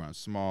big, run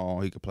small.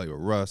 He could play with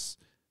Russ.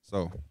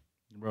 So,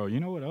 Bro, you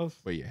know what else?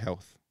 for your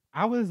health.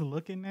 I was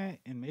looking at,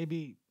 and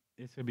maybe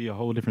it should be a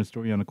whole different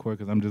story on the court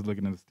because I'm just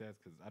looking at the stats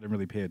because I didn't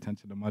really pay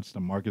attention to much to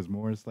Marcus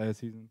Morris last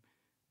season.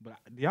 But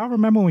do y'all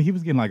remember when he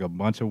was getting like a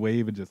bunch of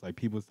wave and just like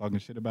people was talking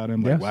shit about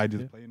him, like Yes, why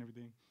just yeah. play and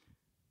everything?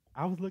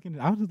 I was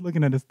just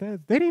looking at the stats.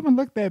 They didn't even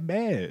look that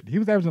bad. He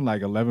was averaging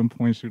like 11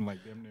 points, shooting like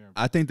damn near.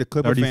 I think the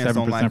Clipper fans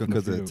don't 37% like him from the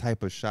because of the field.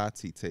 type of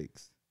shots he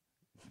takes.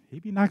 He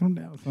be knocking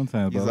them down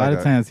sometimes, but He's a lot like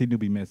of times he do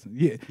be missing.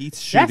 Yeah,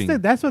 He's shooting.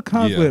 that's what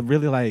comes Yeah. with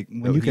really like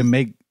when No, you can he's-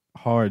 make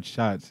hard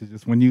shots. It's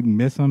just when you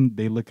miss them,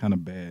 they look kind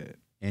of bad.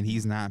 and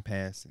he's not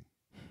passing.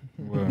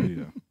 Well,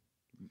 yeah,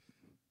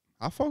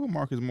 I fuck with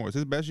Marcus Morris.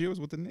 His best year was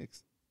with the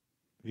Knicks.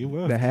 he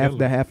was The half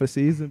killer. a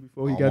season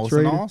before he got Almost an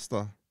traded.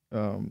 all-star.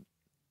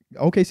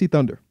 OKC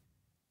Thunder.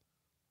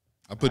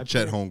 I put I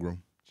Chet think- Holmgren.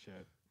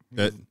 Shit.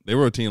 That they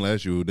were a team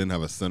last year who didn't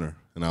have a center,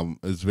 and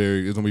it's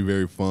gonna be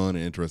very fun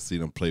and interesting to see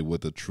them play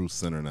with a true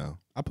center now.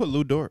 I put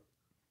Lou Dort.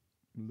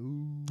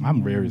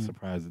 I'm very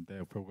surprised at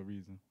that for what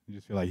reason. You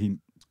just feel like he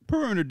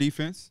Perimeter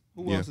defense.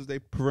 Who Yeah. else is their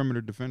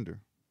perimeter defender?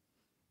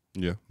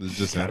 Yeah, it's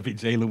just gotta be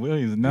Jalen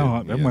Williams. No,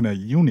 Yeah. that one a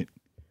unit.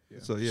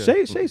 So yeah,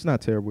 Shea's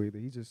not terrible either.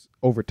 He just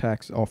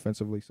overtaxed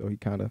offensively, so he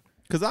kind of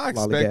because I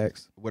expect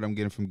lollygags. what I'm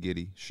getting from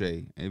Giddey,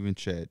 Shea, and even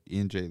Chad,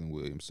 and Jalen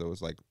Williams. So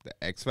it's like the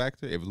X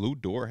factor. If Lou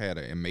Dort had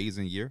an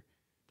amazing year,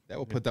 that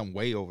would put them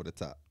way over the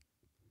top.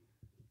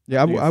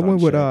 Yeah, think I it's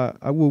went with on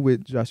I went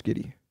with Josh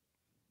Giddey.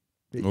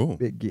 Oh.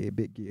 Big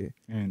gear.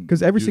 And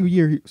Because every You- single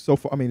year so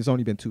far, I mean, it's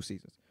only been 2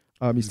 seasons.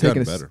 He's gotten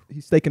taking better.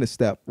 he's taking a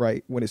step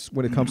right when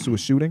it comes to his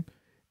shooting,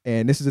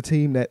 and this is a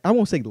team that I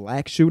won't say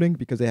lacks shooting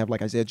because they have,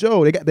 like I said,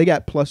 Joe. They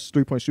got plus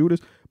 3-point shooters,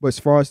 but as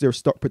far as their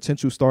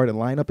potential starting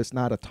lineup, it's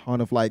not a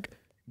ton of like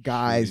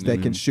guys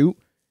that can shoot.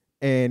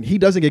 And he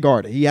doesn't get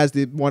guarded. He has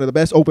one of the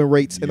best open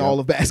rates in Yep. all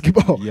of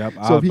basketball. Yep,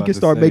 I So was if he about can to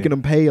start say. making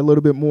them pay a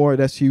little bit more,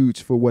 that's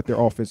huge for what their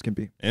offense can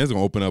be. and it's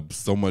gonna open up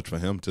so much for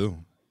him too.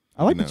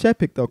 I like You the know. Chet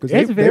pick though because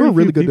It's they very were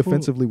really few good people-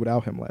 defensively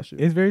without him last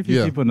year. it's very few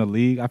Yeah. people in the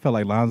league. I felt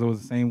like Lonzo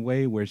was the same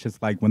way, where it's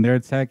just like when they're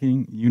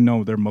attacking, you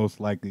know they're most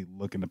likely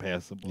looking to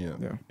pass the ball. Yeah.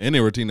 Yeah. And they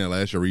were a team that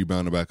last year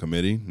rebounded by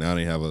committee. Now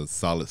they have a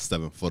solid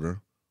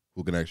 7-footer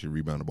who can actually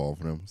rebound the ball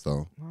for them.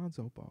 So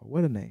Lonzo Ball,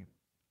 what a name!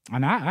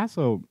 And I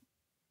also,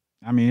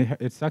 I mean,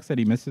 it sucks that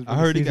he misses. I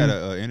heard he got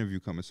an interview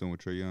coming soon with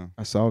Trae Young.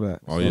 I saw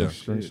that. Oh, Saw yeah. the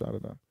screenshot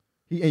of that.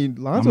 And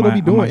Lonzo don't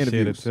be doing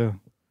interviews. too.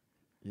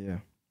 Yeah.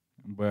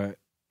 But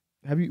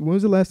When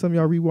was the last time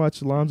y'all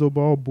rewatched Lonzo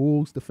Ball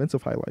Bulls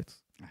defensive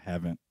highlights? I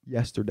haven't.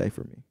 Yesterday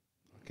for me.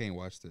 I can't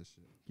watch this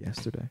shit.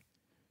 Yesterday.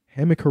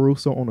 Him and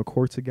Caruso on the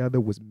court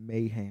together was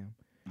mayhem.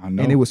 I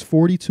know. And it was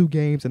 42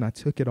 games, and I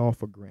took it all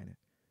for granted.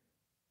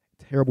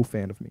 Terrible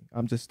fan of me.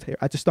 I just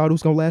thought it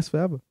was gonna last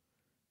forever,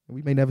 and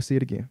we may never see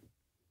it again.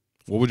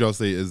 what would y'all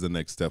say is the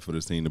next step for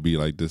this team to be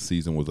like this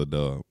season was a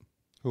dub?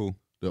 Who?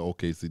 The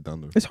OKC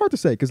Thunder. It's hard to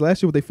say because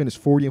last year they finished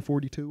 40 and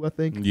 42. I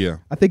think. Yeah.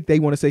 I think they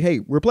want to say, "Hey,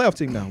 we're a playoff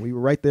team now. We were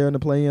right there in the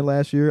play-in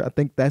last year." I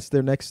think that's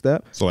their next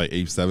step. So like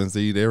 8th, 7th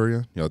seed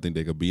area. Y'all think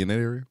they could be in that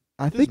area?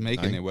 I Just think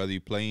making it, whether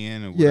you play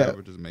in or Yeah.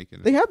 whatever, just making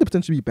it. they have the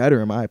potential to be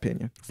better, in my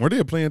opinion. Were they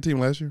a playing team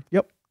last year?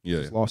 Yep. Yeah.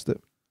 Just lost it.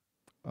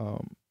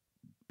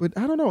 But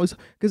I don't know. It's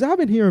because I've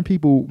been hearing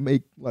people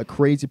make like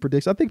crazy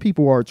predictions. I think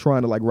people are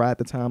trying to like ride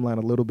the timeline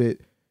a little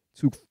bit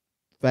too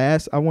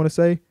fast. I want to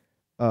say,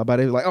 but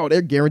they're like, oh,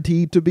 they're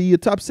guaranteed to be a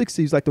top 6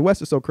 seeds. Like the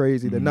West is so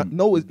crazy. They're not.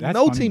 No That's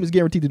funny. team is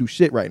guaranteed to do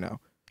shit right now.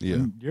 Yeah.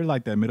 When you're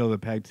like that middle of the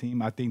pack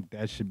team. I think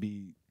that should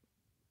be.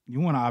 You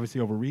want to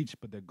obviously overreach,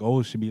 but the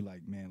goal should be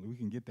like, man, we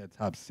can get that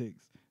top 6.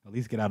 At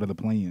least get out of the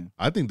play-in.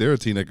 I think they're a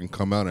team that can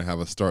come out and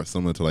have a start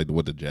similar to like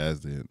what the Jazz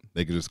did.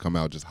 They could just come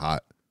out just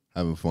hot,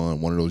 having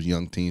fun. One of those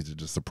young teams that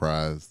just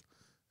surprise.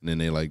 And then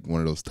they like one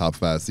of those top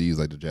 5 seeds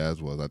like the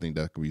Jazz was. I think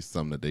that could be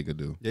something that they could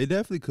do. They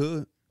definitely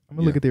could. I'm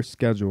gonna look at their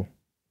schedule.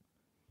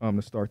 To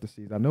start the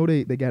season, I know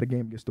they got a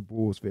game against the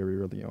Bulls very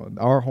early on.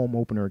 Our home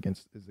opener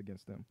is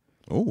against them.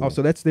 Oh. Oh,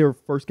 so that's their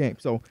first game.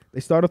 So they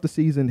start off the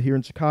season here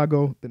in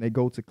Chicago, then they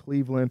go to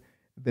Cleveland,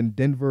 then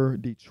Denver,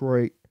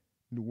 Detroit,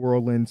 New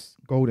Orleans,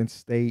 Golden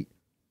State.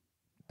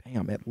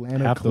 Damn,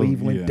 Atlanta,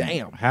 Cleveland.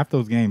 Damn. Half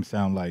those games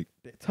sound like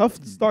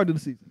Tough start of the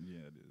season. Yeah,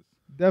 it is.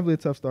 Definitely a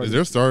tough start. Is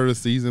there start of the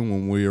season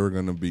when we are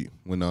gonna be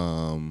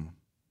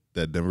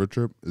that Denver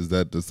trip? Is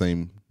that the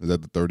same? Is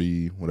that the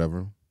 30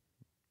 whatever?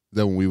 Is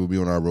that when we will be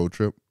on our road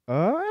trip?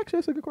 Actually,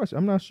 that's a good question.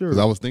 I'm not sure. Because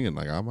I was thinking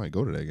like I might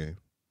go to that game.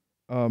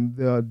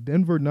 The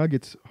Denver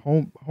Nuggets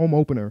home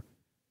opener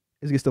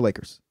is against the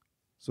Lakers,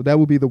 so that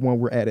would be the one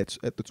we're at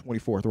the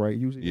 24th, right?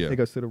 Usually, they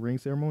take us to the ring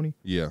ceremony.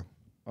 Yeah.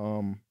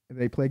 And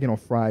they play again on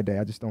Friday.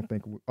 I just don't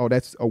think.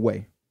 That's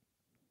away.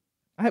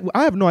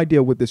 I have no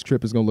idea what this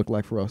trip is going to look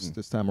like for us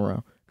this time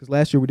around. Because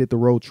last year we did the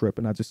road trip,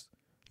 and I just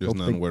there's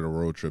nothing where the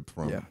road trip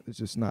from. Yeah, it's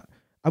just not.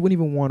 I wouldn't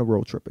even want a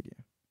road trip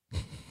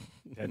again.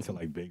 That's to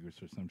like Vegas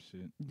or some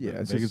shit. Yeah,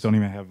 like, Vegas don't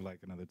even have like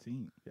another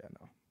team. Yeah,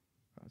 no,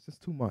 it's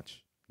just too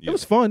much. Yeah. It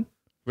was fun.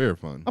 Very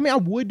fun. I mean, I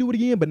would do it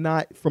again, but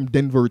not from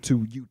Denver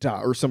to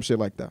Utah or some shit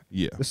like that.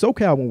 Yeah. The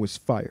SoCal one was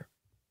fire.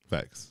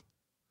 Facts.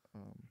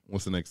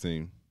 What's the next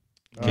team?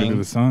 King of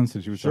the Suns,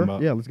 since you were Sure. talking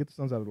about. Yeah, let's get the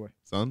Suns out of the way.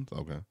 Suns?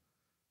 Okay.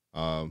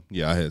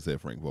 Yeah, I had said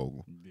Frank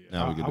Vogel.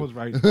 Yeah, I was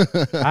right.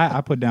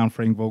 I put down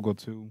Frank Vogel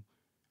too.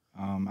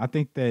 I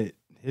think that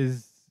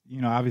his,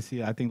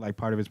 obviously, I think like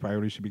part of his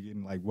priority should be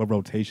getting like what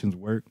rotations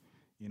work.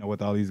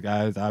 With all these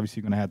guys,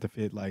 obviously you're gonna have to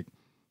fit like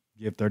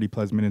give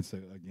 30+ minutes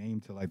a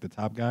game to like the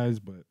top guys,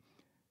 but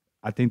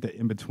I think the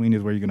in between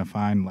is where you're gonna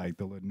find like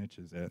the little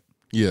niches at.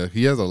 Yeah,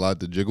 he has a lot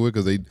to jiggle with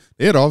because they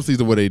had off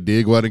season where they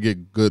did go out and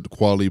get good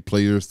quality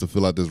players to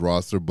fill out this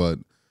roster, but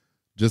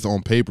just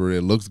on paper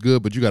it looks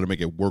good, but you got to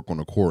make it work on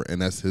the court,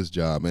 and that's his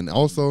job. And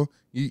also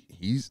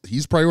he's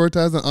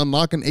prioritizing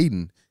unlocking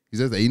Aiden. He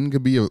says Aiden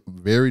could be a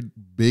very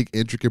big,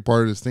 intricate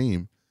part of this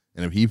team,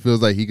 and if he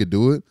feels like he could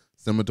do it,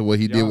 similar to what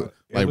he did with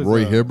like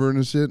Roy Hibbert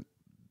and shit,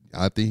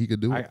 I think he could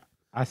do it.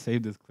 I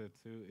saved this clip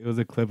too. It was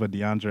a clip of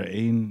DeAndre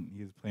Ayton.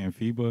 He was playing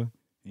FIBA, and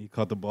he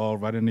caught the ball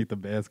right underneath the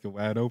basket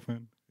wide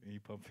open. And he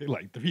pumped it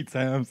like 3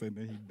 times, and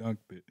then he dunked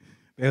it.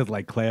 That was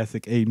like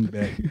classic Ayton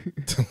back.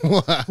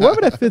 Whoever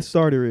that fifth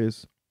starter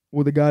is,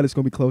 or the guy that's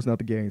going to be closing out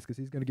the games, because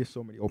he's going to get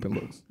so many open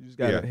looks. You just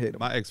got to hit him.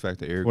 My X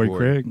factor, Eric Torrey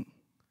Gordon. Craig.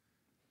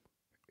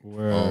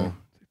 Or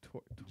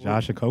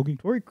Josh Okogie.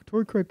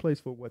 Torrey Craig plays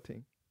for what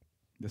team?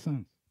 The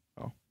Suns.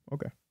 Oh,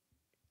 okay.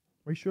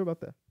 Are you sure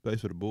about that?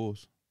 Plays for the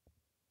Bulls.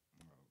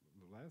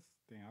 The last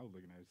thing I was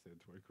looking at said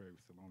Torrey Craig was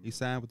still on. He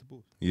signed with the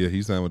Bulls. Yeah,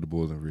 he signed with the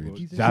Bulls and Reed.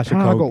 He's in Josh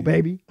Chicago, Okogie.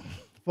 baby.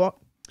 Fuck.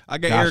 I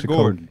got Josh Eric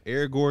Gordon. Okogie.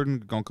 Eric Gordon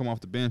going to come off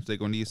the bench. They're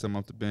going to need something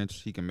off the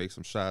bench. He can make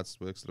some shots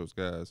next to those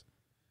guys.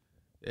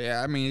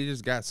 Yeah, I mean, he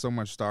just got so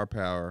much star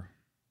power.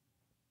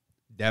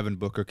 Devin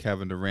Booker,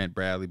 Kevin Durant,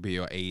 Bradley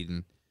Beal,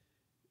 Aiden.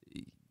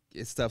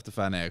 It's tough to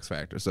find the X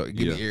factor. So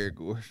give me Eric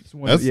Gordon.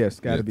 It's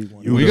got to be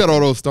one. We got all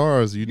those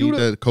stars. You need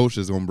that coach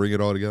that's going to bring it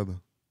all together.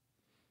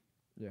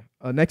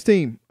 Yeah. Next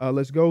team.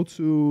 Let's go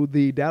to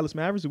the Dallas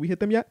Mavericks. Did we hit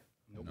them yet?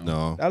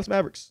 No. Dallas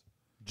Mavericks.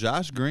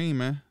 Josh Green,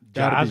 man. It's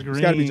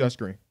got to be Josh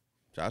Green.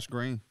 Josh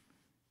Green.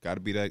 Got to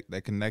be that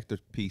connector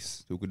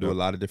piece who could do a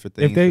lot of different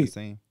things for the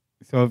team.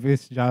 So if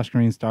it's Josh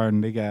Green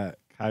starting, they got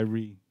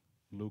Kyrie,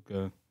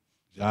 Luka,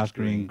 Josh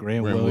Green,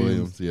 Grant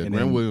Williams. Yeah, and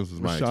Grant Williams is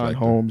my X Rashawn factor.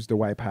 Holmes,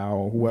 Dwight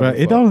Powell, whoever. But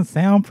it don't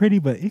sound pretty,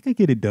 but it could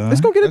get it done. Let's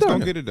go get it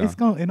done. Get it done.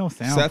 It don't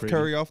sound Seth pretty.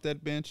 Curry off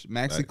that bench.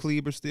 Maxi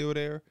Kleber still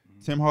there.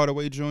 Tim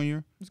Hardaway Jr.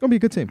 It's going to be a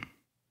good team.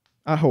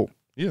 I hope.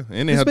 Yeah,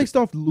 and It's based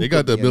off they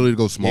got the ability to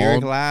go small.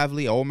 Derrick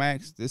Lively,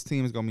 Omax. This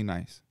team is going to be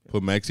nice.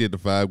 Put Maxi at the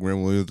 5,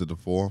 Grant Williams at the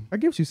 4. I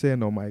get what you're saying,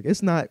 though, Mike.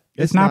 It's not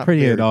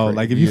pretty very at all. pretty.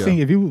 Like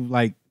if you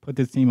like put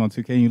this team on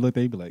 2K and you look,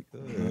 they'd be like,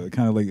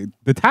 kind of like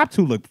the top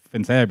 2 look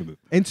fantabulous.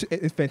 And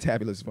it's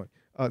fantabulous. It's funny.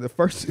 The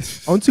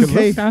first on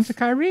 2K, down to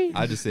Kyrie.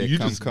 I just said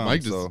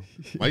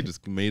Mike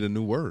just made a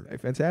new word. hey,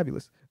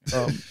 fantabulous.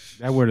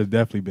 That word has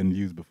definitely been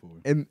used before.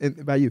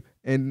 And by you,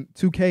 and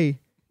 2K,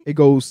 it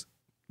goes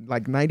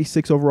like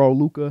 96 overall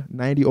Luka,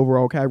 90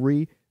 overall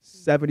Kyrie,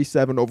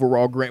 77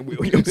 overall Grant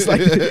Williams.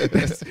 Like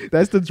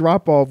that's the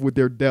drop off with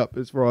their depth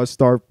as far as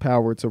star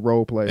power to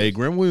role players. Hey,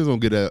 Grant Williams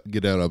gonna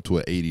get that up to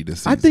an 80 this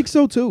season. I think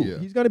so too. Yeah.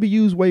 He's going to be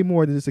used way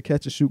more than just a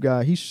catch and shoot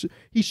guy. He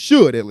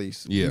should at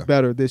least. Yeah. He's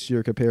better this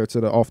year compared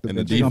to the off the And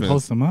the bench. They gonna defense.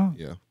 post him up.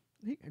 Yeah.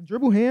 He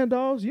dribble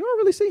handoffs. You don't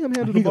really see him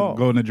handle He the ball.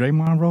 gonna go in the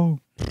Draymond role.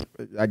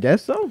 I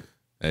guess so.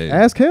 Hey,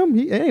 Ask him.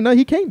 He ain't nothing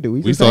he can't do.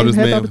 He's we just saw ain't this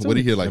had the man. What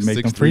opportunity. he hit like And make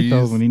 6 them free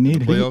throws threes when he in the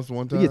needed it. playoffs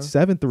one time. He hit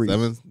 7 threes.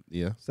 7,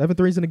 yeah. 7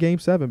 threes in the game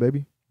 7,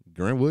 baby.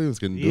 Grant Williams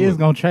can do He is it.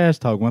 gonna trash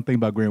talk. One thing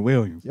about Grant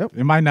Williams. Yep.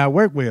 It might not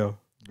work well,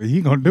 but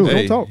he gonna do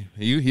Hey, it. talk.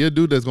 he a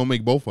dude that's gonna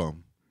make both of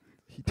them.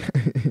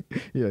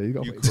 Yeah, you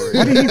gonna.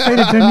 What did he say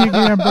to Jimmy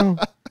again, bro?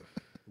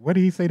 What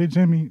did he say to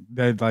Jimmy?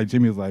 That like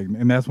Jimmy was like,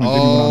 and that's when Jimmy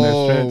went on that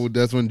Oh, stretch.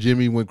 that's when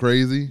Jimmy went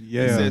crazy.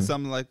 Yeah, He said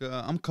something like,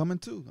 I'm coming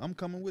too. I'm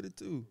coming with it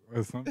too.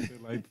 or something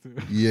like.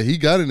 Yeah, he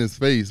got in his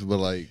face, but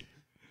like,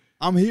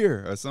 I'm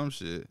here or some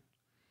shit.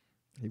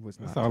 He was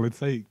That's not. all it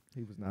takes.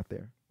 He was not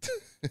there.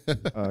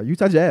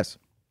 Utah Jazz.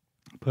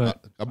 I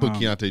put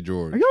Keontae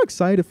George. Are y'all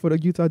excited for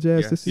the Utah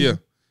Jazz this Yeah,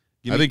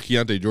 season? I think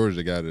Keontae George is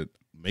the guy that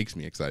makes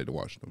me excited to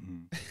watch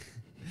them.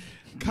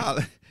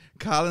 Colin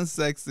Colin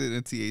Sexton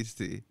and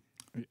THT.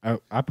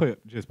 I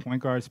put just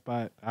point guard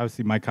spot.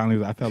 Obviously, Mike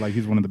Conley, I felt like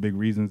he's one of the big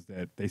reasons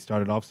that they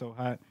started off so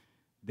hot.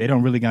 They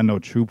don't really got no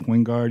true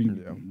point guard.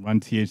 You run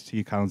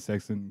THT, Colin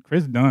Sexton,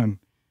 Chris Dunn.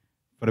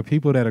 For the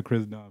people that are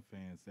Chris Dunn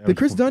fans. Did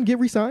Chris Dunn get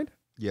re-signed?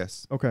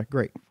 Yes. Okay,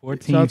 great.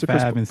 14,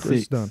 5, and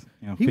 6. Dunn.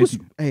 You know, He was,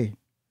 hey,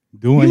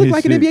 doing he looked his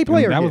like an shit. NBA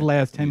player That was again.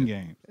 last 10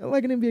 games.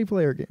 like an NBA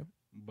player again.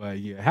 But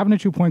yeah, having a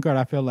true point guard,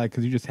 I feel like,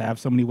 because you just have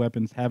so many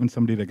weapons, having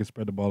somebody that can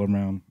spread the ball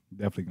around,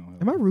 definitely going to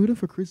help. Am I rooting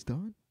for Chris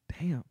Dunn?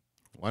 Damn.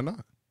 Why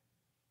not?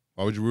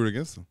 Why would you root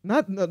against him?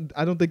 No,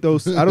 I don't think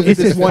those. I don't think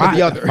this is one or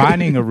the other.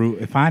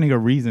 Finding a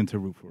reason to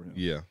root for him.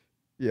 Yeah.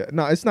 Yeah,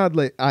 no, it's not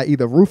like I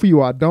either root for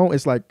you or I don't.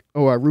 It's like,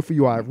 oh, I root for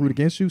you or I root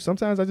against you.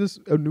 Sometimes I just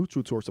a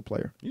neutral towards a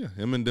player. Yeah,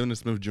 him and Dennis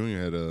Smith Jr.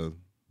 had a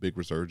big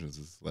resurgence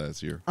this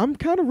last year. I'm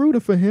kind of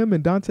rooting for him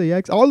and Dante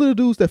X. All of the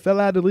dudes that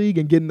fell out of the league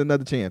and getting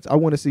another chance. I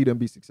want to see them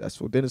be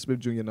successful. Dennis Smith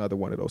Jr. another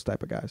one of those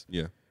type of guys.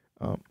 Yeah.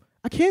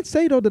 I can't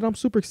say though that I'm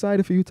super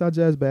excited for Utah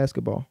Jazz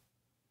basketball.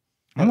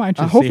 I'm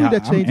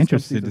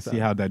interested to see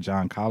how that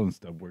John Collins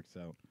stuff works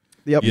out.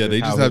 Yep. Yeah, they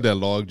just have that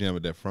log jam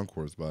at that front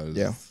court spot. It's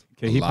Yeah.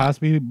 Can he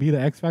possibly be the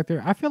X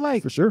factor? I feel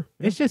like For sure.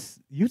 it's just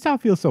Utah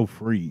feels so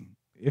free.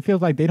 It feels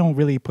like they don't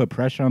really put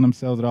pressure on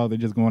themselves at all. They're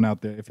just going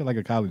out there. It feels like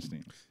a college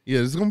team. Yeah,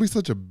 it's gonna be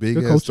such a big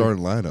Good ass coaching.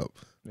 starting lineup.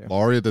 Yeah.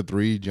 Laurie at the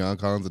 3, John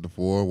Collins at the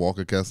 4,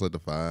 Walker Kessler at the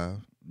 5.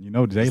 You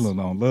know, Jalen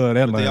don't love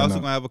that But they also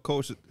lineup. gonna have a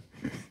coach.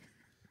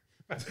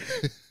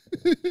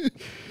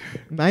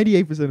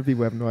 98% of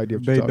people have no idea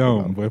what They you're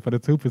talking don't, but for the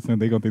 2%,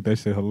 they gonna think that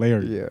shit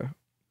hilarious. about. Yeah.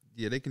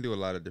 Yeah, they can do a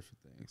lot of different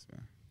things,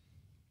 man.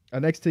 Our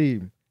next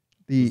team,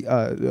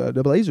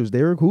 the Blazers.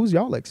 Darrick, who's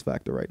y'all X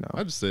factor right now?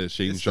 I just said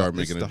Shaden It's Sharp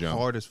the, making it's a the jump.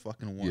 hardest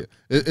fucking one.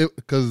 Yeah,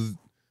 because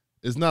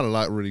it's not a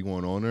lot really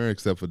going on there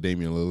except for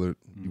Damian Lillard.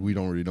 We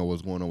don't really know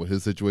what's going on with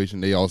his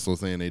situation. They also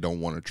saying they don't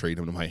want to trade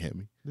him to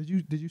Miami. Did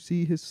you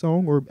see his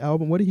song or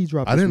album? What did he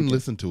drop? I this didn't weekend?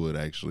 listen to it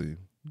actually.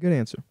 Good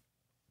answer.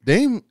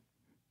 Dame,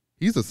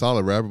 he's a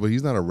solid rapper, but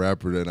he's not a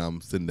rapper that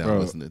I'm sitting down Bro.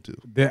 listening to.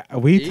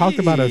 We talked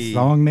about a Hey.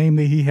 song name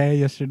that he had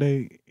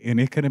yesterday, and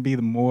it couldn't be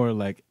any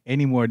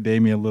more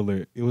Damian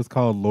Lillard. It was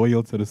called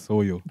 "Loyal to the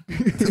Soil."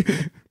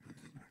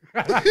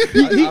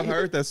 I've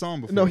heard that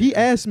song before. No, he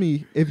asked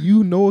me if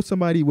you know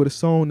somebody with a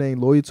song named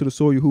 "Loyal to the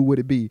Soil," who would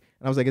it be?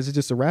 And I was like, "Is it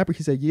just a rapper?"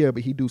 He said, "Yeah,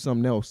 but he do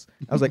something else."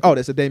 I was like, "Oh,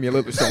 that's a Damian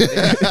Lillard song."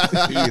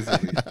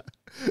 Easily.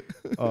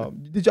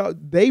 Did y'all?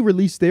 They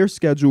released their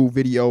schedule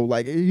video,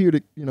 like here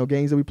the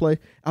games that we play.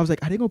 I was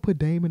like, "Are they gonna put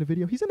Dame in the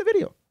video?" He's in the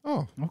video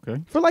Oh,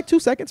 Okay. for like 2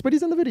 seconds, but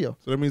he's in the video.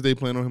 so that means they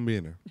plan on him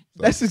being there.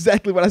 So, That's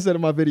exactly what I said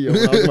in my video.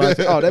 When I was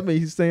watching. Oh, that means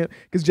he's saying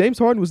because James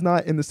Harden was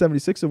not in the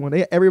 76er one. They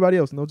had everybody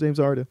else, no James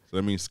Harden. so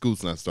that means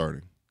Scoot's not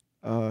starting.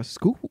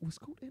 Scoot was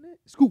Scoot in it?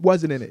 Scoot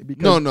wasn't in it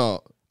because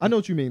No. I know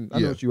what you mean. I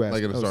know what you asked.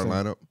 Like in the I was starting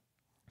saying. lineup.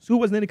 Scoot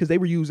wasn't in it because they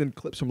were using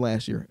clips from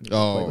last year.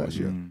 Oh, last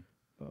year. Mm.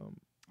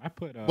 I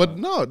put. But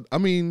no, I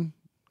mean,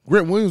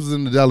 Grant Williams was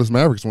in the Dallas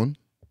Mavericks one.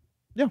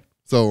 Yeah.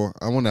 So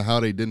I wonder how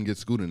they didn't get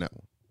Scoot in that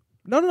one.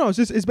 No.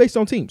 It's based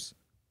on teams.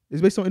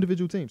 It's based on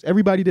individual teams.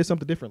 Everybody did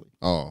something differently.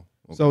 Oh.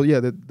 Okay. So yeah,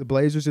 the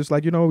Blazers just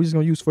like we're just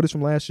gonna use footage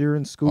from last year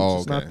and Scoot's Oh,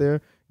 just not okay.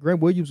 there. Grant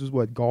Williams was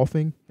what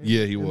golfing.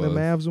 Yeah, he in was. the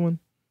Mavs one.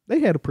 They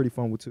had a pretty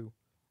fun with too.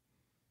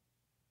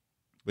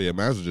 But yeah,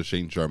 Mavs was just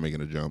Shaden Sharp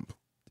making a jump.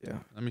 Yeah.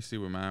 Let me see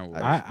where mine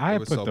was. I it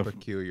was put so the-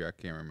 peculiar,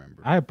 I can't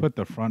remember. I put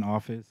the front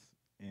office,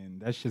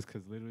 and that's just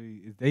because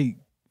literally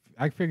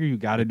I figure you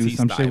got to do Matisse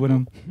some shit with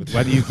him,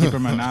 whether you keep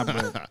him or not.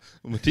 But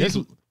Matisse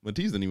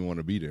didn't even want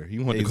to be there. He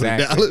wanted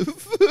Exactly. to go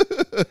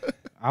to Dallas.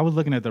 I was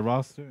looking at the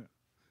roster.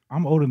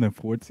 I'm older than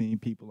 14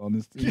 people on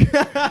this team,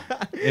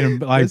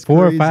 and like That's 4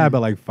 or crazy. 5 by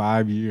like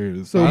 5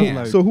 years. So I was Damn.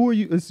 like, who are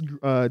you? It's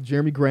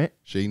Jeremy Grant,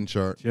 Shaden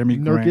Sharp. Jeremy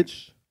Grant,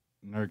 Nurkic.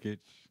 Nurkic.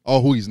 Oh,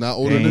 who he's not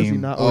older Dame. than? He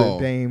not older Oh.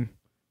 Dame.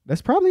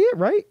 That's probably it,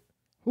 right?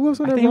 Who else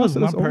on I that think it was roster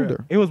one that's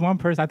older? It was one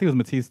person. I think it was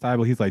Matisse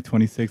Thybulle. He's like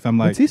 26. I'm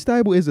like, Matisse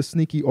Thybulle is a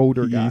sneaky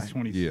older guy. he's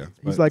 26. Yeah.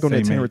 He's but like on that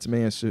same age. Terrence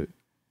Mann shit.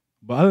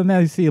 But other than that,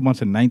 you see a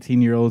bunch of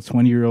 19-year-olds,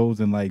 20-year-olds,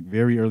 and like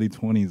very early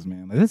 20s,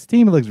 man. Like, this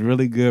team looks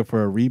really good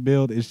for a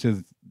rebuild. It's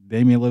just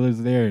Damian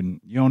Lillard's there,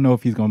 and you don't know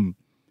if he's going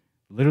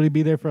to literally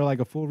be there for like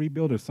a full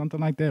rebuild or something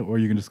like that, or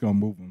you're just going to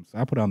move him. So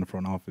I put it on the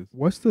front office.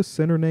 What's the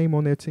center name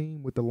on their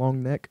team with the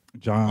long neck?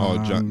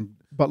 John.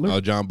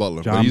 Butler. John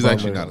Butler. John But he's Butler.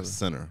 actually not a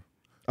center.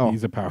 Oh.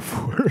 He's a power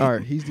forward. All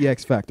right, he's the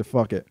X factor.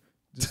 Fuck it.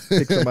 Just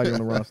pick somebody on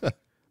the roster.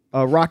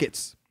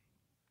 Rockets.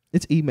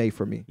 It's Ime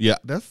for me. Yeah,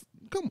 that's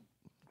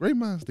great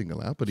minds think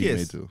alike. I put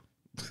Yes. too.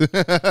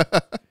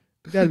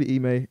 It got to be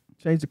Ime.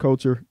 Change the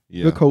culture.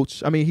 Yeah. Good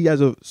coach. I mean, he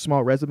has a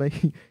small resume. You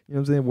know what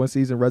I'm saying? One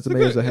season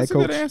resume as a head That's a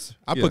good coach. answer.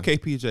 I Yeah. put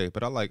KPJ,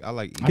 but I like.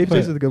 KPJ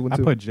is a good one I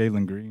too. put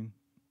Jalen Green.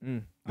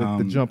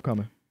 The jump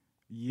coming.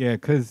 Yeah,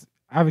 because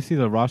obviously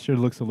the roster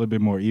looks a little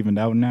bit more evened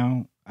out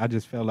now. I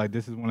just felt like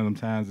this is one of them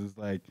times. It's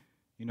like,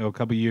 a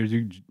couple of years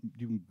you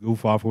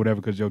goof off or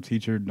whatever because your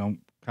teacher don't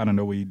kind of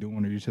know what you're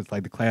doing, or you're just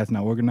like the class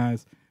not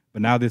organized.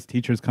 But now this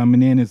teacher's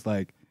coming in, it's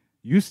like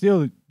you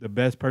still the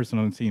best person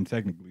on the team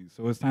technically.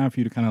 So it's time for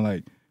you to kind of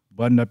like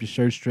button up your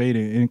shirt straight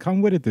and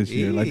come with it this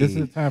year. Like, this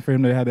is the time for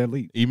him to have that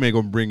lead. He may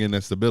gonna bring in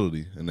that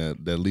stability and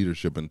that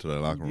leadership into the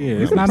locker room. Yeah,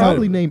 You it's can not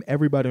probably name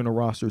everybody on the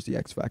roster as the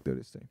X factor of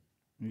this team.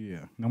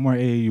 Yeah, no more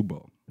AAU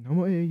ball. No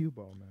more AAU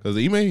ball, man. Because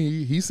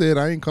he said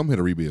I ain't come here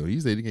to rebuild. He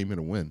said he came here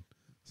to win.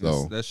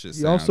 So that shit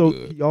He sound also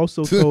good. he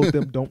also told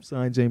them don't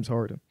sign James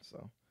Harden.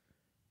 So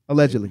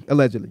allegedly.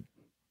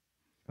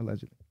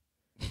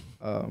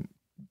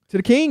 To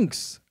the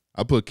Kings.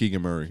 I put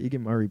Keegan Murray.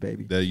 Keegan Murray,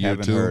 baby. That year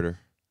Haven't two. heard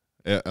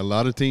her. A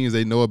lot of teams,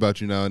 they know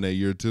about you now in that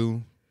year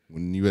two.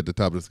 When you at the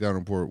top of the scouting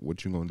report,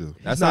 what you gonna do?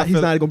 He's not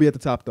going to be at the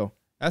top, though.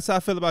 That's how I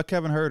feel about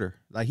Kevin Herter.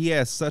 Like, he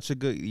had such a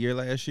good year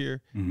last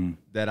year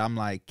that I'm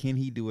like, can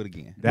he do it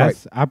again?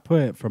 That's I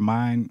put for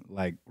mine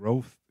like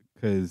growth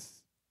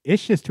because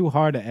it's just too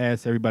hard to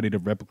ask everybody to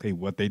replicate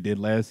what they did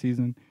last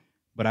season.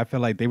 But I feel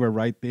like they were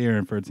right there,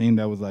 and for a team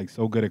that was like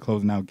so good at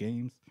closing out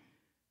games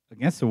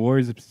against the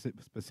Warriors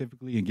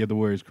specifically, and give the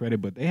Warriors credit,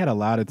 but they had a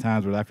lot of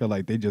times where I feel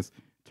like they just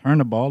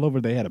turned the ball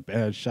over. They had a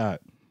bad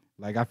shot.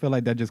 Like, I feel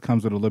like that just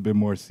comes with a little bit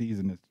more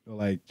season.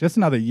 Like, just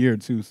another year or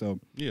two. So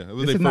Yeah, it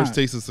was their first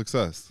taste of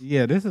success.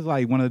 yeah, this is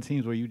like one of the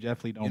teams where you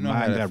definitely don't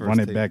mind that run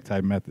it back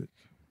type method.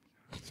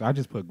 So I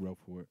just put growth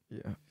for it.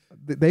 Yeah.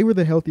 They were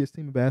the healthiest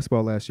team in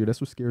basketball last year.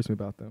 That's what scares me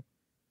about them.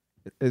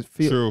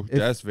 True.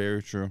 That's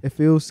very true. It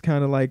feels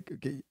kind of like,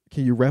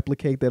 can you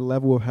replicate that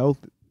level of health?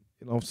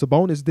 You know,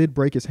 Sabonis did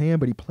break his hand,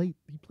 but he played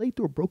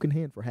through a broken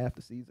hand for half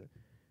the season.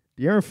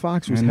 De'Aaron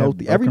Fox was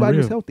healthy. Everybody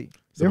was healthy.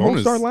 Their home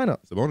start lineup.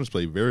 Sabonis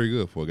played very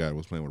good for a guy who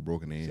was playing with a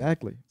broken hand.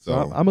 Exactly. So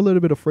I'm a little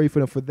bit afraid for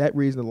them for that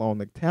reason alone.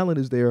 The talent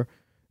is there.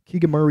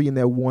 Keegan Murray in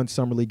that one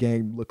summer league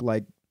game looked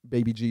like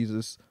baby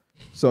Jesus.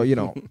 So, you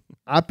know,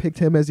 I picked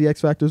him as the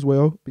X factor as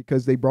well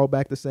because they brought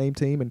back the same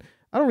team, and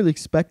I don't really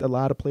expect a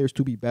lot of players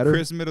to be better.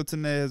 Chris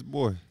Middleton, as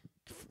boy,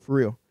 for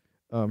real.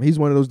 He's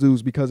one of those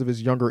dudes because of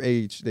his younger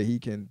age that he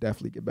can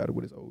definitely get better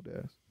with his old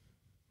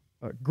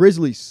ass.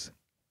 Grizzlies.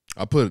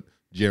 I put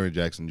Jaren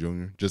Jackson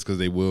Jr. just because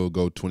they will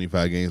go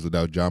 25 games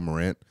without John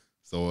Morant.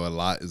 So a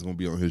lot is going to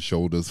be on his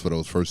shoulders for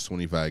those first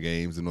 25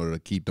 games in order to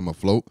keep them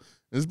afloat.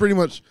 And it's pretty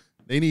much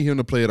they need him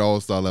to play at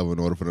all-star level in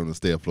order for them to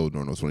stay afloat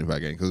during those 25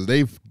 games. Because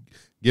they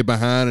get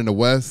behind in the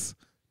West,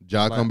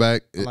 come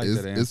back.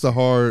 It's a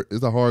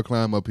hard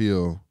climb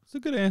uphill. It's a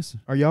good answer.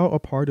 Are y'all a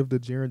part of the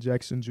Jaren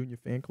Jackson Jr.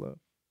 fan club?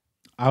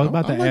 I was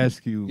about to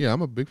ask you. Yeah,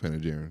 I'm a big fan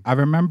of Jaren. I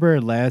remember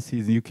last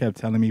season you kept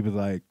telling me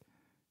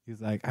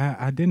he's like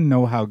I didn't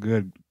know how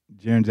good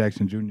Jaren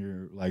Jackson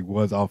Jr.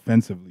 was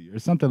offensively or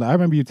something. I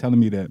remember you telling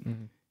me that,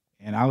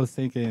 and I was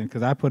thinking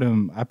because I put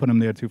him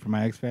there too for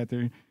my X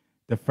Factor.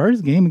 The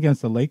first game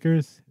against the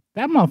Lakers,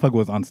 that motherfucker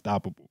was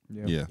unstoppable.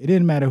 Yeah. It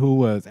didn't matter who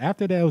was.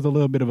 After that, it was a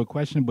little bit of a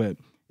question, but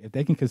if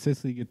they can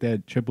consistently get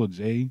that Triple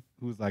J,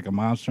 who's like a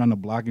monster trying to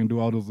block and do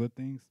all those little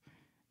things,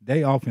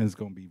 their offense is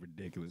gonna be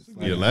ridiculous.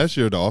 Last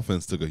year the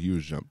offense took a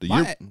huge jump.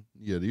 The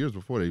years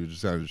before they just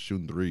started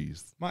shooting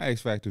threes. My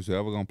X Factor is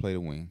whoever gonna play the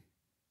wing.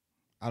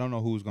 I don't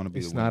know who's gonna be.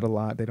 It's the not wing. a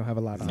lot. They don't have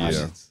a lot of Yeah.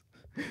 options.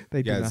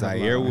 They got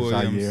Zaire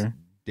Williams,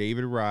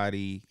 David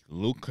Roddy,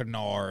 Luke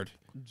Kennard,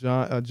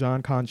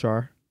 John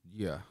Conchar.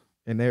 Yeah,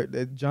 and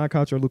John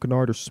Conchar and Luke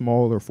Kennard are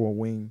smaller for a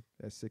wing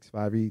at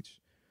 6'5"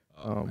 each.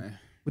 Man.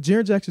 But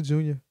Jaren Jackson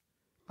Jr.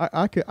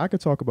 I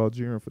could talk about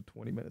Jaren for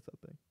 20 minutes. I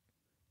think.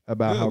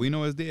 About how we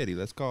know his daddy.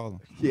 Let's call him.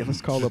 Yeah,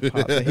 let's call him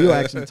Pops. And he'll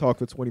actually talk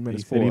for 20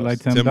 minutes for us. He like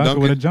Tim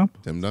Duncan with a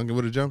jump. Tim Duncan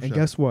with a jump and shot.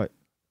 Guess what?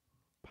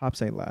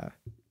 Pops ain't live.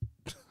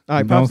 All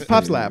right,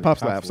 Pops live.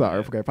 Pops live. Sorry,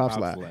 okay, Pops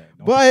live.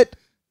 But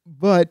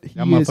he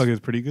that motherfucker is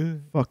pretty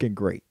good. Fucking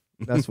great.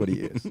 That's what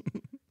he is.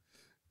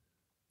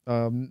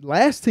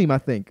 Last team, I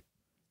think,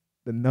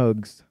 the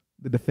Nugs,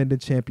 the defending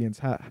champions.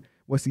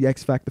 What's the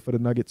X factor for the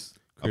Nuggets?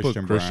 I put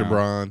Christian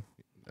Braun.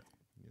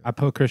 I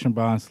put Christian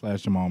Braun /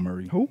 Jamal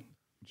Murray. Who?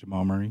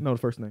 Jamal Murray. No, the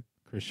first name.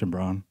 Christian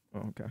Braun.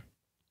 Oh, okay.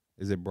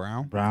 Is it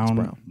Brown?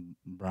 Brown.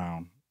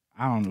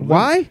 I don't know.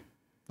 Why?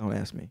 Don't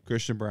ask me.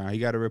 Christian Brown. He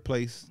got to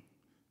replace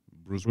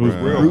Bruce Brown.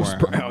 Bruce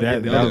Brown.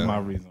 That was my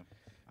reason.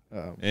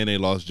 And they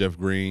lost Jeff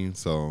Green,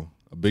 so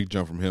a big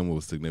jump from him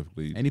was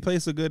significantly. And he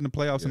played so good in the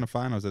playoffs and the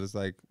finals that it's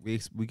like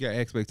we got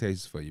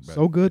expectations for you,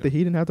 brother. So good that he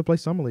didn't have to play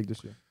summer league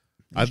this year.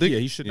 I think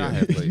he should not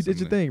have played. You did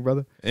your thing,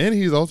 brother. And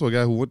he's also a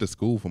guy who went to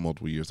school for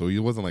multiple years, so he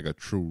wasn't like a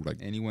true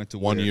And he went to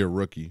 1 year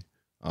rookie.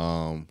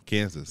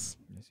 Kansas.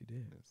 Yes, he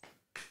did.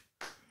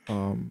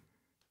 And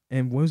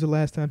when was the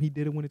last time he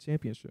didn't win a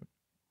championship?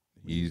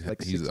 He's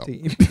like he's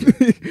 16.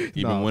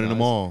 He's been winning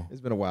them all. It's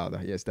been a while though.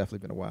 Yeah, it's definitely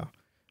been a while.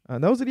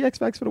 Those are the X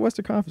factors for the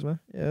Western Conference, man.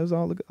 Yeah, it was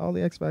all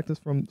the X factors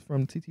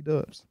from TT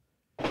Dubs.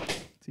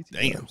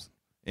 Damn. Dubs.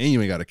 And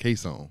you ain't got a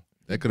case on.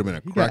 That could have been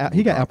a crack.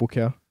 He got Apple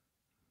Care,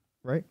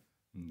 right?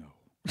 No.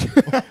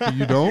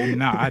 You don't?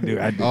 No, I do.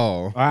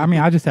 Oh. I mean,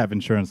 I just have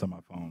insurance on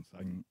my phone, so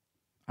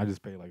I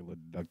just pay like a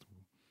little deductible.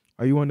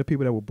 Are you one of the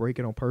people that will break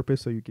it on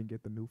purpose so you can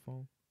get the new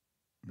phone?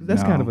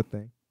 That's kind of a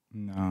thing.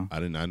 No. I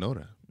did not know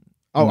that.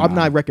 Oh, I'm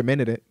not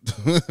recommending it.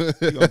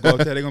 They're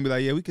gonna be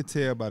like, yeah, we could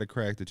tell by the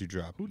crack that you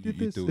dropped. Who did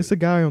this? It's a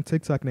guy on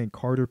TikTok named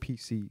Carter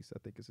PCs, I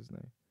think is his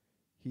name.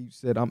 He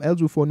said, I'm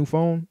eligible for a new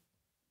phone.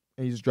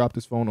 and he just dropped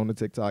his phone on the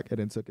TikTok and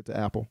then took it to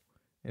Apple.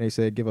 And they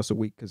said, give us a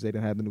week because they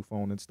didn't have the new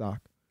phone in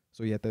stock.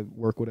 So he had to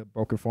work with a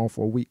broken phone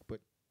for a week, but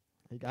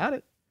he got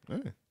it.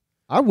 Hey.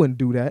 I wouldn't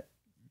do that.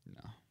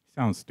 No.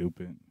 Sounds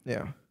stupid.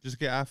 Yeah. Just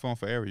get iPhone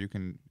forever. You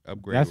can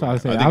upgrade. That's what I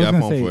was saying. I I was think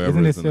gonna iPhone say, forever,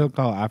 isn't it isn't still it?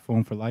 called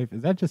iPhone for life?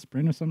 Is that just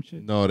Sprint or some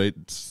shit? No,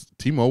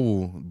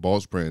 T-Mobile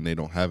bought Sprint and they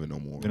don't have it no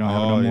more. They don't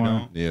have it no more.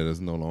 don't. Yeah,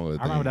 there's no longer.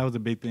 I remember that was a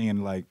big thing,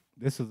 and like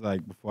this was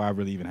like before I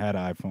really even had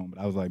an iPhone. But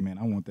I was like, man,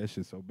 I want that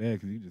shit so bad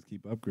because you just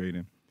keep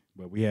upgrading.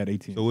 But we had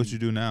 18. So what you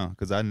do now?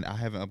 Because I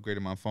haven't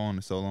upgraded my phone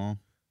in so long.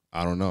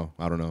 I don't know.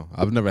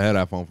 I've never had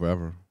iPhone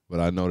forever, but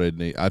I know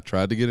that I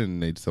tried to get it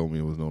and they told me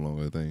it was no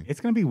longer a thing.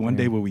 It's gonna be one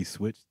day where we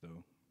switch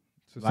though.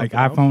 So Like something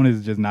else? iPhone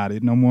is just not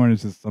it no more. And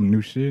it's just some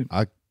new shit.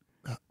 I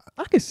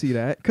can see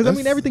that because I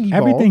mean everything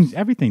evolves.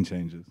 Everything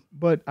changes.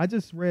 But I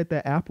just read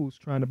that Apple's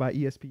trying to buy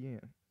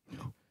ESPN,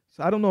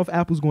 so I don't know if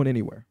Apple's going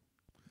anywhere.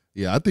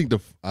 Yeah, I think the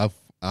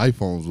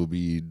iPhones will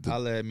be. I'll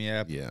let me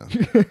app. Yeah,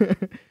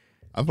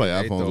 I feel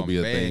like They iPhones will be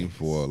a throwing thing bags.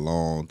 for a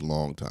long,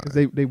 long time.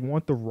 Because they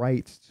want the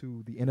rights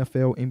to the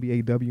NFL,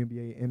 NBA,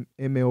 WNBA,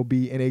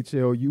 MLB,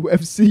 NHL,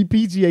 UFC,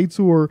 PGA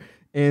Tour,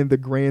 and the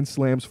Grand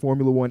Slams,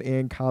 Formula One,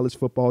 and college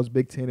football's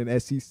Big Ten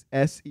and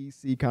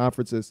SEC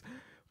conferences,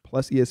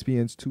 plus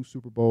ESPN's 2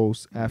 Super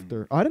Bowls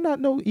after. I did not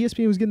know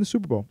ESPN was getting the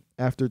Super Bowl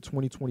after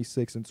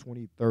 2026 and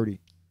 2030.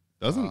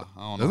 Doesn't I don't know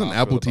how I doesn't feel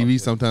Apple about TV that.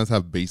 sometimes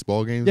have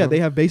baseball games? Yeah, on? they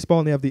have baseball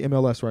and they have the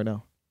MLS right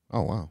now.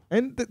 Oh wow.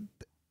 And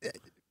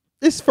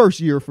it's first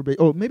year for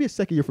baseball. Oh, maybe it's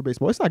second year for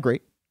baseball. It's not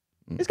great.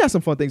 It's got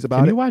some fun things about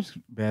Can it. you watch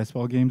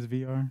basketball games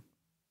VR?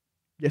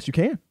 Yes, you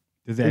can.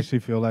 Does it actually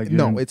feel like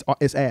No,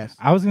 it's ass.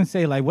 I was gonna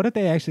say, like, what if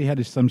they actually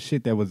had some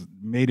shit that was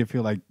made it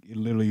feel like it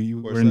literally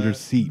you were in your Courtside.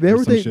 seat?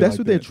 That's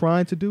what they're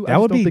trying to do. That I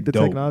would just don't be think the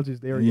dope. technology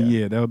is there yet.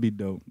 Yeah, that would be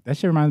dope. That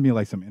shit reminds me of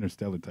like some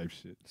Interstellar type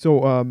shit.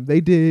 So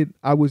they did.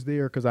 I was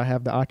there because I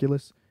have the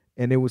Oculus,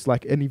 and it was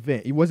like an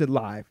event. It wasn't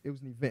live. It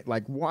was an event.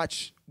 Like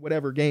watch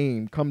whatever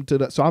game come to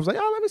the. So I was like,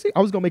 oh, let me see.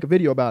 I was gonna make a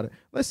video about it.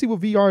 Let's see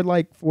what VR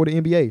like for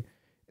the NBA.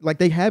 Like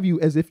they have you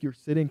as if you're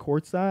sitting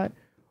courtside,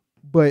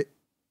 but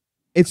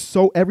it's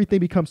so everything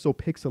becomes so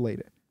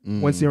pixelated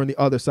once you're on the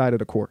other side of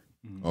the court.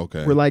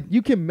 Okay. Where like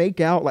you can make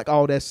out like,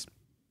 oh, that's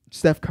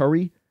Steph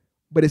Curry,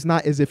 but it's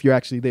not as if you're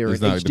actually there.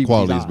 It's in not HD the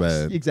quality's eyes.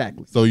 bad.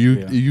 Exactly. So you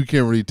Yeah. you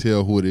can't really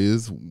tell who it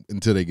is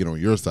until they get on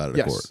your side of the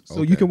Yes. court.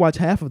 So you can watch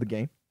half of the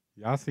game.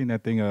 Y'all seen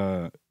that thing?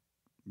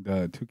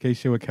 The 2K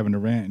shit with Kevin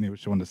Durant, and they were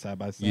showing the side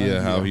by side.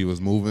 Yeah, how he was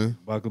moving.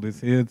 buckled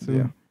his head too.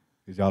 Yeah.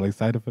 Is y'all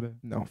excited for that?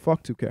 No,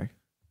 fuck 2K.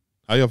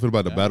 How y'all feel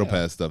about the Yeah, battle yeah.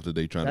 pass stuff that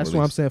they trying That's to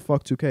why I'm release? saying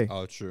fuck 2K.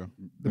 Oh, true.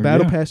 The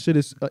battle Yeah. pass shit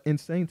is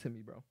insane to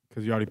me, bro.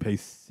 Because you already pay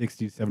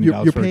 $60,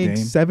 $70 You're for a paying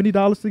game.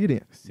 $70 to get in.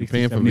 You're $60,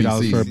 paying for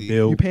 $70 for a VC.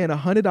 bill. You're paying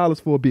 $100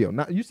 for a bill.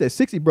 Now you said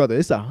 60, brother.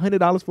 It's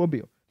 $100 for a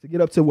bill to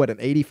get up to what, an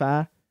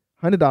 85,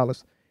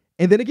 $100.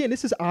 And then again,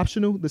 this is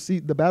optional.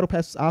 The battle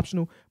pass is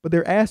optional, but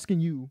they're asking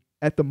you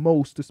at the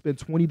most to spend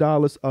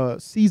 $20 a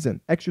season,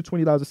 extra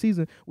 $20 a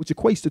season, which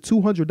equates to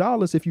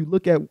 $200 if you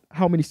look at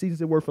how many seasons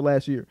there were for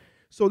last year.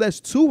 So that's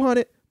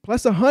 $200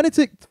 plus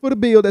 $100 for the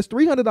bill. That's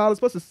 $300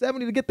 plus a $70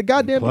 to get the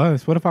goddamn.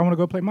 Plus, what if I want to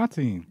go play my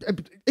team?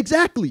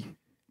 Exactly.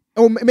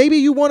 Or maybe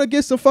you want to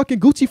get some fucking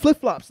Gucci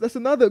flip flops. That's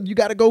another. You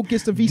got to go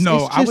get some VC.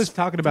 No, It's I was just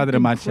talking about it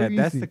in my chat. fucking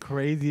That's crazy. the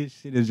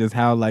craziest shit. Is just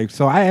how like.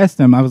 So I asked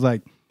them. I was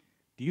like,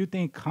 "Do you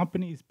think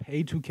companies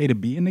pay 2K to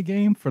be in the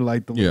game for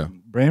like the Yeah.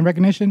 brand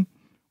recognition,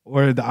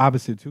 or the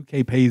opposite?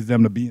 2K pays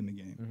them to be in the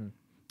game."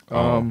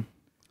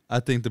 I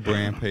think the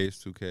brand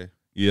pays 2K.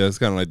 Yeah, it's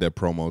kind of like that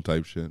promo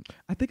type shit.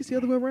 I think it's the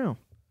other way around.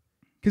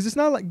 Because it's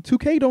not like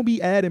 2K don't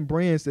be adding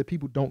brands that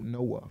people don't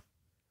know of.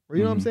 Or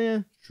you know what I'm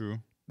saying? True.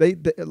 They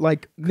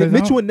like 'Cause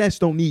Mitchell and Ness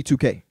don't need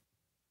 2K.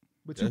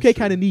 But That's 2K true.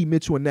 kind of need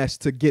Mitchell and Ness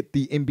to get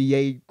the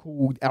NBA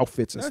cool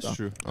outfits and That's stuff.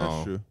 true. That's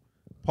Oh. true.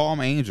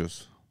 Palm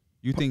Angels.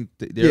 You think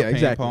they're Yeah, paying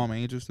exactly. Palm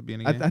Angels to be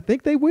in the game? I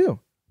think they will.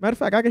 Matter of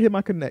fact, I can hit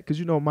my connect because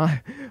you know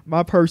my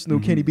personal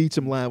Kenny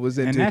Beecham line was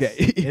in And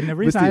 2K. and the But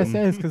reason I still,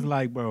 say is because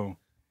like, bro,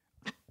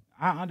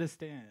 I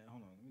understand.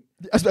 Hold on.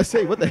 I was about to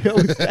say, what the hell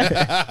is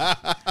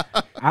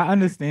that? I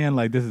understand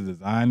like this is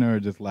designer, or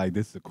just like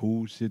this is a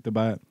cool shit to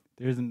buy.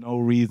 There's no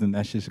reason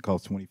that shit should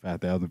cost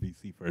 25,000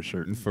 VC for a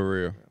shirt. For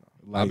real.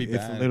 Like be it's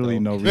buying it, literally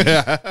though. no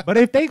reason. But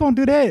if they gonna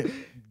do that,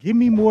 give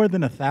me more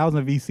than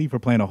 1,000 VC for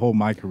playing a whole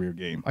my career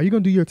game. Are you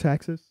gonna do your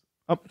taxes?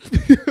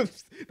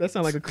 That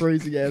sounds like a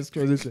crazy ass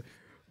transition.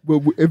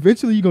 But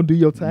eventually you're gonna do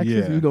your taxes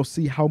Yeah. and you're gonna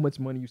see how much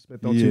money you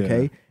spent on Yeah.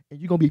 2K and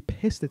you're gonna be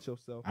pissed at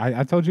yourself.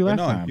 I told you But last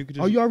no, time. you could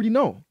just Oh, you already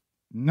know.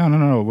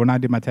 No. When I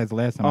did my tax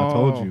last time, I Oh.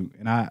 told you,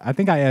 and I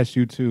think I asked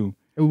you too.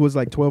 It was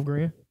like 12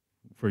 grand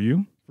For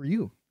you? for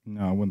you.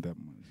 No, it wasn't that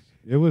much.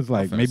 It was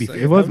like finna maybe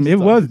say, it was I was it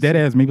just was talking dead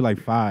ass maybe like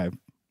 5.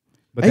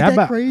 But Ain't that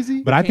but-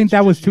 crazy? But I Can't think you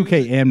that was just use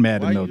 2K it? and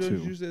Madden Why though you too.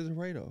 just use it as a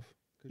write-off?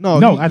 no,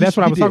 That's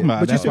what I was did. talking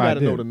about. But you That's still why I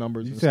gotta know did. the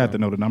numbers. You and still have to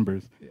stuff. know the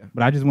numbers. Yeah.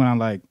 But I just went on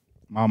like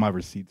all my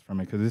receipts from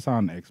it because it's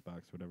on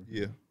Xbox, whatever.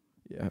 Yeah.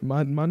 Yeah,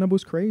 my number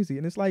was crazy,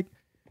 and it's like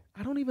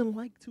I don't even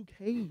like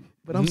 2K,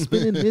 but I'm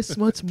spending this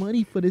much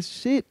money for this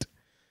shit.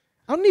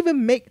 I don't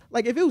even make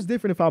like if it was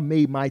different if I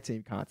made my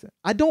team content.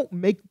 I don't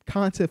make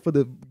content for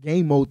the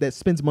game mode that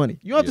spends money.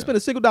 You don't have to spend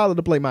a single dollar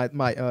to play my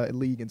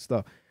league and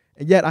stuff.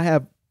 And yet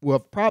I've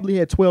probably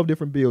had 12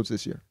 different builds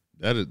this year.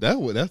 That's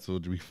what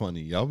would be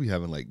funny. Y'all be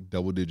having like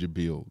double-digit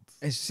builds.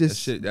 It's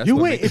just you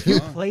would if you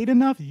played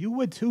enough, you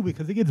would too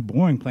because it gets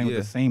boring playing with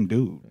the same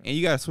dude. And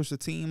you gotta switch the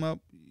team up.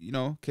 You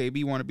know,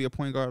 KB want to be a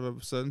point guard all of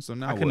a sudden. So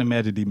now I couldn't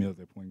imagine D Mills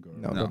at point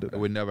guard. No, it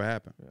would never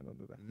happen. Yeah, don't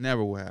do that.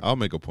 Never will happen. I'll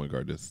make a point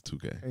guard this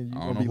 2K. And you I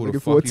gonna don't be know who looking the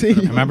for a fuck you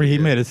team. Remember he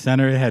made a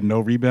center, it had no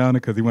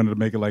rebounding because he wanted to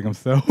make it like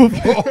himself.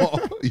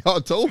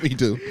 Y'all told me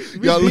to.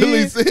 Y'all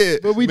literally said.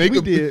 But we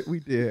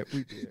did.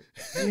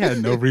 He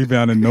had no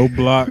rebounding, no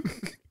block.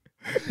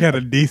 He had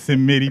a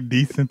decent midi,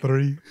 decent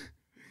three.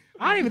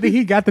 I don't even think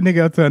he got the nigga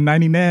up to a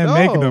 99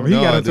 making him. He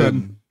got up to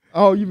a...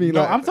 Oh, you mean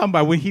No, like I'm talking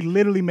about when he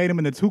literally made him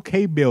in the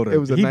 2K builder. It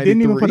was a he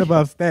didn't even 93. put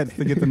above stats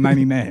to get to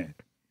 99.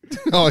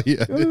 Oh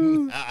yeah.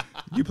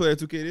 You play a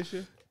 2K this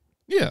year?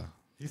 Yeah.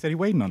 He said he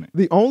waiting on it.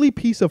 the only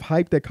piece of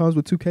hype that comes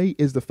with 2K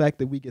is the fact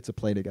that we get to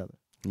play together.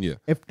 Yeah.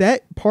 If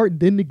that part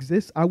didn't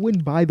exist, I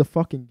wouldn't buy the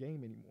fucking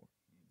game anymore.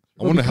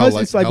 I wonder because how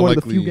it's like how one of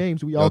the likely few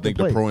games we y'all all can think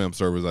play. the pro-am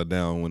servers are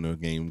down when the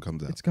game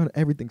comes out.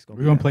 Everything's gonna.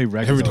 We're gonna be play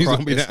regular. Everything's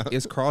gonna be It's, down.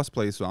 it's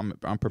crossplay, so I'm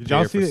Did prepared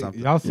y'all for see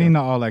something. y'all seen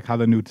all like how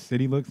the new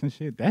city looks and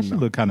shit? That shit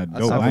look kind of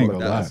dope. I ain't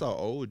gonna I lie. saw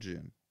old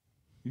gen.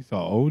 You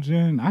saw old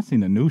gen? I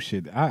seen the new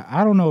shit.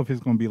 I don't know if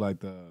it's gonna be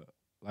like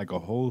a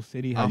whole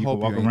city how you can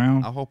walk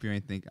around. I hope you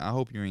ain't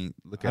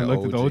look I at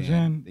looked at the old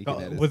gen. thinking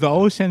that Was the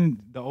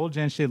old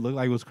gen shit look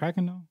like it was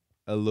cracking though?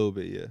 a little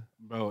bit, yeah.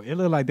 Bro, it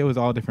looked like there was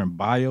all different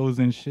bios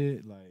and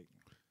shit. Like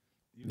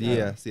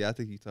Yeah, see, I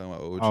think you talking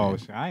about old gen. oh,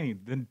 shit, I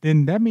ain't.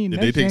 Then that mean Did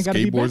that they take shit gotta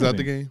be skateboards better out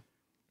the then.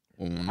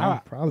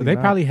 game? They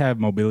probably have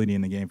mobility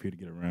in the game for you to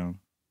get around.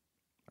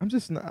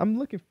 I'm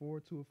looking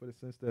forward to it for the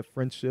sense that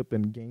friendship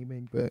and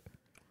gaming, but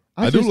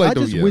I just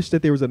yeah. wish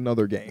that there was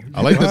another game.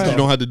 I like that you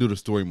don't have to do the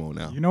story mode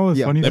now. You know what's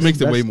Yeah, funny? That makes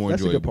it way That's- more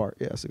That's a enjoyable. good part.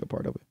 Yeah, that's a good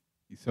part of it.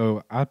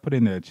 So I put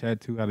in the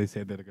chat too how they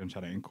said that they're gonna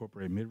try to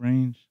incorporate mid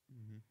range.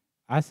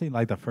 I see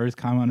like the first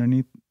comment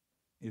underneath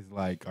is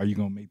like, "Are you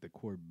gonna make the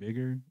court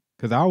bigger?"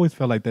 Because I always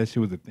felt like that shit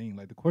was a thing.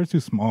 Like the court's too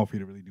small for you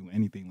to really do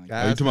anything like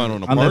Are you that. talking about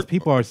on the Unless park?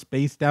 people are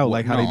spaced out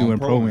like how they do in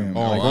pro am.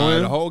 Oh, Like,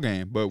 Pro-Am? the whole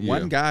game. But Yeah.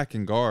 one guy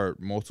can guard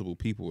multiple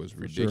people is sure.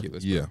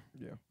 ridiculous. Yeah.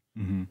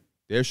 Mm-hmm.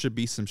 There should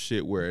be some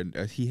shit where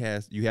you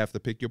have to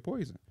pick your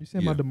poison. You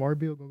saying Yeah. my DeMar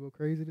build gonna go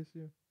crazy this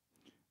year?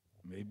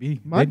 Maybe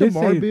My They did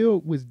DeMar say-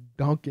 build was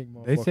dunking.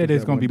 They said motherfuckers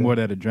it's gonna that be one more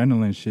day. that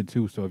adrenaline shit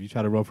too. So if you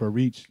try to roll for a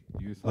reach,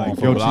 you Like like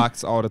for yo,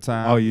 blocks all the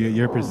time. oh,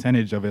 your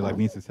percentage of it like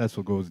being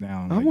successful goes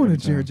down. I like, want a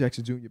every time. Jaren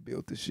Jackson Jr.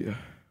 build this year.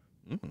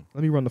 Mm.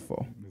 Let me run the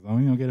 4. As long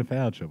as you don't get in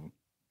foul trouble.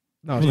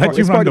 No, Let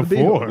you run the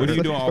 4. What are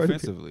you doing It's part of the deal.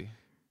 offensively?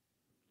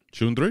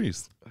 Shooting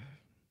threes.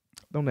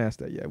 Don't ask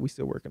that yet. We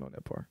still working on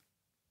that part.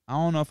 I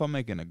don't know if I'm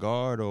making a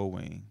guard or a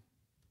wing.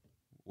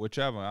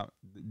 Whichever.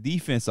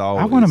 Defense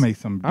always. I want to make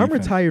some. I'm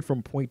defense. retired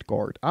from point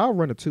guard. I'll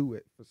run a 2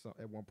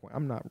 at one point.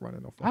 I'm not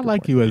running no. I fucking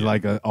like point. you as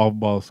like an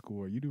off-ball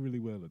scorer. You do really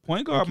well at that.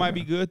 Point guard might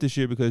be good this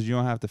year because you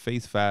don't have to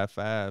face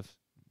 5'5"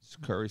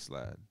 Curry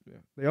slide. Yeah.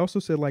 They also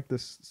said like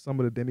this. Some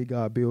of the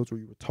demigod builds where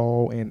you were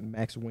tall and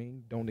max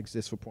wing don't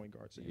exist for point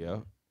guards anymore.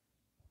 Yeah.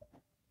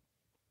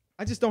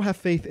 I just don't have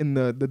faith in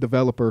the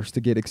developers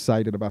to get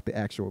excited about the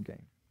actual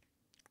game.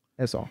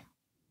 That's all.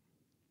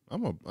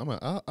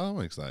 I'm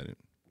excited.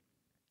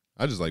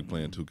 I just like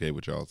playing 2K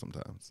with y'all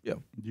sometimes.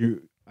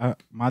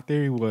 My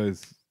theory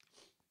was,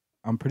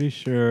 I'm pretty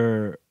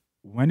sure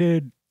when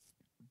did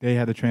they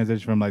had the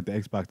transition from like the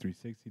Xbox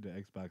 360 to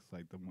Xbox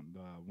like the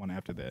one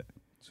after that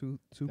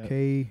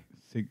 2K.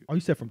 Sig- Oh, you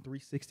said from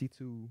 360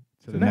 to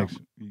to the now. next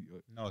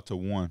No, to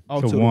one.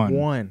 Oh, to to one. the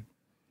 1.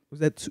 Was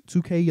that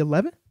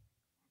 2K11?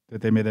 that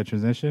they made that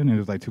transition and it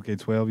was like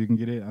 2K12 you can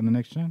get it on the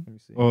next gen Let me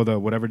see. or the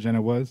whatever gen it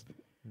was.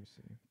 Let me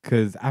see.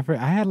 Because I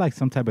had like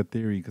some type of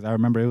theory because I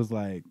remember it was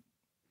like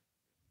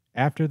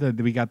after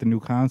we got the new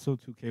console,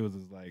 2K was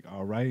just like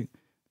all right,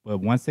 but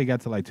once they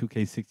got to like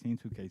 2K16,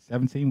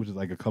 2K17, which is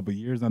like a couple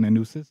years on the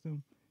new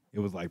system, it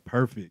was like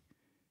perfect.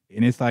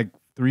 And it's like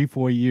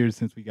 3-4 years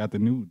since we got the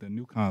new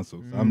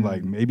console. So I'm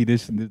like, maybe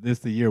this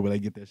the year where they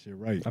get that shit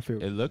right. I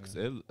feel It looks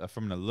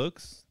from the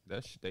looks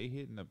they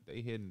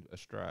hitting a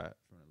stride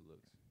from the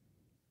looks.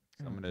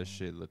 Some of that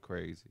shit look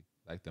crazy,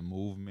 like the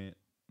movement.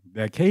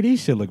 That KD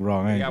shit look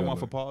wrong. I They ain't got gonna one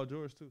for lie. Paul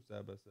George too,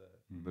 side by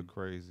side. Look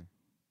crazy.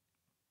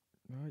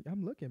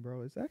 I'm looking,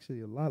 bro. It's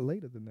actually a lot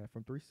later than that.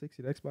 From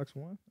 360 to Xbox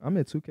One, I'm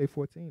at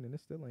 2K14, and it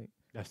still ain't.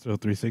 That's still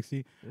 360.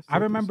 It's I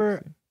still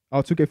remember 360.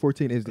 Oh,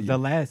 2K14 is the the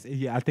last.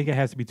 Yeah, I think it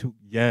has to be two.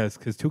 Yes,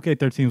 because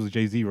 2K13 was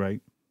Jay-Z, right?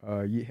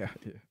 yeah.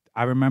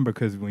 I remember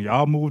because when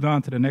y'all moved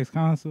on to the next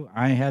console,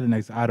 I ain't had the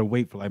next. I had to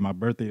wait for like my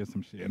birthday or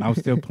some shit, and I was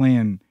still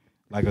playing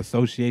like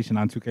Association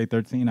on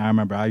 2K13. I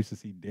remember I used to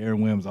see Darren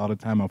Williams all the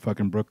time on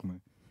fucking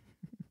Brooklyn.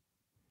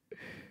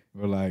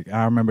 Or like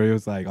I remember it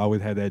was like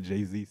always had that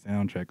Jay-Z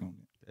soundtrack on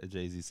it. That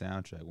Jay-Z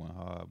soundtrack went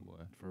hard,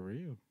 boy. For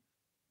real.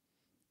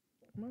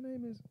 My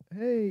name is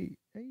Hey.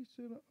 You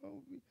should.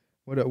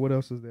 What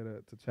else is there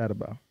to chat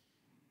about?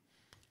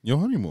 Your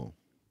honeymoon.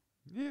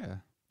 Yeah.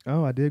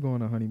 Oh, I did go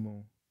on a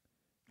honeymoon.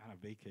 On a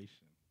vacation.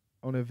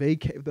 On a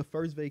the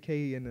first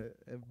vacay in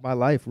my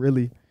life,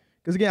 really.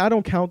 Because again, I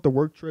don't count the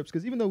work trips.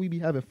 Because even though we be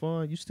having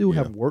fun, you still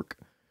have work.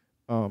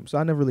 So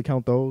I never really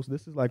count those.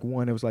 This is like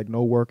one that was like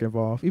no work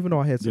involved. Even though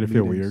I had some. Did it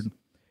feel weird?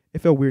 It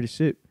felt weird as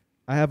shit.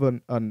 I have a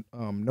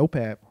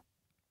notepad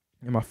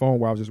in my phone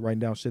where I was just writing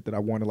down shit that I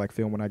want to like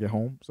film when I get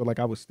home. So like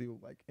I was still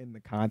like in the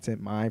content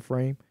mind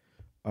frame.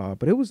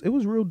 But it was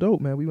real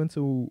dope, man. We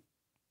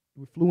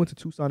flew into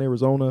Tucson,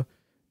 Arizona,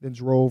 then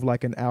drove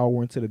like an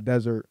hour into the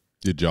desert.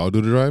 Did y'all do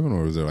the driving,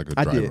 or was there like a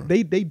driver? I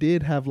did. They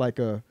did have like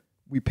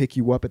we pick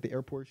you up at the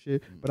airport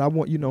shit. But I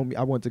want me.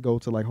 I want to go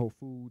to like Whole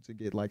Foods and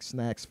get like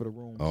snacks for the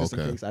room just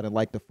in case I didn't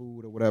like the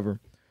food or whatever.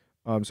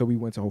 So we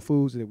went to Whole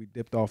Foods and then we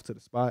dipped off to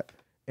the spot.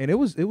 And it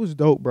was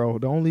dope, bro.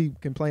 The only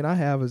complaint I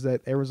have is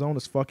that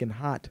Arizona's fucking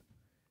hot.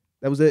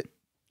 That was it.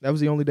 That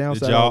was the only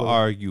downside. Did y'all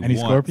argue Any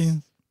once?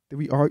 scorpions? Did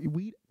we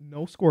argue?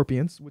 No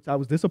scorpions, which I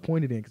was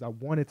disappointed in because I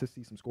wanted to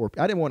see some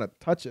scorpions. I didn't want to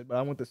touch it, but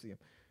I wanted to see them.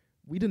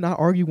 We did not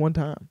argue one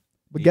time.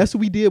 But guess what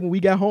we did when we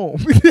got home?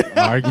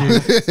 Argue?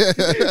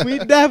 We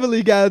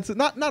definitely got to,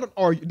 not an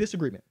argue,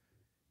 disagreement.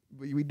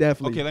 We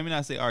definitely. Okay, let me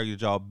not say argue.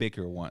 Did y'all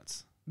bicker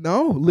once?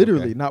 No,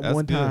 literally, Okay, not that's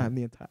one good. time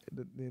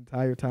the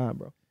entire time,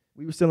 bro.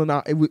 We were still in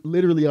it was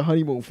literally a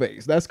honeymoon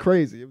phase. That's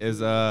crazy. It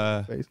was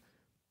a phase.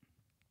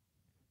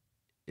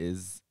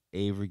 Is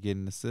Avery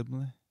getting a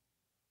sibling?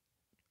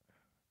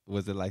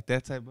 Was it like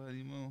that type of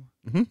honeymoon?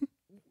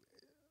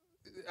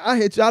 I'll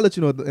let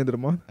you know at the end of the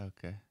month.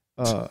 Okay.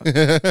 But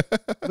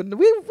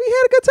we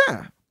had a good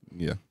time.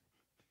 Yeah.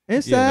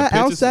 Inside, the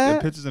outside.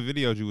 The pictures and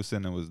videos you were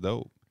sending was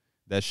dope.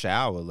 That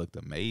shower looked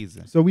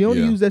amazing. So we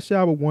only Yeah. used that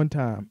shower one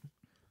time.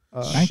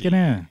 Thank it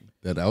in.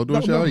 That outdoor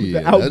No, shower?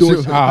 Yeah. the outdoor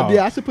that's shower. Oh.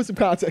 Yeah, I should put some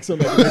context on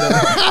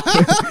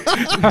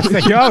that. I was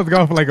like, y'all was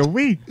going for like a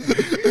week.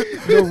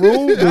 The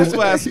room, That's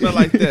why I smell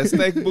like that.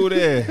 Snake booty.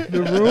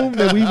 the room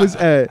that we was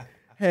at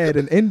had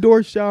an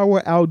indoor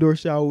shower, outdoor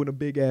shower, and a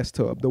big ass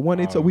tub. The one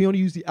they took, we only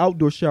used the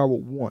outdoor shower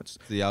once.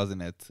 So y'all was in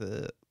that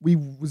tub. We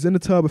was in the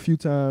tub a few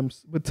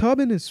times, but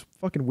tubbing is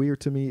fucking weird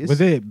to me.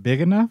 Was it big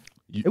enough?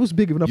 It was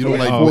big enough. You for don't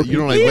like four you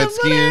don't like people.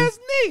 wet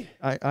skin?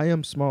 I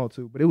am small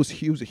too, but it was a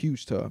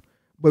huge tub.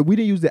 But we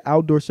didn't use the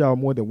outdoor shower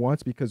more than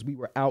once because we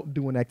were out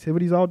doing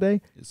activities all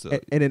day.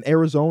 And in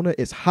Arizona,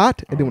 it's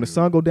hot, and then when the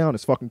sun go down,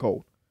 it's fucking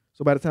cold.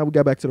 So by the time we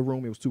got back to the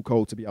room, it was too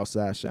cold to be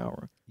outside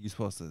showering. You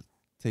supposed to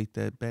take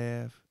that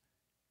bath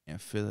and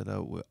fill it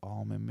up with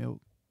almond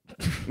milk.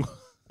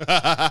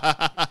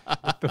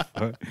 What the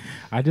fuck?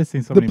 I just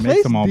seen somebody the make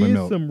place some almond did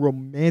milk. some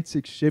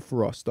romantic shit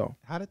for us, though.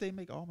 How did they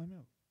make almond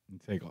milk?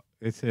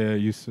 It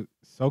said you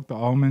soak the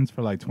almonds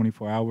for like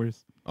 24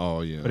 hours,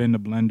 Oh yeah. put it in the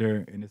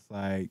blender, and it's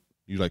like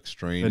You like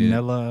strain it.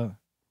 vanilla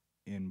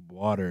in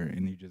water,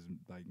 and you just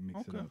like mix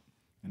it Okay. up,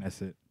 and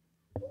that's it.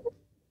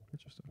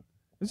 Interesting.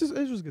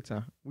 It was a good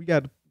time. We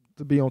got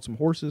to be on some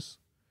horses.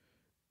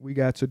 We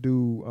got to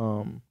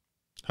do.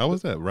 How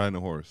was that riding a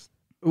horse?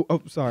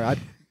 Sorry,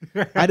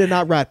 I did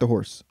not ride the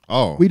horse.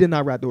 Oh. We did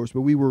not ride the horse,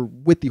 but we were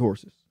with the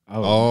horses.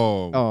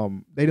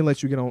 Oh. They didn't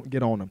let you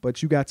get on them,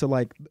 but you got to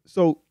like.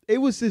 So it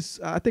was this.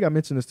 I think I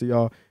mentioned this to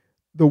y'all.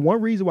 The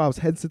one reason why I was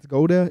hesitant to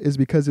go there is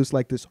because it's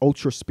like this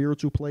ultra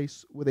spiritual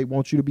place where they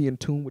want you to be in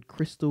tune with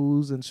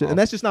crystals and shit, and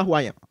that's just not who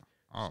I am.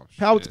 Oh.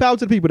 Power shit. to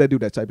the people that do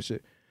that type of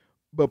shit.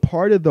 But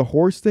part of the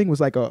horse thing was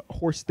like a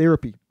horse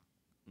therapy.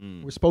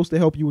 We're supposed to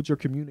help you with your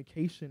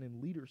communication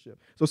and leadership.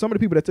 So some of the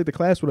people that took the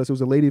class with us, it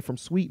was a lady from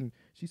Sweden.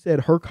 She said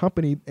her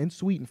company in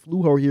Sweden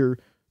flew her here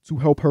to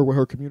help her with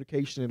her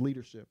communication and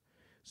leadership.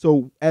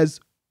 So as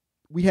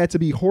we had to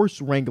be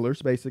horse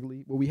wranglers,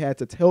 basically, where we had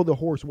to tell the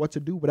horse what to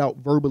do without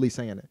verbally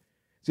saying it.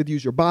 So you had to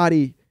use your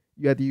body.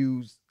 You had to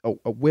use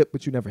a whip,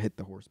 but you never hit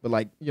the horse. But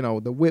like,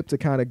 the whip to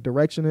kind of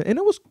direction it. And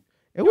it was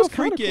kind of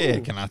freaky.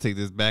 cool. Can I take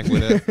this back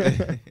with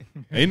us?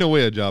 Ain't no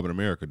way a job in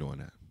America doing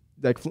that.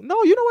 Like,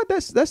 no, you know what?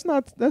 That's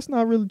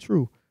not really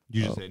true.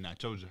 You just say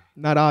not your job.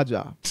 Not our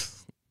job.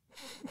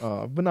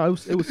 But no,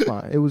 it was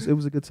fine. It was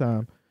a good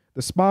time.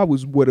 The spa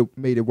was what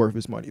made it worth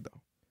its money though.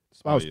 The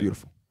spa was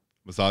beautiful.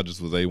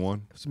 Massages was A1.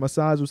 So my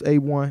size was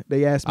A1.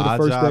 They asked me the Our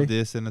first job day.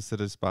 did send us to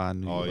the spa in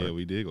New Oh York. yeah,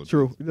 we did go.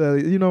 True.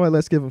 You know what?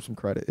 Let's give them some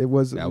credit. It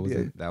was That was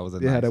a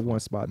they nice had that one. one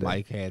spot there.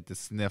 Mike had the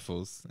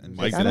sniffles. And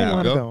Mike I said, didn't "There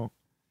want we to go."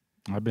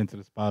 go. I've been to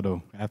the spa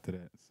though after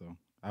that, so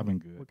I've been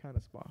good. What kind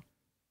of spa?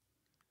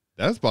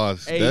 That spa,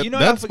 Hey, that, you know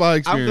that what? spa I'm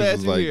experience glad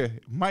was you're like, here.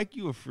 Mike,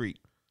 you a freak.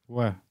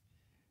 What?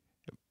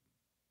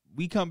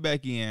 We come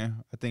back in,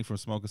 I think, from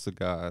smoking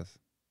cigars.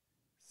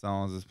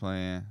 Songs is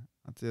playing.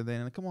 Until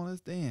then, come on,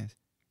 let's dance.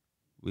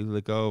 We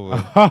look over.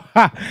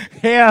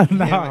 Hell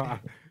no.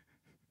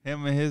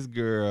 Him and his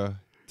girl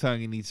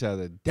tonguing each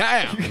other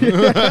down.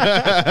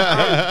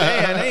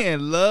 Damn, they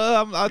in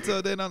love. I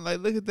told them, I'm like,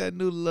 look at that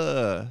new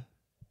love.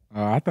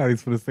 I thought he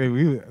was going to say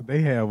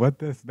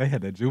they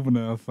had the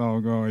Juvenile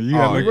song going. You Oh,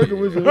 gotta yeah. Working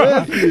with your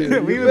left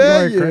here. We Your was left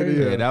going here,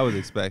 crazy. Yeah, that was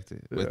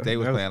expected. But they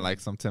was that was- playing like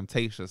some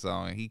Temptation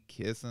song, and he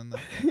kissing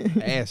her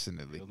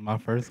passionately. It was my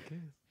first kiss.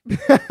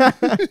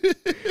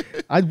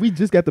 We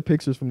just got the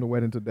pictures from the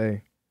wedding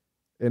today,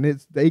 and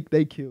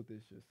they killed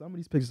this shit. Some of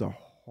these pictures are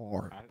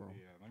hard, bro.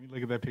 Let me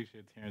look at that picture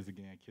of Terrence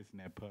again kissing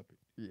that puppet.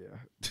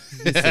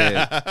 Yeah. He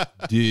said,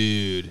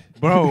 dude.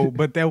 Bro,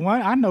 but that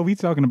one, I know we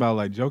talking about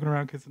like joking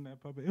around kissing that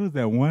puppet. It was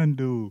that one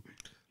dude.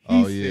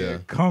 He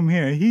said, come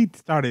here. He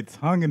started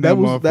tonguing that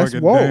motherfucker That's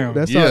Walt. down.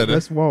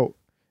 That's Walt.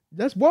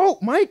 That's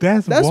Walt, Mike.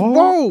 That's Walt.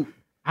 Walt.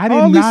 I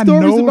did not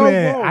know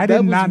that. Walt. I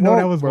did not know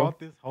that was bro. Walt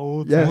this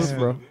whole time. Yes,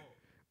 bro.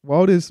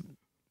 Walt is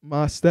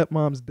my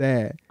stepmom's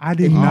dad. I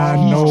did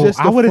not know. Just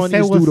the I would have said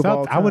funniest what's dude of up.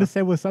 all I would time. have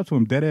said what's up to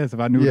him dead ass if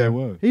I knew who that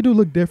was. He do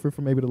look different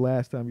from maybe the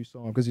last time you saw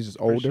him because he's just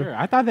For older. sure.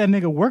 I thought that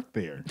nigga worked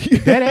there.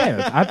 Dead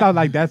ass. I thought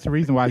like that's the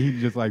reason why he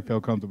just like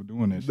felt comfortable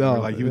doing this. No,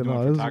 like he was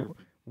doing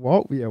photography.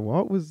 Walt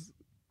was.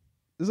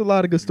 There's a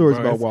lot of good stories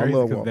Bro, about it's Walt. I crazy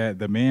love 'cause Walt.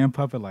 the man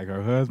puppet, like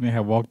her husband,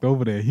 had walked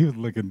over there. He was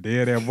looking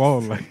dead at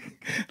Walt,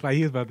 like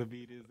he was about to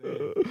beat his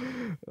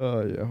ass.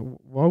 Oh yeah,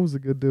 Walt was a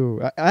good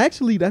dude. I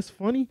actually, that's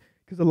funny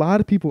because a lot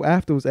of people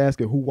after was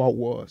asking who Walt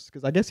was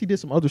because I guess he did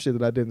some other shit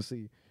that I didn't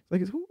see.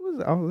 Like, who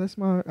was it? Oh, that's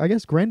my, I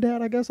guess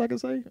granddad. I guess I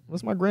could say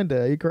that's my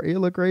granddad. He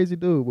look crazy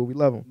dude, but we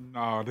love him.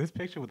 No, this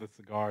picture with the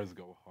cigars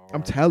go hard.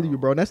 I'm telling you,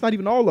 bro. And that's not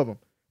even all of them.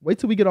 Wait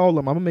till we get all of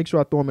them. I'm gonna make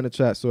sure I throw them in the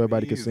chat so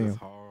everybody can see them.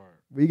 Hard.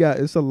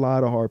 It's a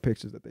lot of hard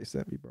pictures that they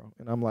sent me, bro.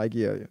 And I'm like,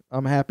 yeah.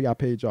 I'm happy I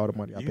paid y'all the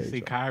money. I You paid see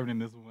y'all. Kyron in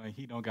this one,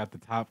 he don't got the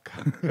top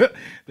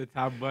the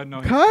top button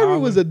on his Kyron collar.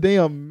 was a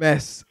damn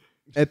mess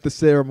at the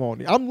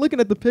ceremony. I'm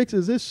looking at the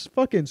pictures. His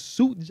fucking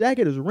suit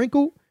jacket is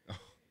wrinkled.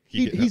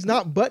 He's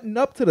not buttoned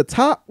up to the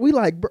top. We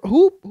like, bro,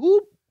 who?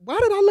 Why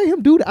did I let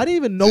him do that? I didn't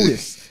even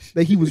notice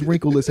that he was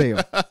wrinkled as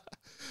hell.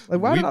 Like,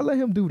 why did I let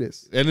him do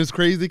this? And it's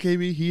crazy,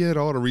 KB. He had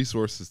all the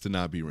resources to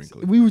not be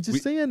wrinkled. We were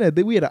just saying that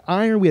we had an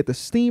iron, we had the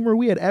steamer,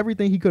 we had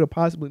everything he could have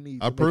possibly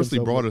needed. I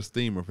personally brought a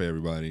steamer for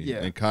everybody. Yeah.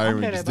 And Kyron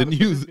Okay, just that's didn't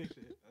about use this it.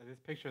 This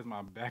picture is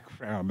my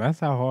background. That's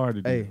how hard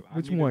it is. Hey, I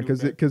which need a one? new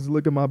Because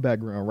look at my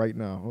background right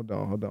now. Hold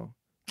on.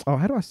 Oh,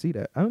 how do I see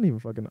that? I don't even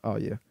fucking. Oh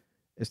yeah,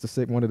 it's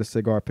one of the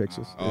cigar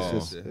pictures. Oh,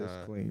 it's shit,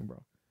 clean,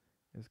 bro.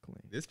 It's clean.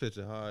 This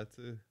picture hard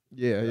too.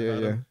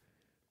 Yeah.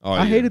 Oh,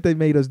 I hated they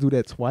made us do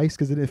that twice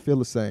because it didn't feel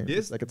the same.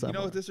 This, the second time you know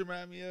what out. this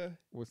remind me of?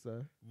 What's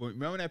that?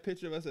 Remember that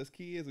picture of us as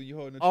kids when you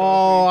holding the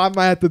Oh, trophy? I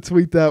might have to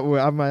tweet that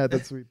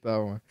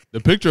one. The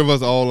picture of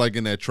us all like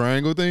in that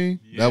triangle thing.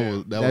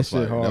 Yeah. That was shit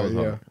fire. hard, That was yeah.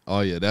 hard.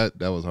 Oh yeah, that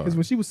was hard. Because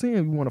when she was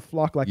saying we want to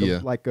flock like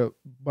Yeah. a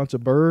bunch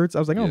of birds, I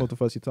was like, I don't Yeah. know what the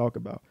fuck she talk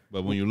about.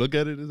 But when you look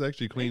at it, it's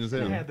actually clean as They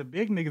hell. had the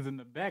big niggas in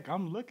the back.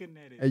 I'm looking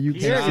at it. And you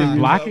Pierre can't see is you.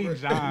 blocking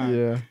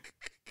John.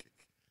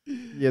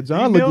 Yeah,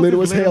 John looked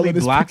little as hell in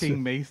this blocking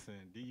picture. Mason.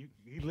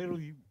 He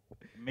literally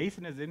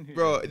Mason is in here,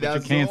 Bro, but now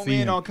you can't zoom see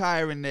in him. on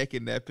Kyron neck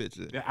in that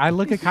picture. I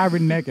look at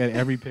Kyron neck at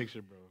every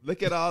picture, bro.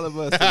 Look at all of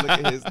us and look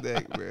at his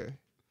neck, bro.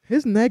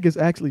 His neck is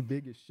actually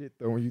big as shit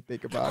though when you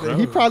think about it.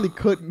 He probably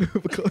couldn't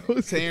have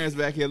closed. Terrence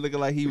back here looking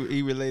like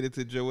he related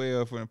to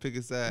Joel from Pick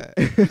a Side.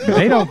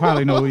 They don't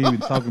probably know what he was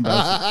talking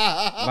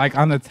about. Like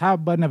on the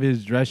top button of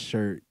his dress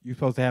shirt, you're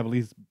supposed to have at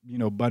least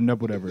buttoned up,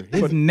 whatever.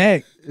 His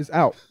neck It's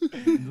out.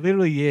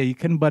 literally, yeah, you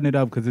couldn't button it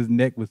up because his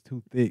neck was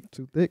too thick.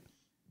 Too thick.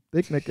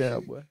 Thick neck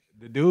out, boy.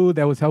 The dude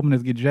that was helping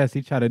us get dressed,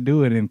 he tried to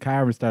do it, and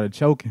Kyron started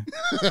choking.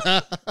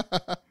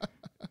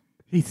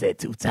 He said,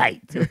 "Too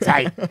tight, too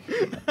tight." Me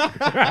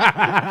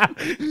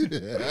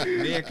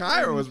and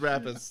Kyron was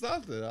rapping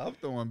something. I'm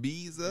throwing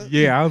bees up.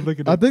 Yeah, I was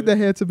looking. I think that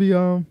had to be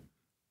that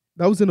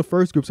was in the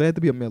first group, so it had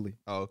to be a Millie.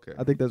 Oh, okay.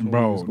 I think that's what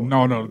bro.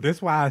 No. This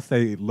is why I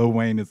say Lil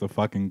Wayne is a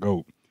fucking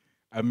goat.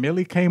 A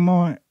Millie came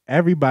on,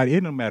 everybody.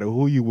 It don't matter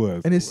who you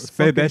was, And it's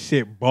said that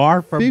shit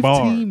bar for 15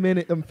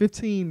 bar.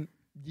 15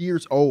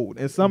 years old,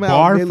 and somehow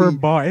Bar Millie, for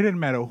bar. It didn't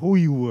matter who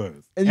you was.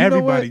 And you know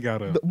Everybody what?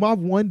 got up. My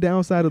one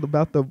downside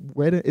about the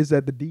wedding is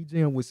that the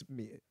DJing was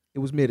mid. It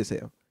was mid as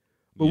hell.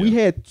 But we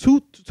had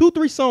two,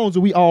 3 songs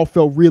and we all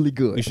felt really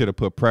good. We should have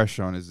put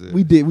pressure on his.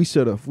 We did. We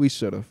should have. And the They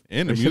should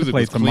have music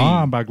played was clean.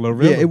 Tamam by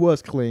Glorilla. Yeah, it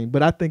was clean,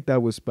 but I think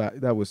that was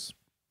the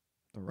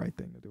right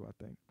thing to do. I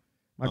think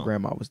my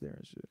grandma was there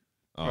and shit.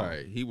 Oh. All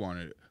right, he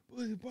wanted it.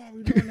 What's the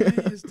Bobby doing the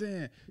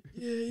handstand?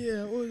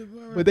 Yeah.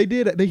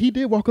 But he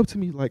did walk up to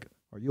me like,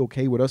 "Are you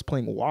okay with us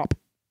playing WAP?"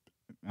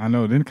 I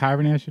know. Didn't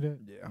Kyron ask you that?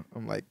 Yeah,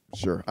 I'm like,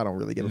 sure. I don't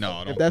really get it.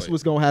 No, If don't that's play.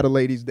 what's gonna have the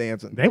ladies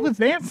dancing, They was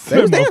dancing.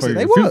 They was dancing.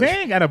 They was.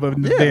 Suzanne got up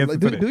and yeah, dancing.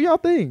 like, for do that. y'all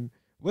thing.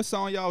 What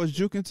song y'all was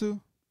juking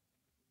to?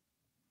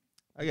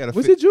 I got a.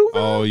 Was it Juve?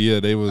 Oh yeah,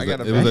 I it was got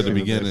a at the picture of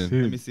beginning. that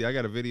Let me see. I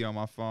got a video on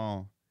my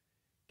phone.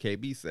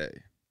 KB say.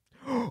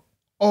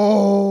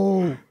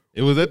 Oh,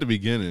 It was at the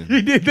beginning.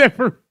 He did that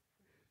for.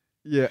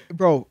 yeah,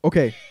 bro.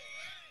 Okay,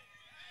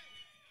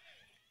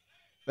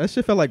 that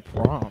shit felt like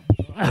prom.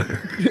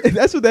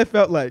 That's what that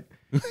felt like,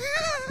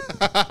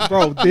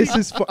 bro. This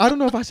is. I don't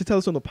know if I should tell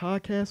this on the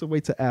podcast or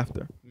wait till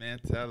after. Man,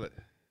 tell it.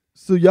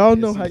 So y'all Is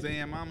know how.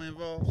 Suzanne mama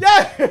involved?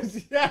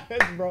 Yes,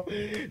 bro.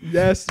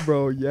 Yes,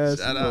 bro.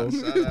 Shout out,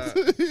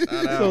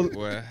 So-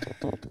 boy.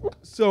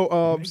 So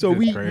Niggas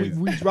we is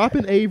crazy.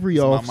 dropping Avery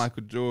It's off my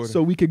Michael Jordan.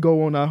 so we could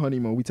go on our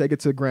honeymoon. We take it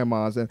to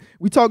grandma's and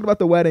we talked about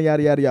the wedding,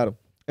 yada yada yada.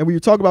 And we were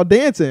talking about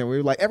dancing. We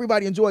were like,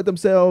 everybody enjoyed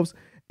themselves.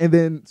 And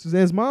then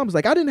Suzanne's mom was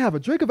like, I didn't have a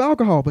drink of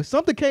alcohol, but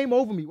something came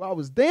over me while I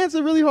was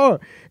dancing really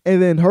hard.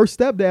 And then her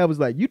stepdad was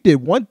like, you did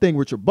one thing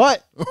with your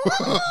butt.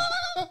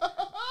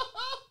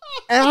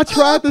 And I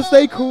tried to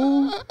stay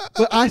cool,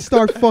 but I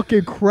start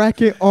fucking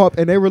cracking up.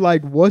 And they were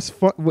like, what's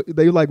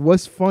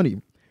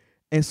funny?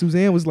 And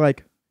Suzanne was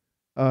like,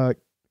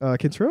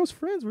 Kentrell's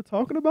friends were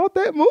talking about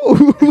that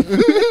move.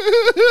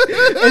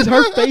 And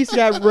her face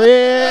got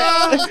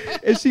red.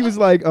 And she was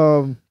like,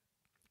 oh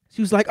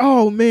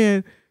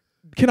man,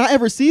 can I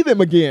ever see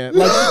them again?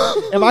 Like,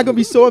 am I gonna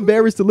be so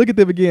embarrassed to look at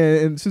them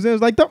again? And Suzanne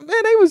was like, man,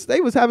 they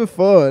was having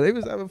fun. They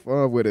was having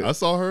fun with it. I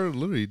saw her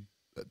literally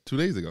 2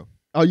 days ago.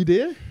 Oh, you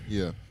did?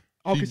 Yeah.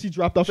 Oh, because she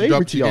dropped off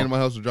Avery to She y'all. came to my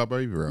house to drop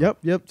Avery off.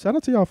 Yep. Shout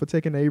out to y'all for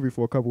taking Avery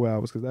for a couple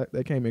hours because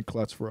that came in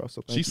clutch for us.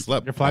 So thank She you.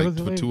 slept Your flight was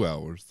for delayed? 2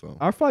 hours. So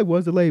Our flight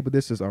was delayed, but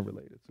this is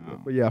unrelated. Oh.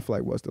 But yeah, our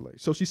flight was delayed.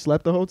 So she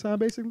slept the whole time,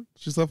 basically?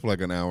 she slept for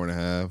like an hour and a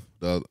half.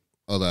 The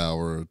other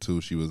hour or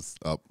two, she was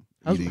up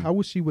eating. How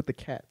was she with the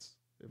cats?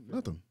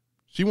 Nothing.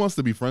 She wants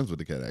to be friends with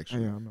the cat,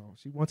 actually. Yeah, I know.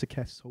 She wants a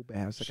cat so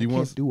bad. It's like, She I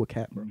wants- can't do a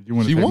cat, bro. You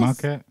want She to take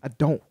wants- my cat? I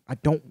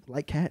don't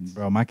like cats.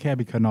 Bro, my cat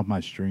be cutting off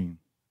my stream.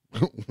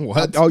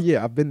 What? Oh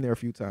yeah, I've been there a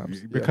few times.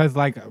 Yeah. Because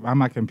like on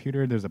my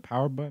computer, there's a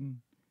power button,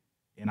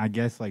 and I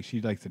guess like she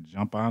likes to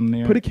jump on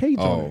there. Put a cage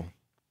on Oh. it.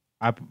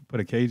 I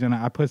put a cage on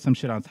it. I put some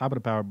shit on top of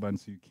the power button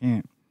so you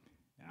can't.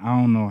 I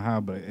don't know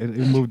how, but it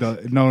moved.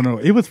 No,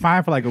 it was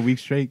fine for like a week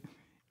straight,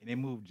 and it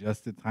moved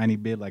just a tiny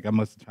bit. Like I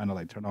must have trying to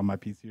like turn on my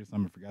PC or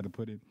something. Forgot to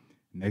put it.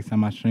 Next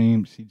time I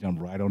stream, she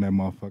jumped right on that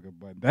motherfucker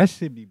button. That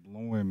shit be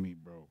blowing me,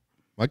 bro.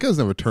 My cat's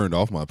never turned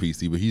off my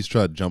PC, but he's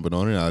tried jumping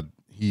on it.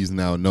 He's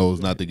now knows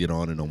not to get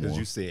on it no more. Because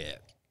you said.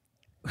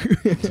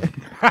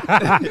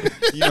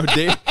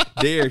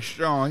 Darrick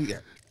strong. He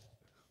got,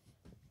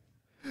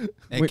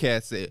 that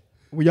cat said,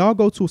 When y'all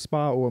go to a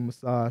spa or a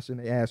massage and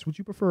they ask, would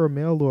you prefer a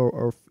male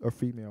or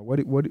female? What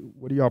are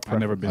y'all I've prefer?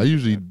 never been. I to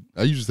usually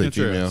that. say Kentrell,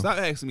 female. stop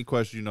asking me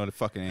questions you know the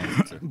fucking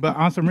answer to. But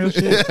on some real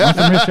shit,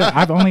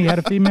 I've only had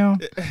a female.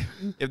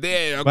 If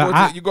they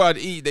But you go out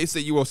to eat, they say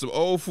you want some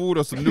old food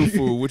or some new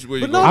food. Which way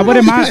you But go? no, I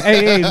wouldn't mind.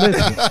 Hey,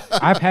 listen.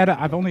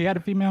 I've only had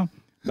a female,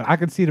 but I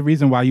can see the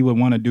reason why you would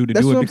want to do That's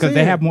it what I'm because they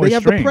saying. have more They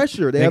have strength. the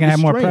pressure. They can have have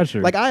the more strength.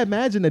 pressure. Like I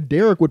imagine that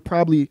Darrick would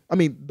probably, I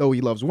mean, though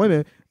he loves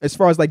women, as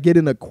far as like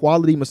getting a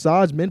quality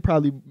massage, men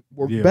probably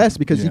work Yeah, best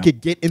because you yeah. could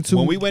get into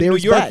When we went to New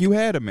Darrick's York, back. you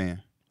had a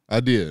man. I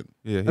did.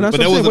 Yeah, And that's But what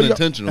that I'm saying, wasn't what y'all-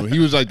 intentional. He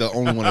was like the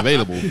only one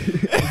available.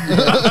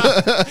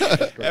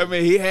 I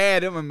mean, he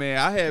had him a man.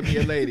 I had me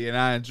a lady, and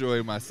I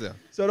enjoyed myself.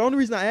 So the only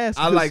reason I asked,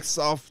 I 'cause like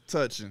soft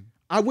touching.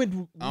 I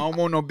went. I don't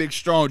want no big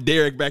strong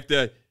Darrick back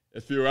there.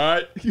 That feel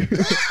right? Good.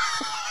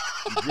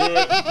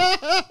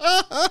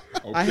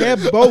 I had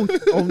both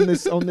on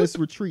this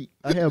retreat.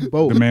 I had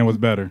both. The man was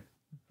better.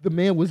 The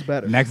man was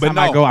better. Next But time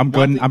I no, go, one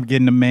thing- I'm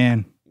getting the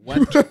man.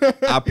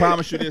 I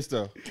promise you this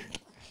though.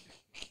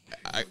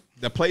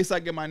 The place I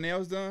get my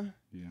nails done,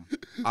 Yeah.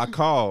 I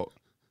called,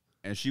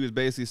 and she was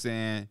basically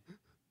saying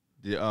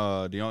the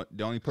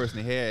only person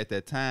they had at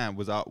that time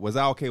was I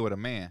okay with a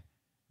man,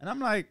 and I'm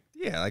like,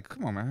 yeah, like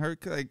come on, man, her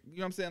like you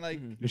know what I'm saying, like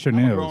It's your I'm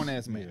a nails. grown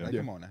ass man, like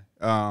come on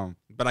now.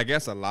 But I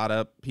guess a lot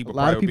of people, A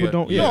lot of probably people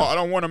would be don't- like, yeah. No, I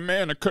don't want a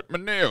man to cut my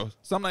nails.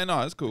 So I'm like,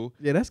 no, it's cool.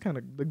 Yeah, that's kind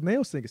of the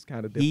nails thing is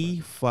kind of different. He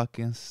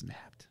fucking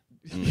snapped.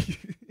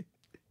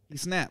 He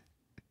snapped,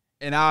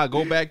 and I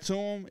go back to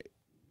him.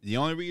 The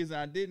only reason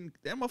I didn't,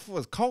 that motherfucker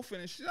was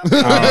coughing and shit. I'm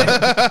like,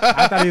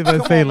 I thought he was gonna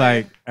Come say on, man.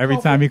 like every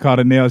Come time he called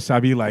a nail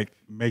shop, he like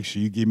make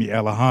sure you give me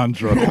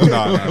Alejandro.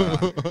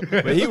 no.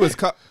 But he was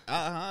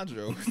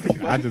Alejandro.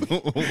 I just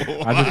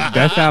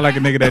that sound like a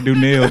nigga that do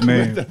nails,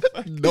 man.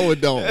 No, it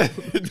don't.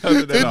 It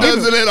doesn't It at all.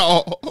 doesn't at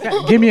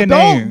all. Give me a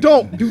name.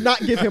 Do not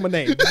give him a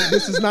name.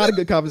 This is not a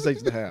good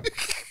conversation to have.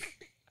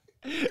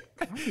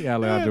 Yeah,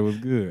 Alejandro was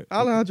good.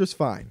 Alejandro's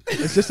fine.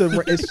 It's just a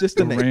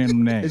name.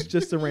 Random name. It's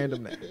just a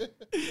random name.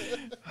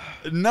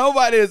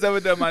 Nobody has ever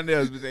done my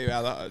nails with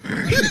Alejandro.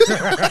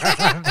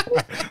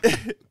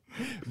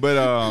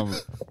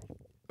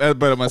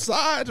 But a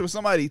massage with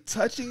somebody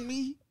touching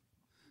me.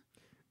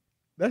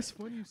 That's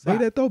funny you say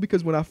that though,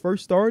 because when I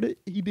first started,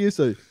 he did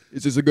say,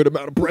 "Is this a good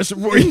amount of pressure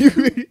for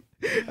you?"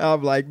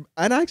 I'm like,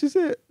 and I actually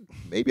said,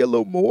 maybe a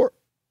little more.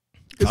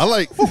 I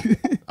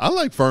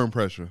like firm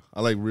pressure.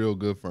 I like real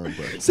good firm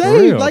pressure.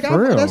 Same, real, like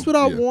for real. that's what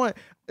I Yeah. want.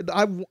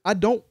 I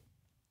don't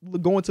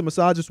go into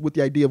massages with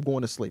the idea of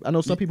going to sleep. I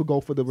know some people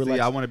go for the See,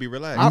 relax. I want to be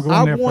relaxed. I'm going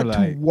I there for, want to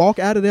like- walk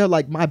out of there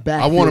like my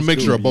back. I want a feels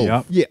mixture good. of both.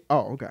 Yep. Yeah.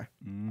 Oh, okay.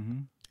 Mm-hmm.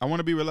 I want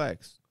to be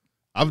relaxed.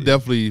 I've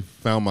definitely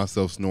found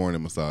myself snoring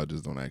in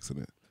massages on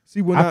accident.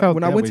 See, when I I felt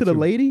when I that went way to the too.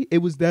 lady, it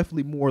was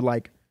definitely more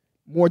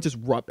just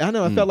rub. I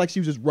know I felt like she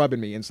was just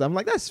rubbing me and stuff. I'm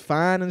like, that's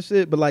fine and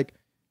shit, but like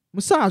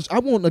massage, I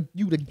want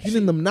you to get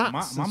in them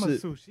knots. My and mama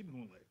shit. too. She been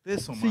doing like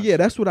this on See, my yeah,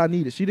 that's what I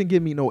needed. She didn't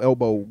give me no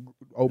elbow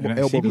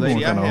Yeah, she be blade.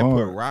 Lady, I kinda had put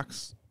hard.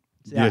 rocks.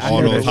 Yeah, Yeah, I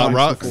All had those the hot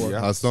rocks, before.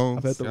 hot stones.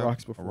 I've had the Yeah.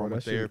 rocks before.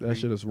 That shit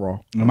Aromatherapy. is raw.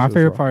 And That my shit is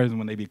favorite raw. part is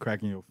when they be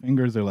cracking your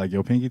fingers or like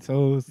your pinky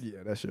toes.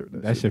 Yeah, that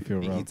shit. That shit feel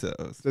Pinky rough.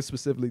 toes. That's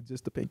specifically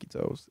just the pinky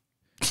toes.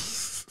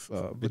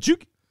 But you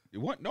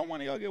want no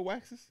one of y'all get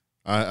waxes?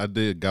 I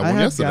did. Got I one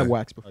have yesterday. got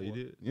waxed Oh, before. you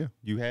did? Yeah.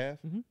 You have?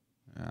 Mhm.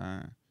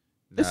 Uh,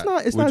 It's nah.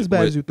 not Would as you- bad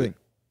would- as you think.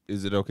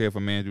 Is it okay if a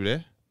man do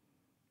that?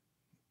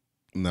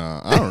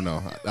 Nah, I don't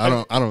know. I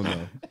don't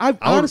know. I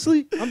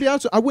honestly, I'll be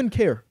honest, I wouldn't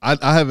care.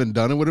 I haven't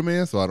done it with a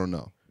man, so I don't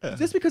know.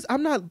 Just because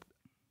I'm not.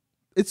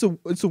 It's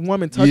a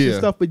woman touching Yeah.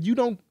 stuff, but you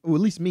don't. Well,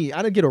 at least me,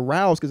 I didn't get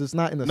aroused because it's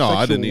not in a No,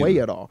 I sexual didn't way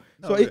either. at all.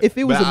 No, So but- if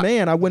it was but a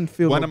man, I wouldn't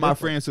feel. One no of my different.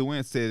 friends who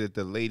went said that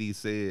the lady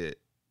said,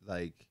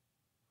 like,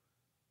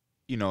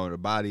 you know, the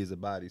body is a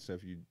body. So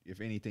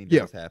if anything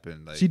Yeah. does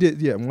happen, like She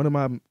did, yeah. One of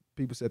my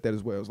people said that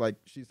as well. It's like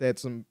she's had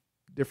some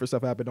different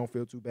stuff happen. Don't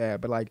feel too bad,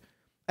 but like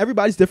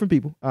everybody's different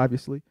people,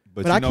 obviously.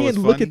 But you I know can't what's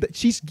look funny? at that.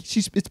 She's.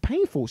 It's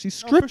painful.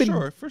 She's No,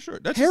 stripping for sure.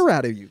 That's hair just,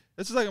 out of you.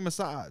 that's just like a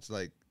massage.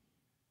 Like,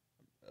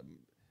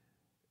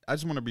 I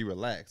just want to be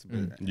relaxed,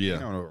 but Yeah. you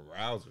don't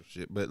arouse or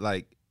shit. But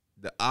like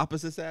the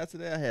opposite side to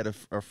that, I had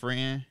a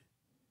friend,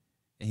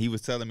 and he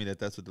was telling me that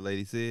that's what the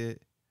lady said,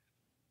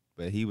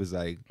 but he was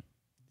like,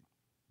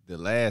 the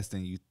last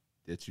thing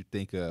that you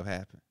think of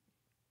happened.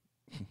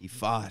 He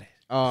farted.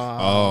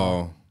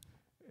 Oh,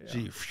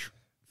 She,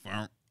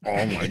 oh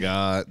my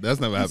God, that's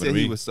never he happened said to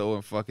me. he was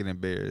so fucking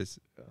embarrassed.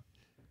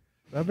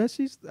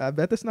 I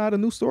bet that's not a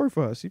new story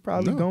for her. She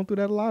probably No. gone through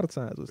that a lot of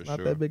times. It's For not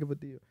sure. that big of a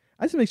deal.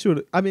 I just make sure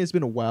that, I mean, it's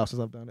been a while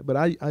since I've done it, but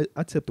I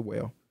tipped the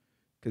whale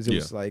because it Yeah.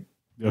 was like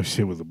Your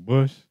shit was a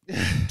bush.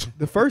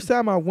 the first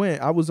time I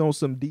went, I was on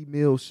some D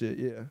Mills shit.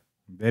 Yeah.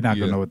 They're not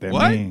Yeah. gonna know what that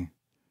What? means.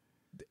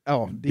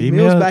 Oh, D D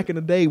Mills Mills? back in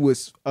the day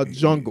was a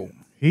jungle.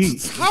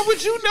 How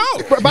would you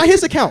know? By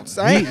his accounts,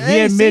 I ain't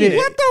seen admitted it.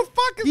 What the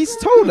fuck is He's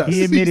that? told us.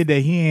 He admitted that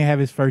he ain't have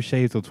his first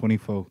shave till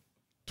 24.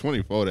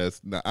 24.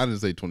 That's not, I didn't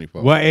say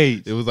 24. What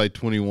age? It was like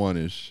 21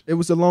 ish. It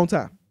was a long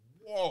time.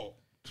 Whoa.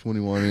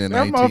 21 and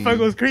That 19. motherfucker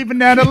was creeping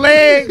down the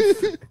legs.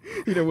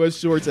 He didn't wear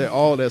shorts at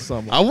all that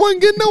summer. I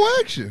wasn't getting no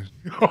action.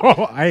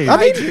 Oh, hey.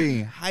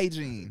 Hygiene.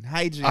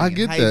 I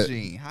get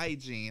that.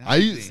 Hygiene. I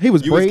used- He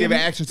was You was braiding. giving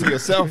action to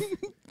yourself.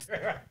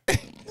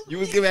 You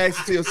was giving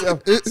action to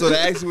yourself. So the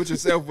action with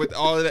yourself with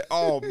all of that.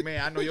 Oh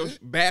man, I know your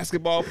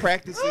basketball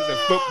practices and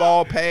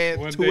football pads.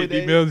 One two day a day.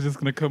 D Mills just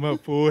gonna come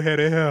up full head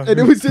of hair. And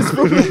it was just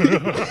for me.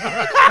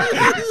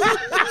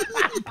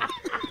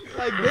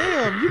 Like,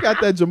 damn, you got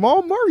that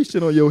Jamal Murray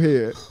shit on your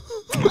head.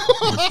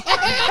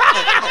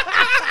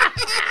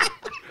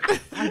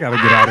 I gotta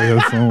get out of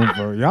here soon,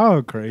 bro. Y'all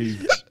are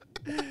crazy.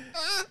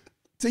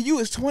 So you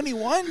was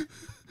 21?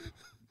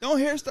 Don't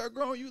hair start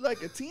growing you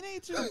like a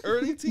teenager?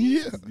 Early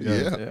teen?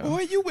 Yeah.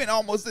 Boy, you went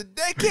almost a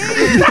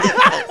decade.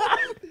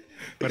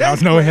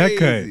 Without no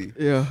haircut.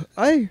 Yeah.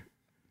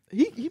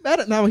 He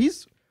mad at now.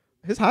 His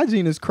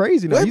hygiene is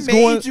crazy now. What He's made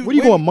going. you- What are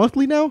you when- going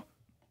monthly now?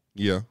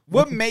 Yeah.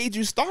 What made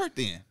you start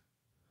then?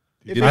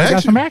 Get I got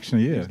action. some action,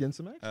 He's yeah. getting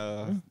some action.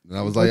 And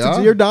I was like, Went to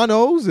ah.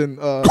 Giordano's and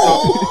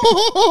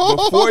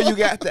Before you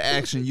got the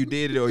action, you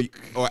did it,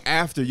 or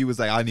after you was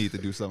like, I need to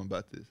do something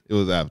about this. It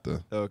was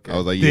after. Okay. I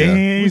was like, yeah.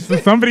 Dang, so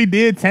somebody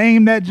did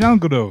tame that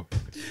jungle though.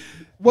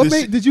 what Did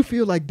made? she- Did you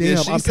feel like, damn,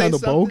 she I'm say kind of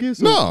something? bogus?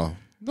 Or No.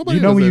 Nobody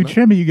You know was when you in there.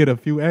 trim it, you get a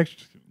few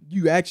extra.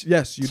 You actually,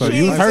 yes, you. So did.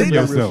 you I hurt said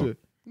that real yourself. shit.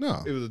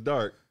 No. It was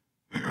dark.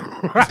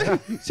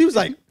 She was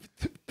like,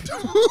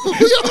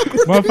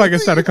 Motherfucker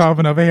started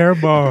coughing up a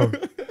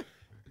hairball.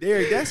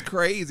 Derek, that's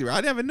crazy.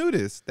 I never knew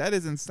this. That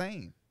is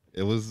insane.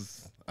 It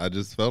was, I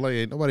just felt like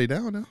ain't nobody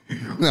down now.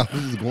 I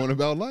was just going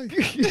about life.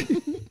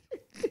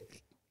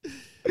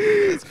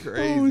 That's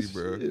crazy,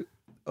 bro.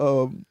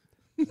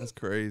 shit. That's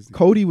crazy.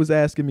 Cody was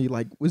asking me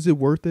like, was it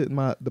worth it?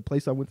 The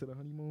place I went to the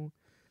honeymoon,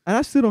 and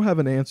I still don't have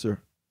an answer.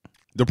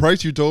 The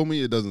price you told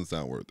me, it doesn't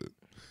sound worth it.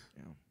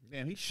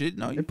 Damn, he should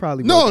know you. It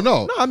probably No, wasn't.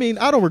 no. No, I mean,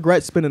 I don't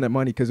regret spending that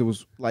money because it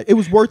was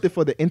worth it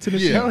for the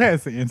intimacy. Yeah. Joe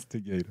has an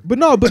instigator. But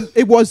no, but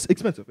it was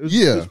expensive. It was,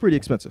 Yeah. it was pretty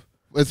expensive.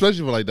 Especially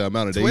for like the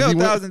amount of days he went.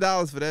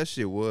 $12,000 for that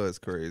shit was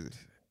crazy.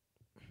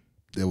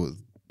 It was.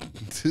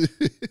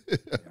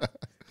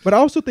 But I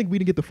also think we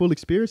didn't get the full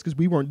experience because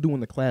we weren't doing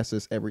the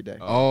classes every day.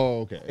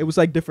 Oh, okay. It was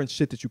like different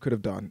shit that you could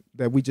have done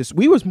that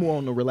we was more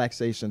on the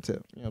relaxation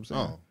tip. You know what I'm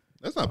saying? Oh,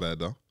 that's not bad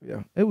though.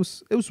 Yeah. It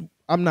was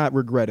I'm not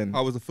regretting.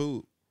 How was the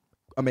food?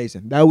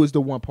 Amazing. That was the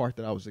one part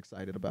that I was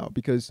excited about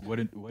because What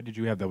did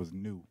you have that was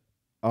new?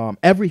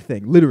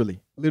 everything,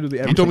 literally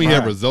everything. He told me he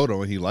had Wow.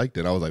 risotto and he liked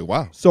it. I was like,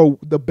 wow. So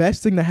the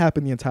best thing that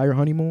happened the entire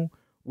honeymoon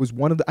was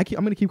one of the I'm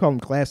gonna keep calling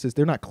them classes.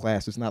 They're not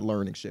classes, not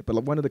learning shit. But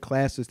like one of the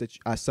classes that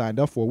I signed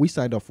up for, we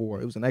signed up for.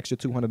 It was an extra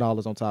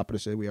 $200 on top of the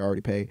shit we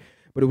already paid.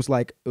 But it was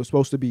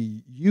supposed to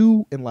be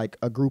you and like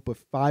a group of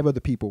 5 other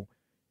people.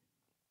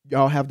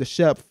 Y'all have the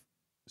chef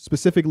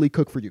specifically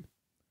cook for you,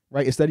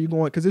 right? Instead of you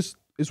going because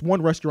it's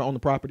one restaurant on the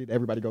property that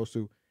everybody goes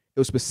to. It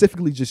was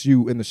specifically just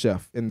you and the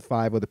chef and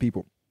 5 other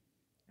people.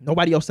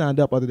 Nobody else signed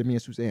up other than me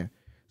and Suzanne.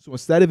 So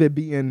instead of it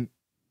being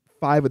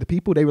 5 of the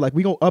people, they were like,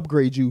 "We gonna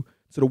upgrade you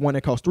to the one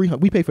that costs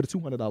 $300." We pay for the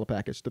 $200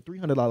 package, the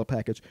 $300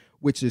 package,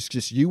 which is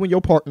just you and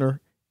your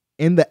partner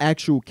in the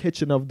actual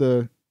kitchen of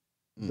the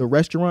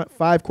restaurant,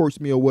 5-course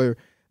meal where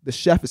the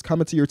chef is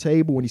coming to your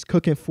table and he's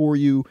cooking for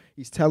you.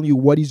 He's telling you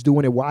what he's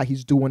doing and why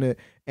he's doing it.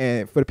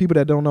 And for the people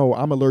that don't know,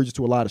 I'm allergic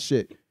to a lot of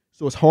shit.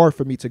 So it's hard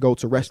for me to go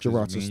to Me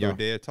restaurants and and your stuff.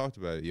 dad talked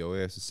about it. Your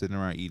ass is sitting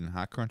around eating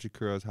hot crunchy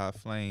curls, hot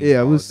flames. Yeah,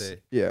 it all was. day.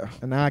 Yeah,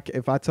 and now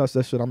if I touch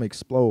that shit, I'm gonna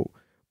explode.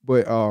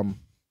 But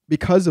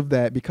because of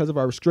that, because of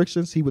our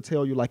restrictions, he would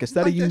tell you like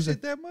instead like of that using.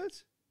 shit that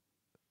much?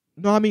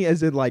 No, I mean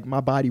as in like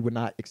my body would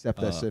not accept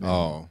that shit.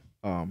 Oh,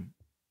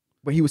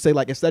 But he would say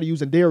like instead of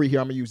using dairy here,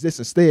 I'm gonna use this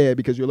instead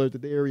because you're allergic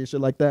to dairy and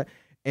shit like that.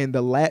 And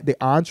the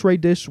entree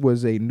dish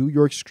was a New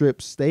York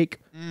strip steak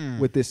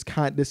with this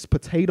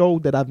potato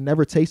that I've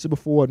never tasted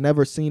before,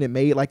 never seen it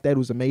made like that. It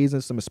was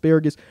amazing. Some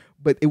asparagus,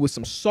 but it was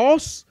some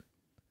sauce.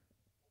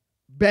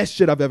 Best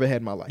shit I've ever had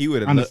in my life. He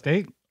would On the have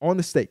steak? On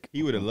the steak.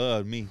 He would have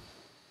loved me.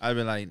 I'd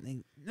been like,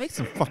 make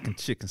some fucking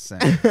chicken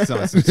sandwich.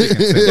 Some chicken So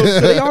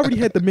sandwich. they already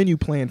had the menu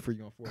planned for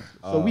you, unfortunately.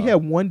 So we Oh. had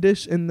one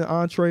dish in the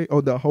entree,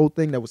 or the whole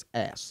thing that was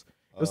ass.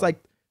 It was like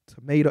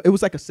tomato. It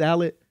was like a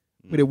salad,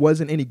 but it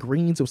wasn't any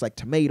greens. It was like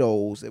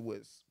tomatoes. It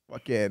was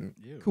fucking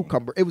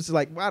cucumber. It was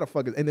like, why the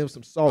fuck? And there was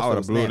some sauce. I that would have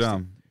was blew nasty.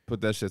 them.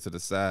 Put that shit to the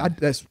side.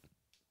 That's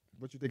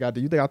what you think I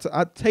did. You think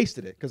I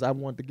tasted it because I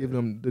wanted to give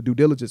them the due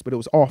diligence, but it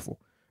was awful.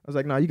 I was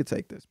like, nah, you can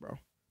take this, bro.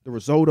 The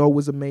risotto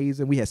was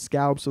amazing. We had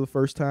scallops for the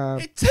first time.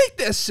 Hey, take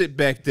that shit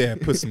back there and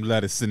put some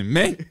lettuce in it,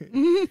 man.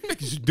 What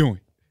you doing?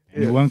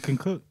 Anyone can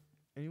cook.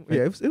 And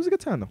yeah, it was a good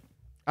time though.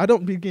 I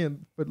don't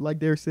begin, but like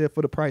Darrick said,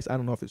 for the price, I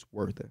don't know if it's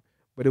worth it,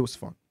 but it was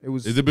fun. It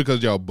was. is it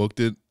because y'all booked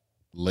it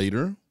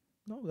later?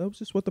 No, that was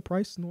just what the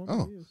price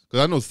normally is.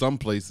 Because I know some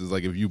places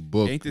like if you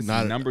book Ain't this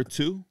not number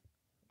 2?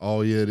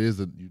 Oh yeah, it is.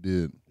 You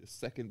did. The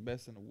second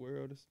best in the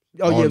world.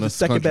 Oh yeah, it in was the this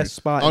second country. best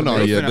spot. Oh in no,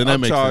 America. yeah, then that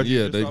makes sense.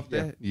 Yeah, they,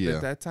 they, yeah.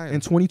 that title. In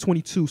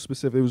 2022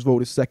 specifically, it was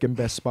voted second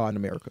best spot in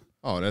America.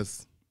 Oh,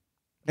 that's.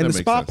 And that the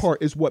makes spot sense.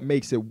 part is what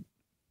makes it,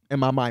 in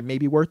my mind,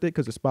 maybe worth it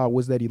because the spot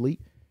was that elite.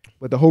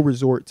 But the whole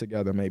resort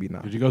together, maybe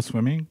not. Did you go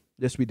swimming?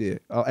 Yes, we did.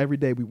 Every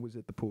day we was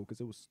at the pool because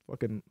it was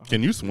fucking.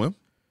 Can you swim?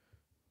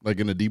 Like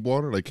in the deep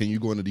water? Like, can you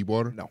go in the deep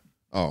water? No.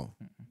 Oh,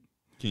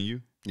 Can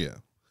you? yeah.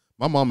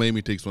 My mom made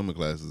me take swimming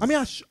classes. I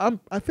mean,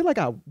 I feel like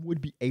I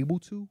would be able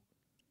to,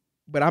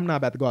 but I'm not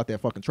about to go out there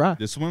and fucking try.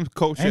 The swim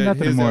coach Ain't at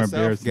nothing his more ass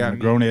embarrassing got than a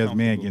me grown ass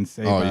man uncomfortable. getting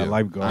saved Oh, by yeah. a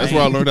lifeguard. That's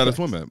where I learned how to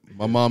swim at.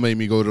 My mom made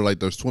me go to like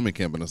their swimming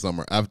camp in the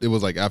summer. It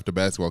was like after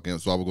basketball camp,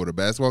 so I would go to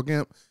basketball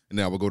camp and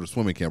then I would go to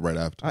swimming camp right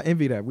after. I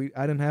envy that.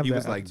 I didn't have He that.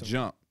 was like, opportunity.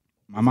 jump.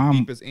 My mom,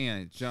 Deepest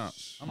end, jump.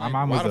 I'm My like,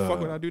 mom why was the fuck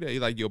a- would I do that? He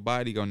like, your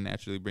body gonna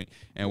naturally bring.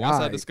 And once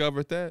I Right.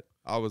 discovered that,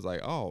 I was like,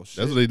 oh shit.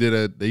 That's what they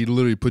did. They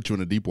literally put you in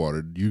the deep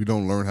water. You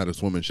don't learn how to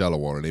swim in shallow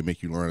water. They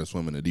make you learn how to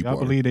swim in the deep y'all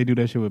water. believe they do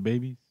that shit with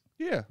babies?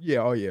 Yeah, Yeah,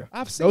 oh yeah.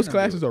 I've seen Those them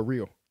classes do it. are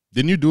real.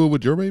 Didn't you do it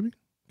with your baby,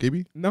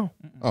 KB? No.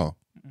 Oh,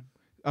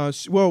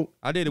 Well,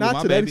 I did it Not with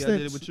my to that baby. I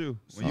did it extent.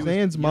 with you.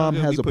 Zan's mom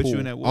younger, has we a put you pool.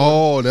 in that water.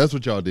 oh, that's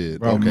what y'all did.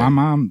 Bro, okay. my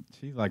mom,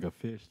 she's like a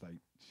fish. Like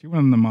she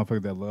one of them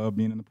motherfuckers that love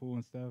being in the pool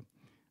and stuff.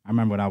 I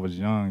remember when I was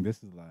young. This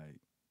is like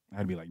I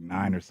had to be like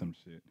 9 or some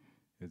shit.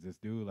 Is this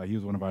dude like he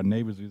was one of our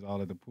neighbors? We was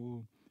all at the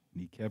pool,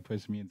 and he kept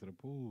pushing me into the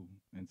pool.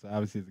 And so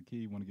obviously as a kid,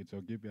 you want to get your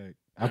get back.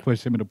 I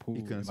pushed him in the pool.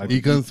 couldn't like,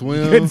 He couldn't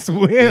swim. He couldn't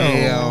swim.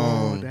 Damn.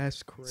 oh,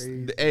 that's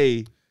crazy.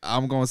 Hey,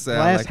 I'm gonna sound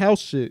Glass like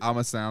house shit. I'm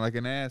gonna sound like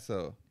an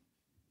asshole.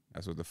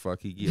 That's what the fuck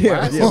he get. Yeah,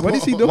 why, is, yeah. What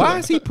is he doing? why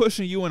is he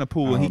pushing you in a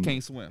pool and he Um,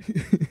 can't swim?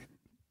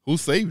 Who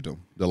saved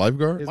him? The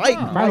lifeguard? Mike,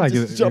 mom. Probably like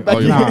just his, jump oh,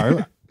 back yeah. in.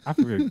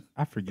 nah,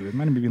 I forget. It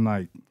might have been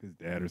like his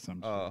dad or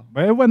something. Oh.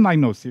 But it wasn't like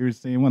no serious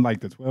thing. It wasn't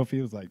like the 12 feet.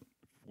 It was like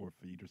 4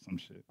 feet or some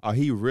shit. Oh,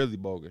 he really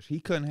bogus. He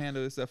couldn't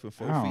handle himself in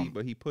 4 How? feet,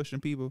 but he pushing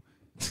people.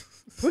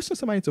 Pushing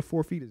somebody into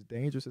 4 feet is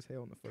dangerous as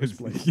hell in the first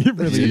place. It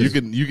really Yeah, is.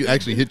 you can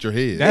actually hit your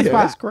head. That's Yeah,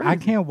 why that's crazy. I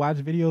can't watch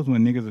videos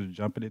when niggas are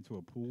jumping into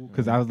a pool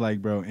because I was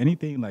like, bro,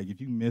 anything like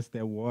if you miss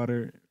that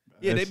water,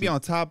 Yeah, that they be shit-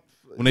 on top.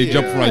 when they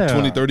jump from like Yeah.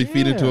 20, 30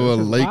 feet into Yeah, a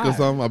it's lake or live.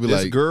 something, I'll be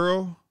This like,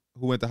 girl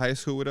who went to high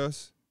school with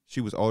us,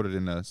 she was older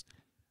than us.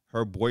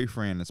 Her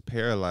boyfriend is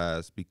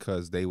paralyzed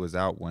because they was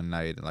out one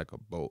night in like a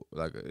boat,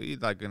 like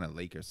in a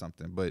lake or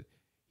something. But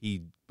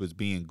he was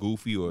being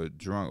goofy or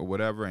drunk or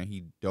whatever, and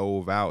he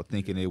dove out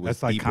thinking it was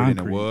That's like deeper than it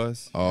concrete.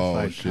 was. oh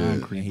like shit.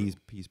 concrete. And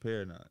he's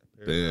paranoid.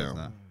 Damn.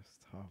 now. It's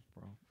tough,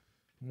 bro.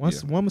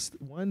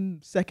 One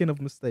second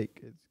of mistake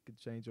could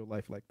change your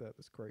life like that.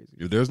 That's crazy.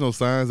 If there's no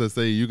signs that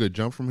say you could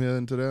jump from here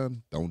into there,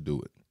 don't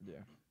do it. Yeah.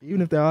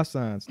 Even if there are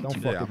signs, don't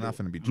fucking Yeah, I'm do not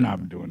it. finna be I'm not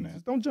jumping. doing that.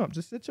 Just don't jump.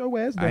 Just sit your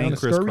ass I down ain't and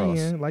scurry crisscross.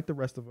 in like the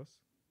rest of us.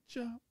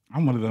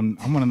 I'm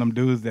one of them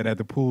dudes that at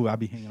the pool I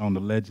be hanging on the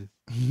ledges.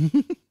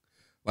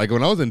 Like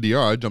when I was in DR,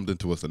 I jumped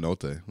into a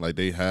cenote. Like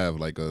they have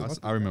like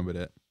I remember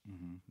that.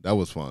 that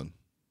was fun.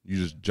 You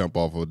just jump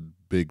off a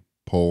big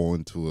pole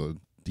into a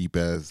deep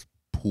ass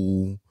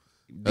pool.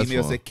 That's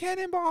D-Mill fun. said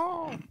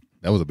cannonball.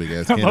 That was a big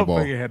ass That cannonball.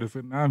 motherfucker had to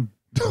sit down.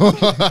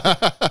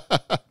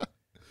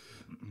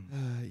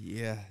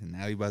 Yeah,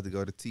 now we about to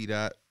go to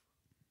T-Dot.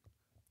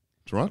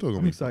 Toronto gonna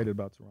I'm be excited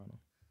about Toronto.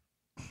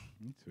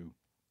 Me too.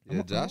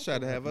 Yeah, Josh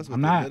tried to have us with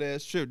I'm the not- good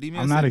ass trip.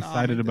 D-Mill I'm said, not "Nah,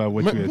 excited I'm about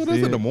what Man, you had but that's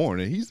in the said.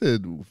 morning. He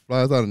said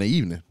flies out in the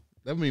evening.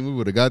 That mean we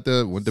would have got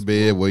there, went to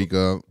bed, wake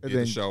up. And Did the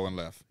then, show and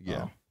left.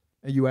 Yeah.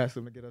 and you asked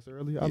them to get us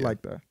early. I Yeah.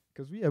 like that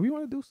because we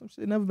want to do some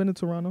shit. Never been to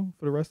Toronto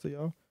for the rest of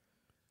y'all.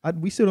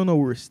 We still don't know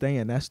where we're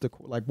staying. That's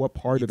what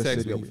part He of the texted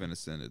city. me. are We we- finna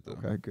send it though.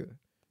 Okay, good.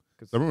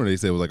 I remember they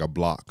said it was like a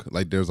block.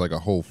 Like there's like a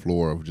whole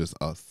floor of just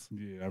us.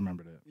 Yeah, I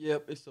remember that.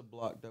 Yep, it's a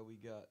block that we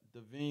got.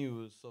 The venue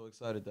was so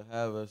excited to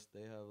have us.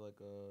 They have like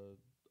a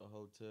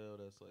hotel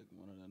that's like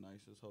one of the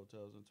nicest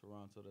hotels in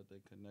Toronto that they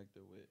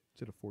connected with.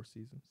 To the Four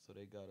Seasons. So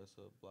they got us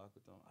a block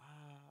with them.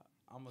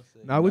 I'm gonna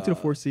say. No, I went to the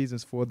Four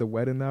Seasons for the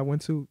wedding that I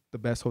went to. The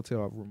best hotel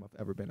room I've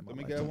ever been in my Let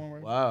me life. get one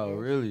right. Wow,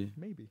 really?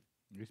 Maybe.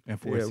 We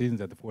spent 4 Yeah.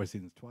 seasons at the Four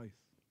Seasons twice.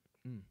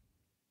 Mm.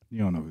 You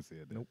don't know who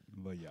said that. Nope.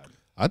 Lil Yachty.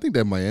 I think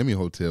that Miami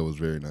hotel was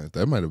very nice.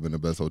 That might have been the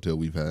best hotel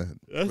we've had.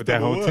 With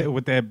that hotel,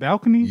 with that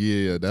balcony.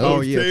 Yeah, that Oh,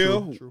 was. yeah,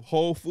 Hotel, true, true.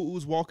 Whole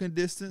Foods, walking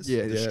distance.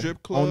 Yeah, the yeah.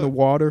 strip club On the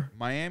water.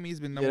 Miami's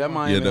been Yeah, number that one.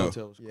 Miami no.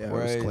 hotel was Yeah,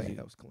 crazy. that was clean.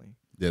 That was clean.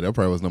 Yeah, that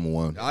probably was number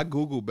one. I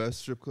googled best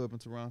strip club in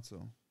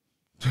Toronto.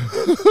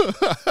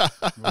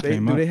 What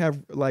came Do up? they have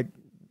like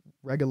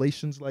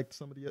regulations like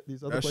some of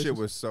these other That places? shit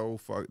was so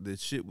fuck. The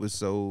shit was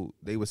so.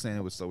 They were saying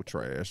it was so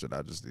trash that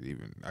I just didn't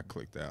even. I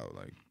clicked out.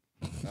 Like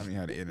I don't even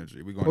have the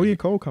energy. We're going. Cody and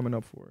Cole coming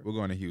up for it. We're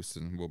going to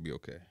Houston. We'll be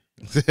okay.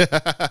 Don't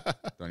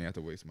even have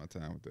to waste my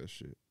time with that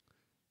shit.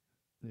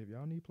 Yeah, if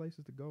y'all need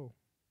places to go.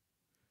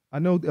 I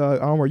know,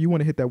 Omar, you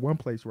want to hit that one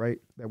place, right?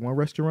 That one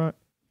restaurant?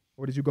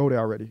 Or did you go there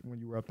already when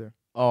you were up there?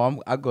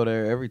 Oh, I go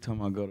there every time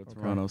I go to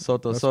Toronto.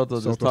 Soto That's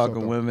just Soto talking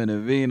Soto. women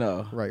and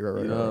vino. Right. You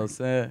know what I'm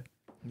saying?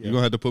 You're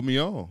gonna have to put me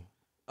on.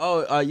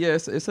 Oh, yeah,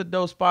 it's a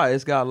dope spot.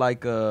 It's got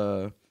like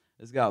a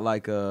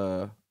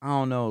I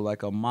don't know,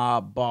 like a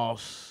mob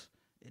boss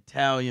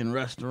Italian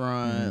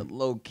restaurant,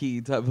 low key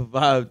type of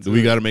vibe. Do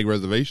we got to make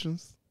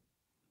reservations?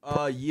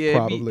 Yeah,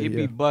 Probably, it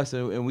be yeah.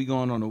 busting, and we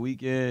going on the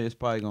weekend. It's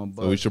probably gonna bust.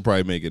 So we should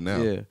probably make it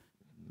now. Yeah.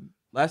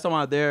 Last time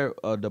I was there,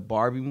 the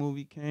Barbie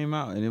movie came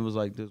out, and it was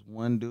like this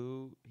one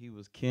dude. He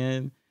was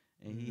Ken,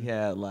 and he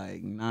had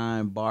like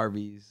 9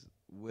 Barbies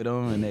with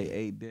him, and they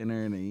ate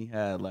dinner, and then he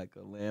had like a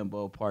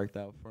Lambo parked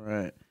out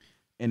front,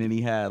 and then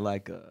he had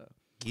like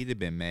He'd have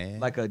been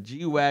mad. a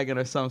G-Wagon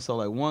or something. So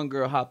like one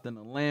girl hopped in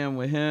the Lamb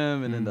with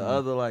him, and then the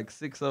other like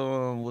 6 of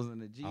them was in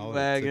the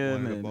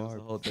G-Wagon, and it was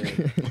the whole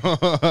thing.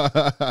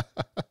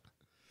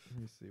 Let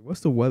me see.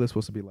 What's the weather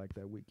supposed to be like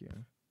that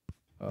weekend?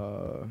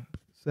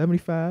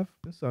 75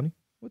 and sunny.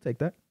 We'll take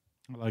that.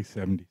 I like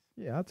 70s.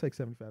 Yeah, I'll take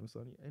 75 and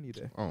sunny any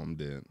day. Oh, I'm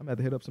dead. I'm gonna have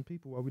to hit up some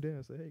people while we're there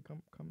and say, hey,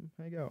 come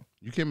hang out.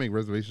 You can't make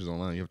reservations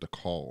online. You have to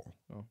call.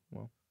 Oh,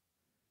 well.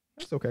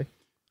 That's okay.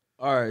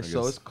 All right, I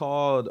so guess. it's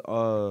called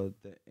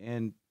the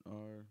end,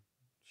 or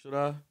should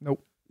I?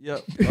 Nope.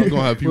 Yep. We're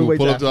gonna have people We'll wait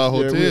pull up to our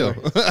till- yeah,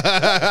 hotel.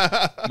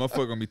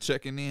 Motherfucker gonna be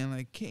checking in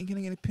like, can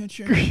I get a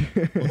picture?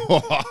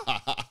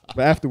 But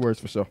afterwards,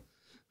 for sure.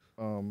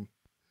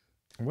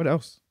 What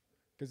else?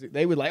 Because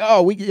they were like,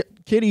 oh,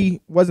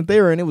 Kitty wasn't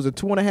there, and it was a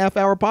 2.5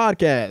 hour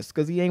podcast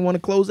because he ain't want to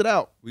close it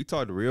out. We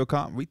talked real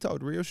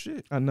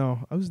shit. I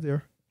know. I was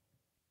there.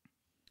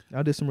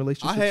 I did some I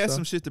relationship had stuff.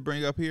 some shit to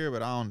bring up here,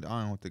 but I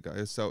don't think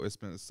it's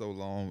been so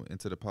long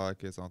into the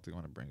podcast. I don't think I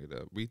want to bring it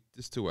up.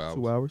 It's 2 hours.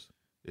 2 hours.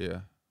 Yeah,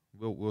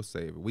 we'll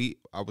save it.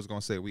 I was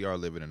gonna say we are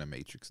living in a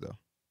matrix though.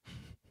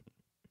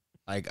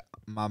 Like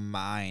my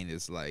mind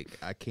is like,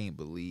 I can't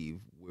believe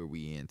where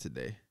we in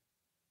today.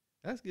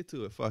 Let's get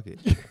to it. Fuck it.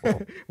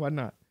 Why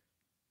not?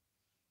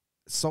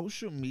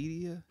 Social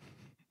media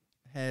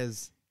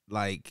has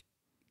like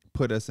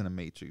put us in a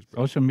matrix,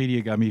 bro. Social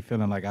media got me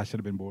feeling like I should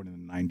have been born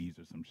in the 90s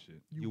or some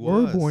shit. You You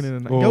were was. born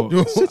in the Well,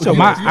 Yo, sit your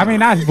I mean,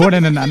 not born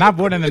in the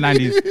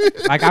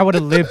 90s. Like I would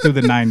have lived through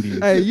the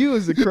 90s. Hey, you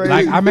was a crazy.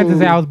 Like I meant to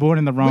say I fool. was born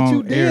in the But wrong you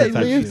era. did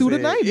type live shit. through the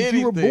 90s.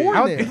 You were Anything. born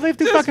I there. lived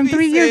through Just fucking be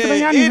 3 years. But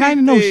I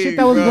didn't know shit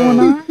that was anything,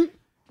 going bro.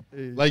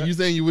 on. Like you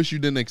saying, you wish you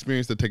didn't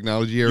experience the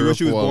technology era. You wish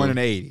you was for- born in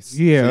the 80s.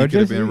 Yeah, so or you could have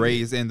just- been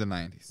raised in the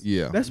 90s.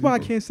 Yeah, That's why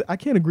I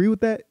can't agree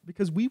with that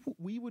because we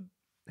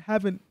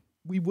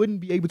wouldn't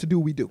be able to do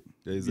what we do.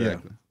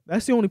 Exactly.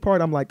 That's the only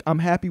part I'm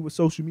happy with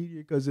social media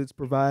because it's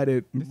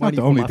provided It's not money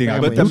the for only my thing I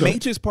family. But the True.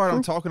 matrix part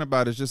I'm talking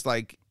about is just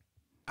like,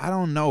 I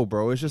don't know,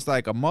 bro. It's just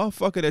like a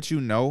motherfucker that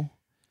you know.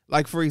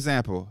 Like, for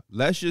example,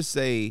 let's just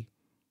say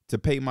to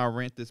pay my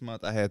rent this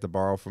month, I had to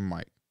borrow from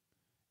Mike.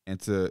 And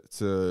to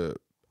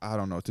I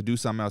don't know, to do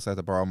something else, I had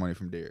to borrow money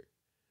from Darrick.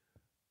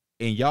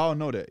 And y'all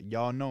know that.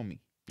 Y'all know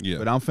me. yeah.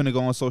 But I'm finna go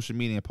on social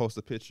media and post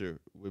a picture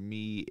with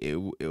me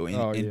in yeah.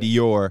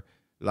 Dior,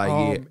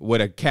 like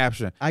with a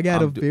caption. I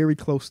got I'm a very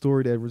close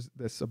story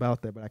that's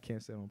about that, but I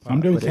can't say it on Some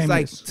podcast. dude But came It's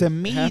like it's- to it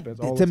me, happens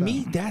all the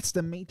time. that's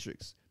the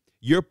matrix.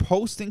 You're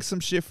posting some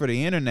shit for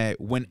the internet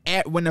when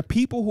the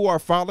people who are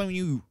following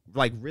you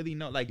like really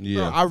know, like, Yeah.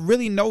 bro, I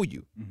really know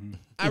you.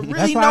 I That's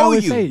really why I know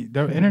always you. say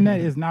the internet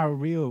is not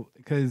real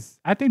because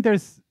I think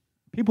there's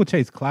people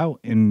chase clout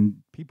and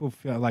people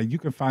feel like you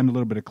can find a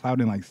little bit of clout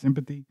in like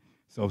sympathy.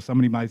 So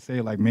somebody might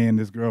say like, man,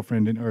 this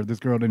girlfriend didn't, or this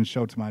girl didn't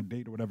show to my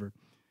date or whatever.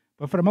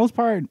 But for the most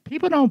part,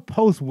 people don't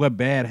post what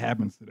bad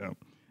happens to them.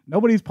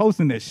 Nobody's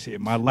posting that shit.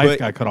 My life But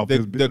got cut off. The,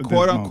 this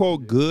quote month.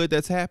 unquote good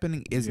that's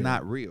happening is Yeah.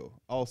 not real.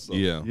 Also,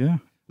 Yeah. Yeah.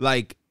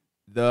 like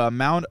the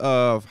amount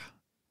of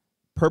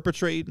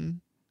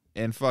perpetrating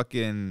and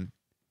fucking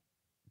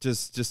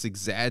just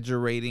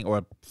exaggerating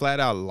or flat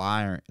out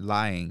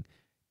lying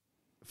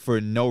for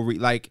no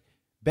like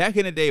back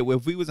in the day,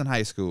 if we was in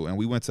high school and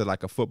we went to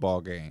like a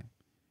football game,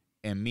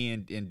 and me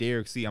and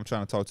Darrick I'm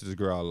trying to talk to this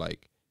girl,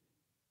 like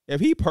if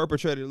he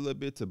perpetrated a little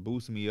bit to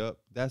boost me up,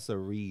 that's a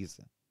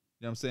reason.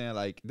 You know what I'm saying?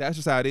 Like that's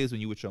just how it is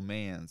when you with your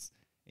mans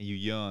and you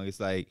young. It's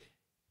like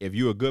if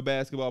you a good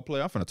basketball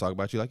player, I'm finna talk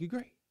about you like you're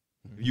great.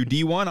 If you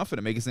D1, I'm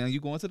finna make it sound like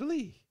you going to the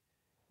league.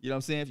 You know what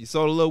I'm saying? If you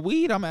sold a little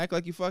weed, I'm gonna act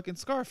like you fucking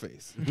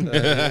Scarface,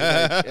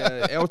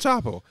 El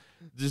Chapo.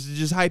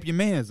 Just hype your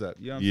mans up.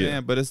 You know what I'm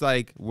saying? But it's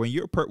like when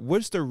you're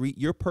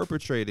you're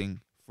perpetrating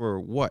for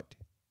what?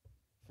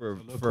 For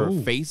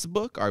cool.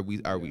 Facebook?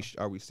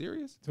 Are we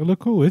serious? To look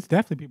cool. It's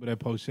definitely people that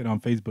post shit on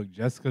Facebook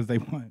just because they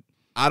want.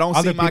 I don't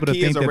see my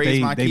kids or raise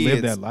my they kids.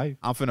 live that life.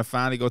 I'm finna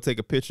finally go take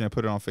a picture and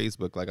put it on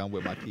Facebook like I'm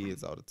with my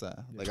kids all the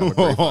time. Like I'm a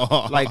great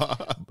father. Like,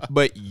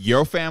 but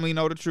your family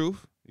know the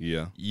truth.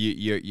 Yeah.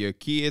 Your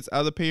kids,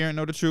 other parent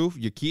know the truth.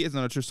 Your kids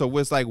know the truth. So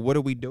it's like, what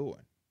are we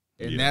doing?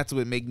 And that's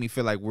what make me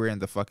feel like we're in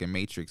the fucking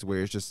matrix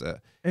where it's just a.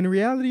 And the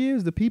reality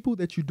is, the people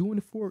that you're doing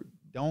it for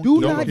don't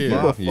not care. give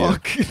a Yeah.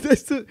 fuck.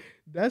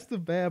 That's the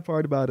bad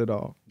part about it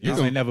all. You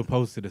ain't never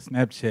posted a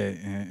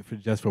Snapchat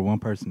and just for one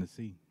person to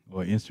see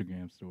or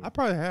Instagram story. I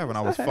probably have when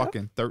I was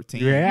fucking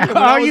 13. Yeah. When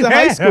I was in high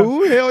have.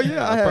 school, hell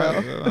yeah, I have.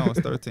 Probably when I was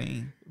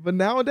 13. But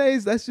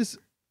nowadays, that's just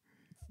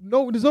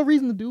there's no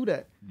reason to do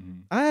that.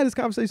 Mhm. I had this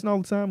conversation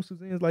all the time with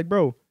Suzanne. It's like,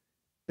 bro,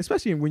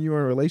 especially when you're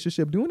in a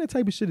relationship, doing that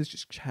type of shit is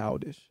just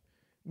childish.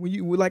 When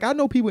you like, I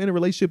know people in a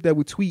relationship that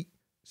would tweet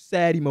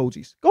sad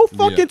emojis. Go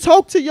fucking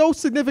talk to your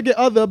significant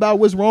other about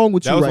what's wrong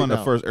with That you was right one of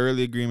now. the first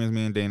early agreements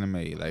me and Dana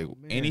made. Like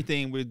man.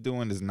 anything we're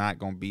doing is not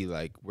gonna be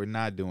like we're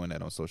not doing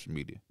that on social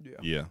media.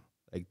 Yeah.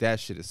 Like that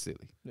shit is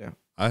silly.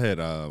 I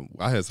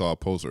had saw a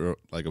post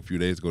like a few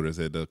days ago that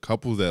said the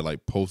couples that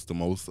like post the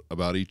most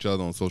about each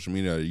other on social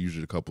media are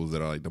usually the couples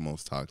that are like the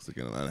most toxic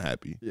and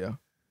unhappy. Yeah.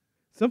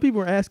 Some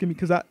people are asking me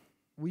because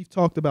we've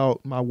talked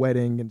about my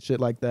wedding and shit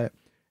like that,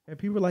 and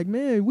people are like,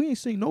 "Man, we ain't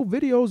seen no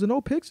videos and no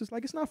pictures.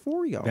 Like it's not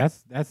for y'all."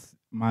 That's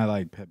my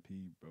like pet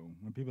peeve, bro.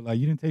 When people like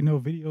you didn't take no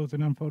videos or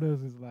none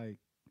photos, it's like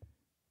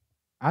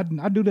I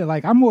do that.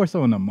 Like I'm more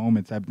so in the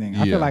moment type thing. I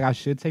Yeah. feel like I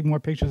should take more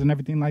pictures and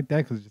everything like that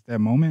because it's just that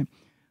moment.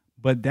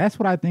 But that's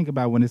what I think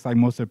about when it's like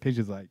most of the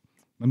pictures like,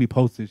 let me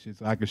post this shit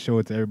so I can show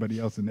it to everybody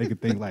else and they can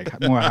think like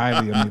more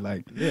highly of me.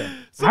 Like,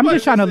 I'm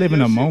just trying to live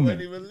in a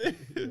moment.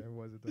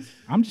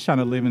 I'm just trying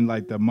to live in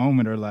like the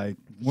moment or like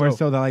more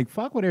so that like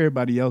fuck what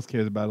everybody else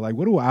cares about. Like,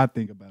 what do I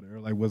think about it or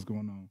like what's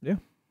going on? Yeah.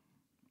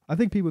 I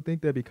think people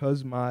think that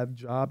because my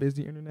job is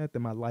the internet, that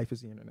my life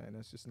is the internet, and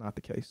that's just not the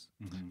case.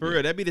 Mm-hmm. For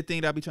real, that'd be the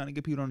thing that I be trying to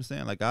get people to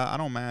understand. Like I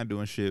don't mind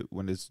doing shit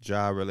when it's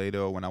job related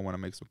or when I want to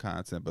make some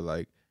content, but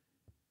like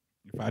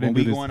If I when didn't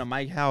we do this, going to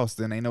Mike's house,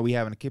 then they know we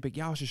having a kid.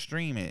 Y'all should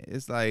stream it.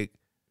 It's like,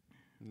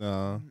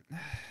 No.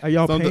 Are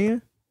y'all Some-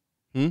 paying?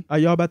 Are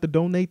y'all about to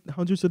donate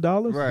hundreds of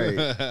dollars? right?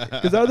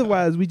 Because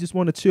otherwise, we just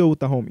want to chill with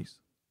the homies.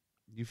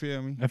 You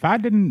feel me? if I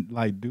didn't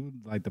like do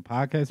like the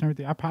podcast and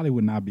everything, I probably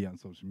would not be on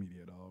social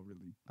media at all.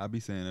 Really I be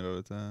saying it all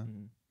the time.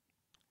 Mhm.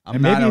 I'm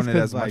And not maybe on it's it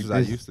 'cause, as much like, as I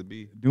this- used to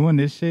be. doing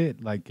this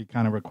shit like it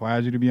kind of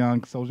requires you to be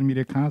on social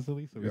media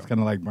constantly, so it's kind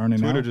of like burning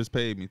Twitter out. just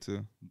paid me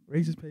too.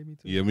 Ray just paid me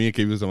too. Yeah, me and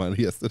KB was talking about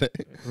it yesterday.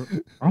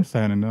 I'm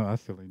signing up. I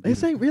still ain't.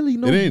 This ain't really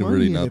no It ain't money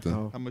really in it, nothing.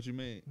 though. How much you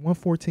made?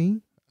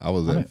 114. I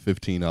was at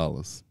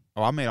 $15.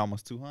 Oh, I made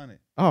almost 200.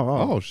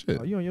 Oh, Oh shit.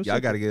 Oh, you on your Y'all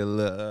shit? got to get a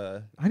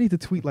little, I need to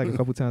tweet like a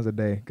couple times a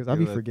day because I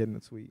be Yeah, forgetting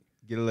to tweet.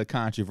 get a little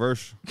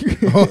controversial.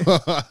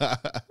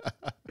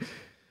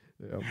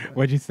 Yeah.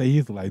 What'd you say?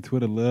 He's like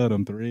Twitter love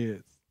them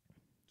threads.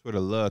 Twitter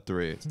love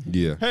threads.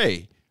 Yeah.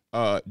 Hey,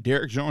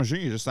 Derrick Jones Jr.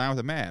 just signed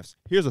with the Mavs.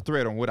 Here's a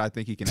thread on what I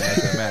think he can add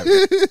to the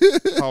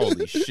Mavericks.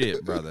 Holy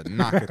shit, brother.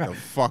 Knock it the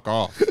fuck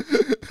off.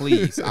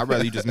 Please. I'd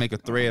rather you just make a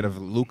thread of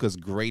Luka's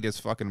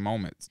greatest fucking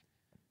moments.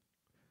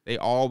 They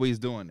always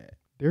doing that.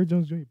 Darrick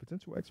Jones Jr.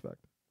 potential X factor.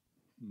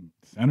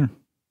 Center.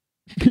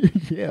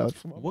 Yeah.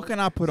 What can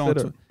I put on?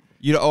 Consider.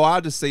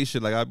 I'll just say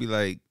shit like, I'll be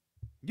like,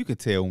 you can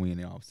tell when we in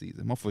the off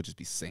season. Motherfucker just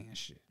be saying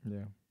shit.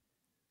 Yeah.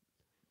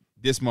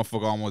 This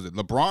motherfucker almost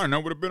LeBron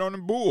never would have been on the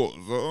Bulls.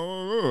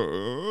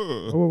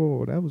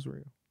 Oh, that was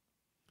real.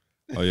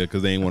 Oh yeah,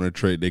 because they ain't want to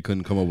trade. They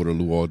couldn't come up with a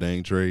Luol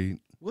Deng trade.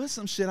 What's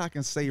some shit I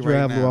can say right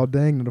Travel now? all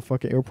dang to the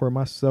fucking airport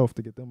myself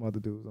to get them other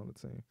dudes on the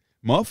team.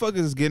 Motherfuckers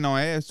is getting on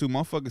ass too.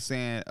 Motherfuckers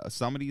saying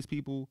some of these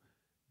people,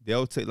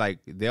 they'll take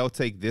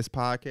this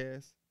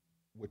podcast,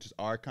 which is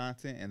our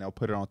content, and they'll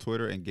put it on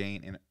Twitter and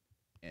gain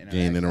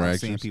interactions. I'm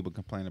seeing people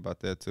complain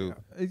about that too.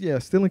 Yeah,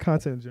 stealing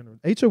content in general.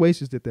 HOH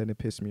just did that and it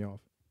pissed me off.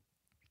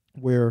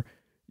 Where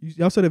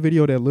y'all saw the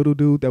video of that little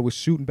dude that was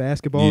shooting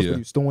basketballs, Yeah. but he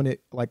was throwing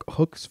it like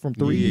hooks from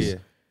threes. Yeah.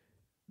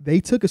 They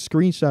took a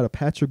screenshot of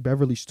Patrick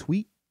Beverly's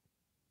tweet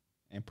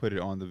And put it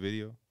on the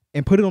video.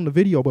 and put it on the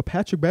video, but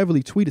Patrick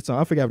Beverly tweeted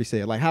something. I forgot what he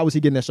said. Like, how was he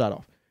getting that shot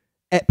off?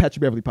 At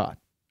Patrick Beverly Pod.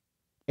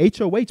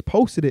 HOH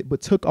posted it, but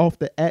took off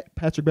the at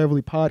Patrick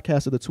Beverly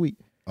podcast of the tweet.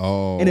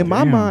 Oh. And in my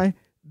damn. mind,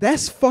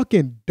 that's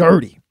fucking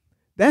dirty.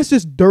 That's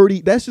just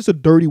dirty. That's just a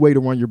dirty way to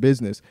run your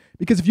business.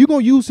 Because if you're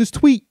gonna use his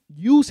tweet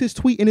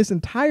in its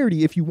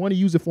entirety if you want to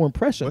use it for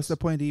impressions. What's the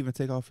point to even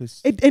take off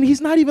his? And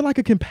he's not even like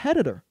a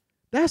competitor.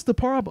 That's the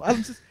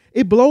problem.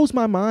 It blows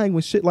my mind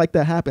when shit like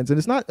that happens. And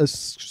it's not a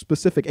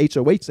specific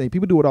HOH thing.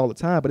 People do it all the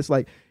time, but it's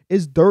like,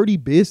 it's dirty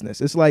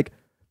business. It's like,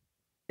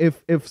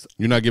 if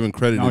you're not giving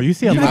credit. No, you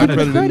see a You're lot not of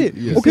giving credit.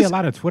 Yeah. You see a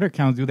lot of Twitter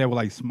accounts do that with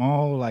like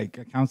small like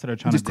accounts that are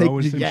trying to grow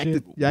and some shit. yak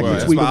Right. the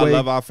That's tweet why I away.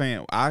 love our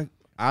fan. I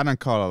done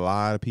caught a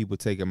lot of people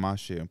taking my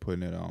shit and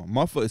putting it on.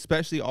 Motherfucker,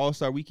 especially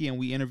All-Star Weekend,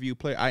 we interview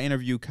players. I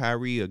interviewed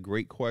Kyrie a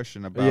great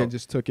question about. Yeah,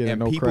 just took it and and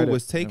no people credit.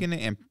 was taking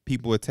it and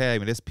people would tag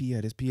me. This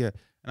Pierre.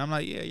 And I'm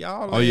like, yeah,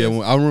 y'all. Oh yeah,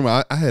 I remember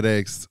I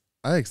asked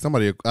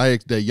somebody. I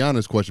asked that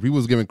Giannis question. People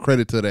was giving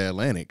credit to the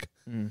Atlantic,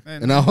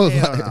 and I was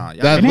hell like, nah. the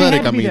Y'all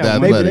Athletic. I mean, the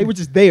Athletic. They were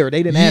just there.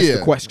 They didn't ask the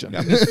Yeah. question.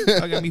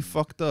 got me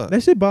fucked up.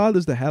 That shit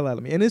bothers the hell out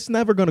of me. And it's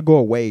never going to go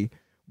away.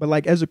 But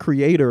like as a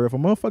creator, if a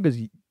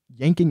motherfucker's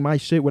yanking my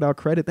shit without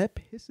credit, that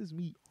pisses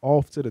me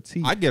off to the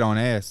T. I get on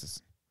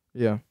asses.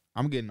 Yeah.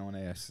 I'm getting on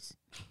asses.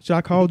 Should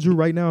I call Drew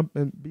right now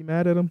and be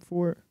mad at him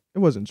for it? It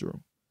wasn't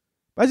Drew.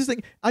 But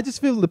I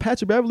just feel the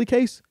Patrick Beverly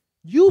case,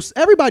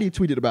 everybody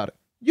tweeted about it.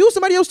 Use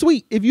somebody else's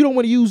tweet if you don't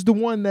want to use the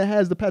one that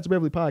has the Patrick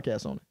Beverly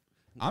podcast on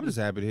I'm just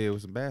happy to hear it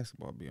was some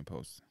basketball being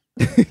posted.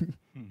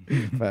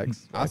 it.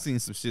 Facts. I seen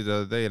some shit the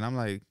other day, and I'm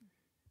like,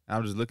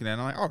 I'm just looking at it,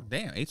 and I'm like, oh,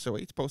 damn,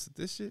 HOH posted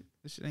this shit?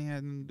 This shit ain't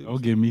had nothing to do Don't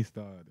with it. get me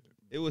started.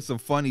 It was some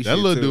funny That shit,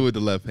 little too. dude with the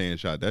left hand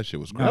shot, that shit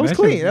was No, crazy. That was that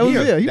clean. shit- That was,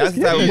 Yeah, yeah. He that's was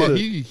the type of hitting mo- it.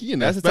 He in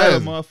That's that the type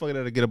of spasm. motherfucker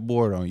that'll get a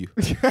board on you.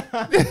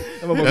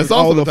 That's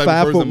All also the type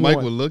of 5'1" person Mike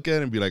would look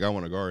at and be like, I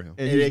want to guard him.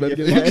 And he was And about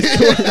to they get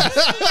his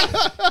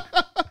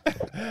ass.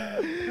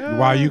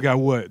 Why you got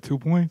what? 2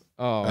 points?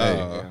 Oh, Hey.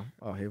 yeah.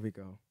 Oh, here we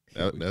go.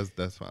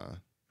 That's fine.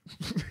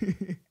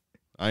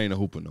 I ain't a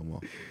hooper no more.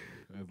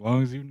 As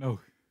long as you know.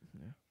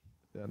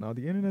 Yeah, no,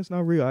 the internet's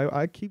not real.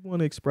 I keep wanting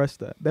to express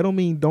that. That don't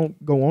mean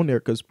don't go on there,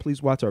 because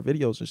please watch our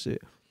videos and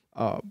shit.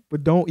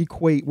 But don't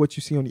equate what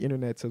you see on the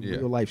internet to Yeah.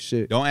 real life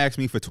shit. Don't ask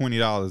me for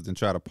 $20 then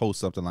try to post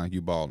something like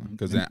you balling,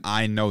 because then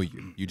I know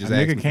you. You just A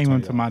asked nigga me came for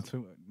into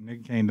 $20.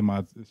 nigga came to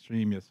my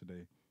stream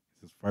yesterday.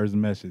 It's his first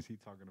message. He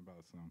talking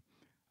about something.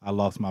 I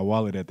lost my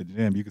wallet at the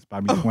gym. You can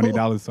spot me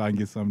 $20 so I can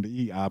get something to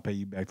eat. I'll pay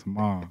you back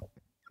tomorrow.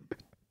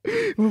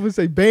 I'm gonna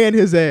say ban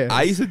his ass.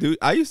 I used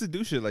to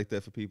do shit like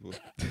that for people,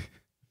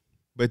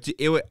 but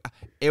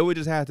it would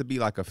just have to be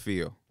like a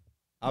feel.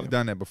 I've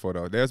done that before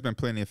though. There's been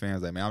plenty of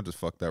fans like, man, I'm just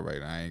fucked up right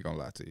now. I ain't gonna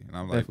lie to you, and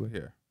I'm like, Definitely.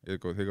 here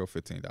go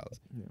 $15.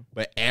 Yeah.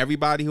 But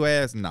everybody who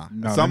asks, nah.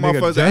 No, Some that nigga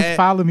motherfuckers just ask,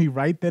 followed me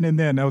right then and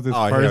there. And that was his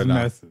oh, hell first no.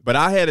 message. But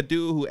I had a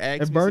dude who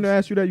asked If me Burner some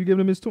asked you that, you give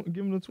him the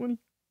 20.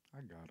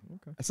 I got him.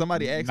 Okay.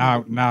 somebody asked Nah,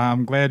 me.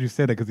 I'm glad you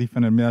said that because he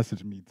finna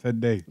message me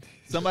today.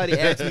 Somebody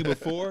asked me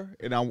before,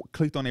 and I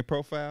clicked on their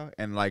profile,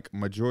 and like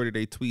majority of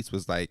their tweets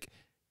was like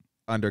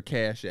under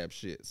Cash App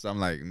shit. So I'm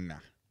like,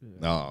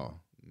 nah.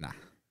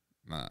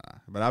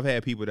 But I've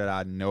had people that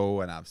I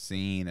know and I've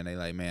seen, and they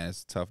like, man,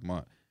 it's a tough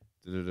month.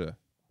 Da-da-da.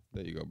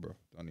 There you go, bro.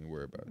 Don't even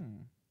worry about it.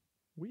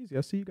 Weezy,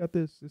 I see you got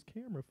this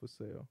camera for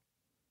sale.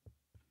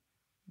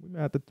 We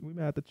might have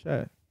to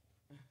chat.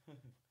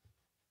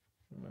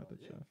 We might have to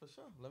Yeah, chat. for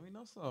sure. Let me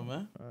know something,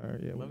 man. All right,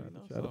 yeah, we Let might me have to know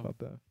chat something. about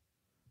that.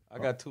 I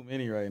got too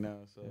many right now,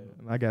 so. Yeah,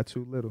 and I got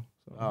too little.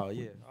 So Oh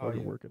yeah. I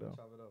can work it out.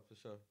 Chop it up for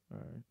sure. All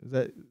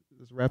right,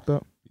 is wrapped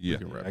up? Yeah.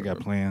 I got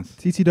plans.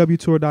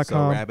 TTWtour.com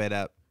So wrap it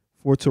up.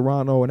 for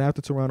Toronto, and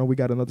after Toronto, we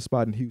got another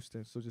spot in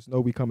Houston. So just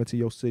know we coming to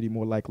your city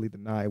more likely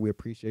than not. We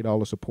appreciate all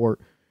the support.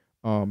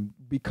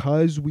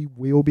 Because we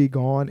will be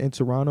gone in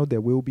Toronto,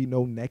 there will be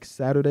no next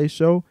Saturday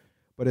show.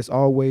 But as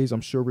always,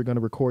 I'm sure we're gonna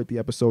record the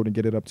episode and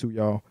get it up to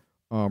y'all.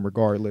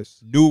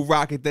 Regardless. New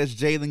Rocket, that's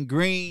Jalen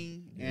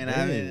Green. And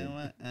I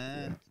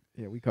mean,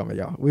 Yeah, we coming,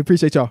 y'all. We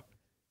appreciate y'all.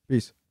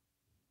 Peace.